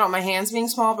blamed it on my hands being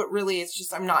small, but really it's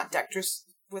just I'm not dexterous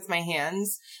with my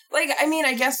hands. Like, I mean,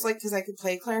 I guess like because I could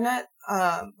play clarinet,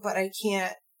 but I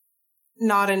can't,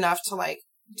 not enough to like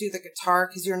do the guitar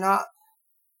because you're not,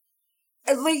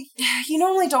 like, you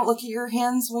normally don't look at your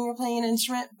hands when you're playing an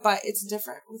instrument, but it's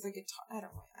different with a guitar. I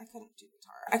don't know. I couldn't do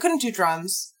guitar. I couldn't do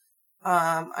drums.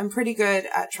 I'm pretty good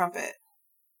at trumpet.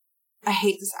 I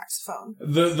hate the saxophone.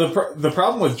 The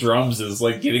problem with drums is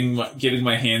like getting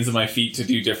my hands and my feet to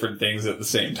do different things at the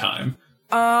same time.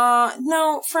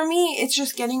 No, for me it's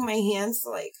just getting my hands to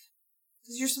like,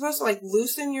 because you're supposed to like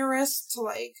loosen your wrist to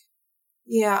like,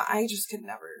 yeah, I just could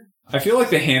never. I feel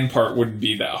like the hand part wouldn't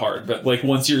be that hard, but like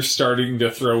once you're starting to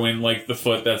throw in like the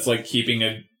foot that's like keeping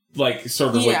it like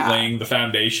sort of like laying the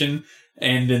foundation,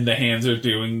 and then the hands are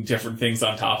doing different things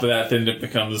on top of that, then it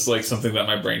becomes like something that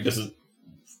my brain doesn't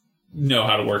know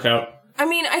how to work out. I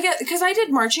mean, I get, because I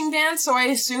did marching band, so I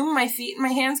assume my feet and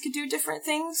my hands could do different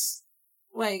things.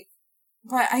 Like,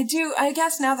 but I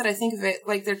guess now that I think of it,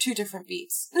 like, they're two different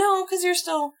beats. No, because you're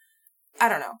still, I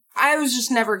don't know. I was just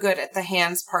never good at the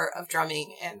hands part of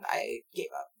drumming, and I gave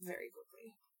up very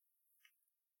quickly.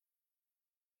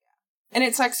 And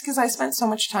it sucks because I spent so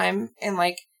much time, and,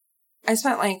 like, I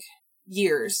spent, like,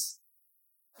 years,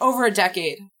 over a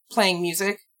decade, playing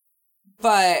music,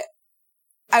 but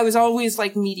I was always,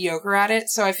 like, mediocre at it,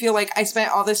 so I feel like I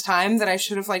spent all this time that I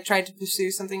should have, like, tried to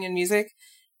pursue something in music,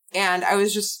 and I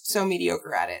was just so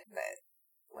mediocre at it that,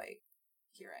 like,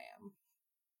 here I am,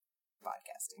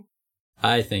 podcasting.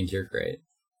 I think you're great.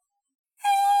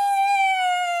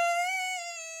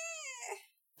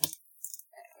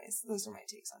 Anyways, those are my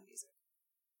takes on music.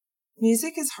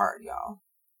 Music is hard, y'all.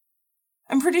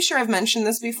 I'm pretty sure I've mentioned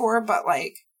this before, but,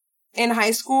 like, in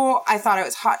high school, I thought I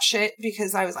was hot shit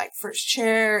because I was, like, first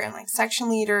chair and, like, section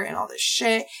leader and all this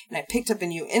shit. And I picked up a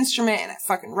new instrument and I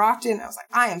fucking rocked it. And I was like,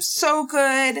 I am so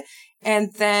good.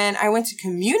 And then I went to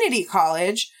community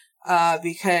college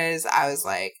because I was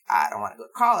like, I don't want to go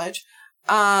to college.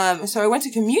 So I went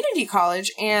to community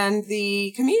college, and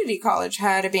the community college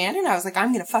had a band, and I was like,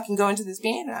 I'm going to fucking go into this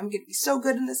band, and I'm going to be so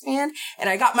good in this band. And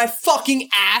I got my fucking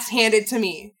ass handed to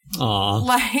me. Aww.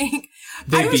 Like,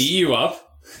 They beat you up?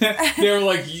 They were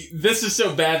like, this is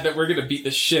so bad that we're going to beat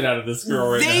the shit out of this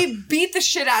girl right now. They beat the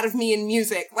shit out of me in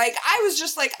music. Like, I was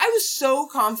just like, I was so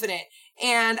confident,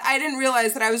 and I didn't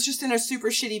realize that I was just in a super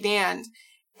shitty band.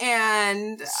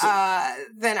 And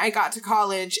then I got to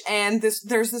college, and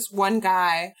there's this one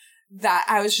guy that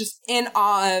I was just in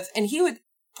awe of, and he would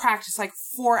practice like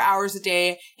 4 hours a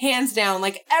day, hands down.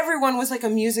 Like, everyone was like a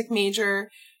music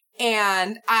major,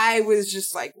 and I was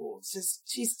just like, well, it's just,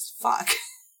 Jesus fuck.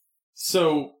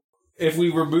 So, if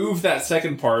we remove that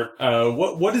second part,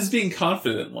 what is being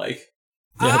confident like?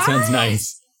 Yeah, that sounds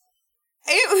nice.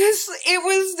 It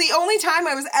was the only time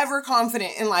I was ever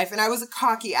confident in life, and I was a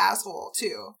cocky asshole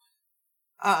too.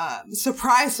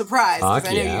 Surprise, surprise! Because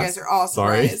I know you guys are all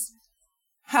surprised.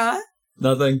 Sorry. Huh?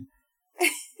 Nothing.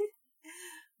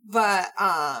 But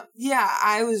yeah,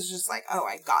 I was just like, oh,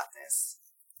 I got this.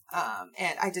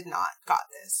 And I did not got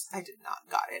this. I did not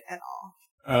got it at all.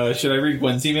 Should I read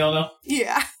Gwen's email now?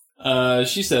 Yeah.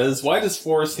 She says, "Why does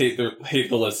Forrest hate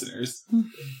the listeners?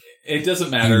 It doesn't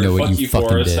matter. You know what Fuck you you, fucking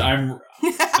Forrest. did. I'm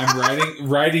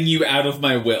writing you out of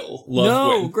my will. Love,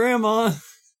 No, Gwen." Grandma.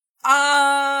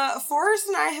 Forrest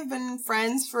and I have been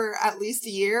friends for at least a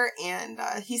year, and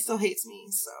he still hates me,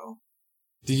 so.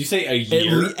 Did you say a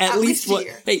year? At least a one.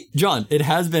 year. Hey, John, it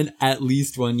has been at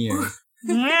least 1 year.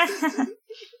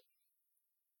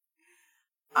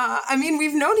 I mean,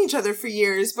 we've known each other for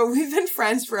years, but we've been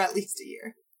friends for at least a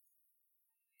year.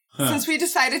 Huh. Since we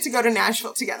decided to go to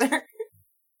Nashville together.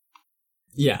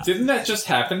 Yeah. Didn't that just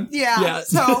happen? Yeah.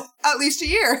 So, at least a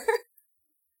year.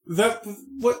 What?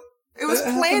 It was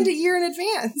planned a year in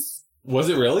advance. Was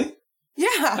it really? Yeah.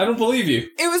 I don't believe you.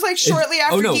 It was like shortly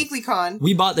after no. GeeklyCon.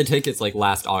 We bought the tickets like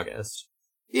last August.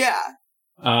 Yeah.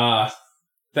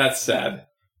 That's sad.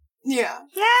 Yeah.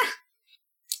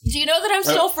 Do you know that I'm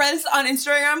still friends on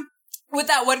Instagram with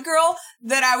that one girl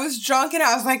that I was drunk and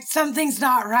I was like, something's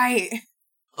not right.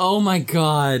 Oh my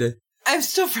god. I'm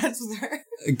still friends with her.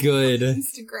 Good.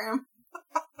 Instagram.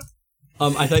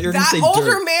 I thought you were going to say that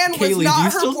older Dirk. man was Kaylee,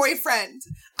 not her boyfriend.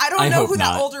 I don't know hope who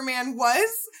not. that older man was.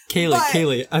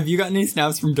 Kaylee, have you got any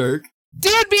snaps from Dirk?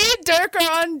 Dude, me and Dirk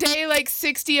are on day like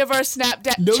 60 of our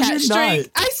Snapchat No, you're streak. not.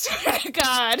 I swear to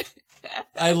God.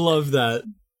 I love that.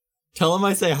 Tell him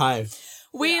I say hi.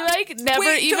 We like never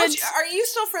Wait, even. are you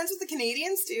still friends with the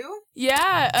Canadians too?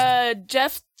 Yeah,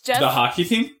 Jeff. The hockey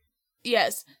team?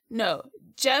 Yes. No.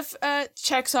 Jeff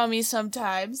checks on me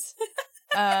sometimes.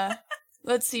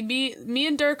 Let's see. Me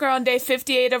and Dirk are on day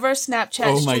 58 of our Snapchat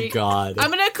Oh my streak. god. I'm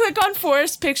gonna click on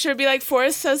Forrest's picture and be like,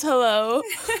 Forrest says hello.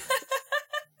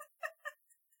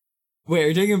 Wait, are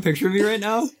you taking a picture of me right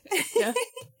now? Yeah.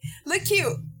 Look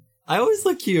cute. I always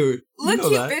look cute. Look you know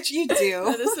cute, that. bitch. You do.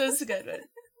 Oh, this was a good one.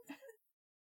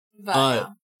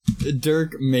 But,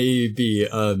 Dirk may be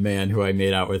a man who I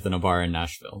made out with in a bar in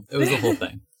Nashville. It was a whole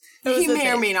thing. he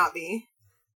may or may not be.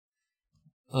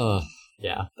 Oh,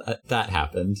 yeah, that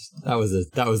happened. That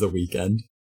was a weekend.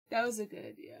 That was a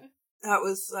good, yeah. That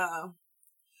was a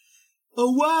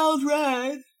wild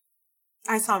ride.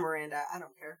 I saw Miranda. I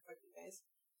don't care. Fuck you guys.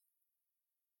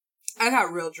 I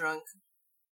got real drunk.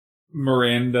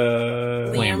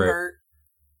 Miranda Lambert.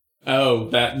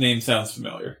 Oh, that name sounds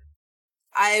familiar.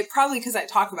 I probably because I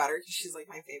talk about her because she's like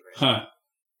my favorite. Huh.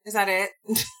 Is that it?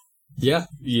 Yeah.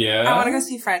 Yeah. I want to go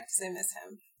see Fred because I miss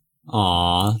him.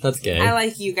 Aw, that's gay. I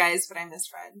like you guys, but I miss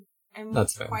Fred. I'm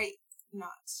That's fair. quite not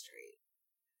straight.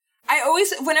 I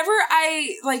always, whenever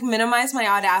I like minimize my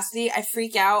Audacity, I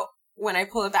freak out when I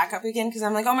pull it back up again because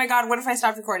I'm like, oh my god, what if I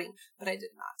stopped recording? But I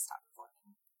did not stop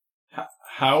recording.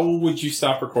 How would you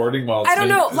stop recording while it's I don't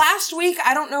know. minutes? Last week,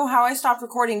 I don't know how I stopped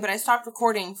recording, but I stopped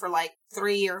recording for like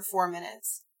 3 or 4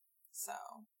 minutes. So,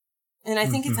 and I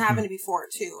think it's happened before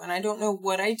too. And I don't know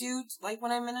what I do like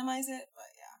when I minimize it, but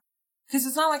yeah, because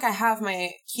it's not like I have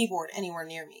my keyboard anywhere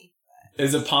near me.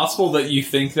 Is it possible that you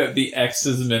think that the X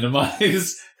is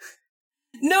minimized?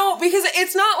 No, because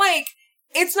it's not like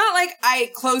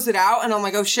I close it out and I'm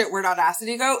like, oh shit, where'd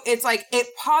Audacity go? It's like it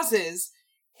pauses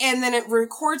and then it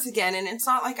records again, and it's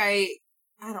not like I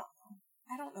don't know.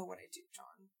 I don't know what I do,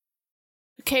 John.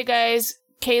 Okay, guys.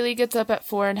 Kaylee gets up at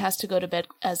 4 and has to go to bed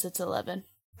as it's 11.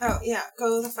 Oh, yeah.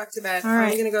 Go the fuck to bed. All right.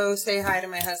 I'm going to go say hi to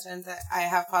my husband that I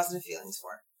have positive feelings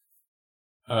for.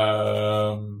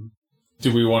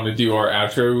 Do we want to do our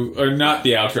outro? Or not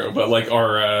the outro, but like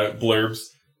our blurbs?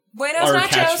 Buenos our nachos.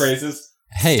 catchphrases?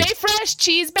 Hey. Stay fresh,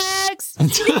 cheese bags! Night.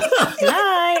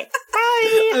 Bye.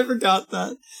 I forgot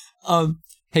that.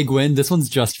 Hey Gwen, this one's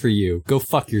just for you. Go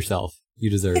fuck yourself. You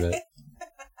deserve it.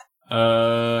 And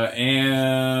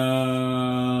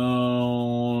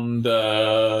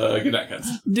good night, guys.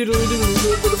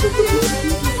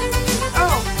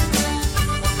 Oh.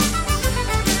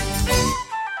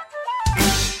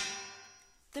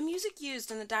 The music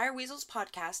used in the Dire Weasels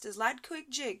podcast is Lad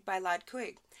Quig Jig by Lad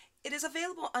Quig. It is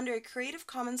available under a Creative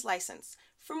Commons license.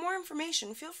 For more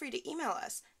information, feel free to email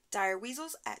us,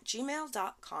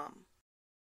 direweasels@gmail.com.